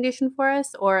recommendation for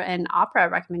us, or an opera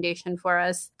recommendation for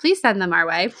us, please send them our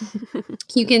way.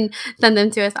 You can send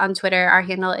them to us on Twitter. Our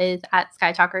handle is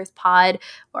 @SkyTalkersPod,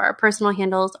 or our personal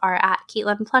handles are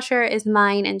 @Caitlin Plusher is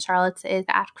mine, and Charlotte's is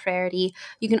 @Clarity.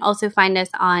 You can also find us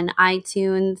on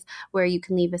iTunes, where you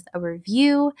can leave us a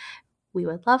review. We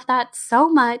would love that so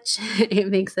much. It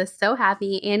makes us so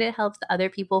happy, and it helps other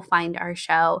people find our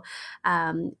show.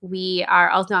 We are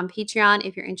also on Patreon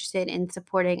if you're interested in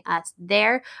supporting us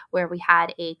there, where we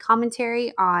had a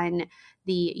commentary on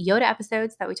the Yoda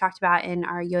episodes that we talked about in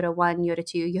our Yoda 1, Yoda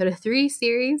 2, Yoda 3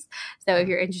 series. So if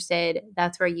you're interested,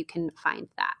 that's where you can find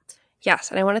that.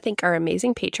 Yes, and I want to thank our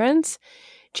amazing patrons,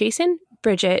 Jason,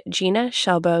 Bridget, Gina,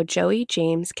 Shelbo, Joey,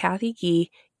 James, Kathy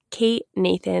Gee, Kate,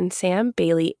 Nathan, Sam,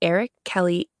 Bailey, Eric,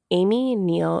 Kelly, Amy,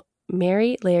 Neil,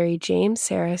 Mary, Larry, James,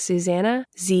 Sarah, Susanna,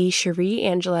 Z, Cherie,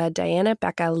 Angela, Diana,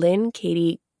 Becca, Lynn,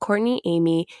 Katie, Courtney,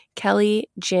 Amy, Kelly,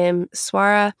 Jim,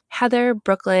 Swara, Heather,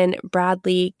 Brooklyn,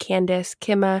 Bradley, Candace,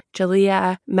 Kimma,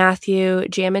 Jalea, Matthew,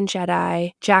 Jammin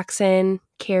Jedi, Jackson,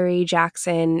 Carrie,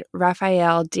 Jackson,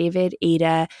 Raphael, David,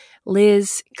 Ada,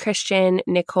 Liz, Christian,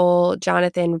 Nicole,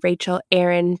 Jonathan, Rachel,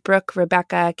 Aaron, Brooke,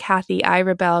 Rebecca, Kathy,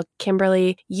 Rebel,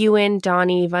 Kimberly, Ewan,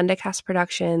 Donnie, Vundacast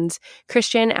Productions,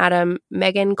 Christian, Adam,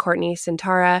 Megan, Courtney,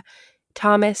 Santara,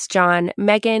 Thomas, John,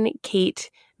 Megan, Kate,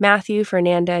 Matthew,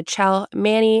 Fernanda, Chell,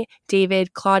 Manny,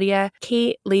 David, Claudia,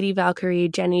 Kate, Lady Valkyrie,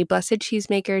 Jenny, Blessed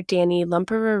Cheesemaker, Danny,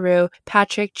 Lumperaroo,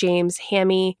 Patrick, James,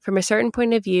 Hammy, From a Certain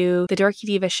Point of View, The Dorky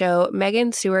Diva Show,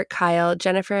 Megan, Stewart, Kyle,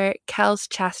 Jennifer, Kels,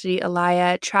 Chastity,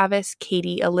 Alaya, Travis,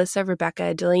 Katie, Alyssa,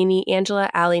 Rebecca, Delaney, Angela,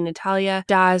 Allie, Natalia,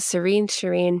 Daz, Serene,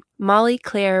 Shireen, Molly,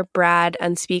 Claire, Brad,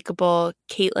 Unspeakable,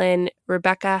 Caitlin,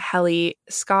 Rebecca, Helly,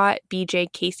 Scott, BJ,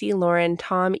 Casey, Lauren,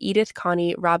 Tom, Edith,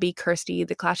 Connie, Robbie, Kirsty,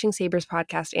 the Clashing Sabers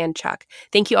podcast, and Chuck.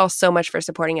 Thank you all so much for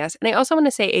supporting us. And I also want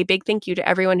to say a big thank you to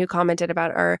everyone who commented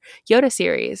about our Yoda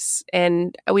series.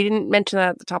 And we didn't mention that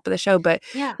at the top of the show, but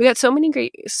we got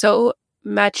so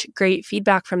much great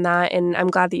feedback from that, and I'm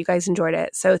glad that you guys enjoyed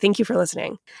it. So thank you for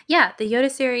listening. Yeah, the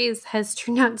Yoda series has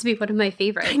turned out to be one of my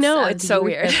favorites. I know, it's so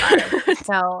weird.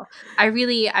 So I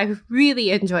really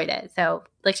enjoyed it. So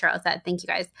like Charlotte said, thank you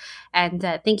guys. And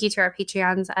thank you to our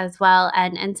Patreons as well.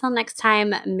 And until next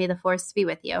time, may the Force be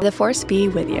with you. The Force be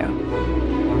with you.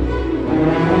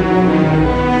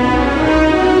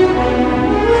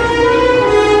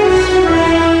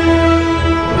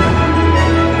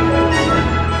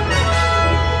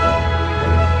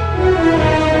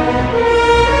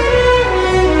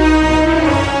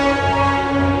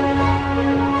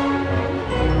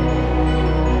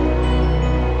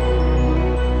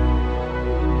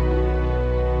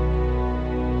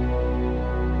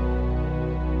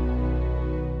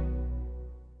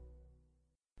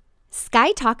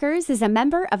 Sky Talkers is a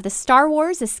member of the Star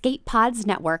Wars Escape Pods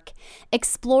Network.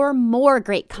 Explore more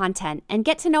great content and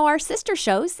get to know our sister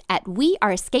shows at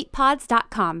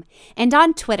weareescapepods.com and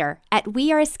on Twitter at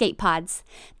weareescapepods.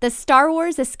 The Star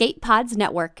Wars Escape Pods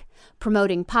Network,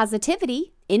 promoting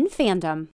positivity in fandom.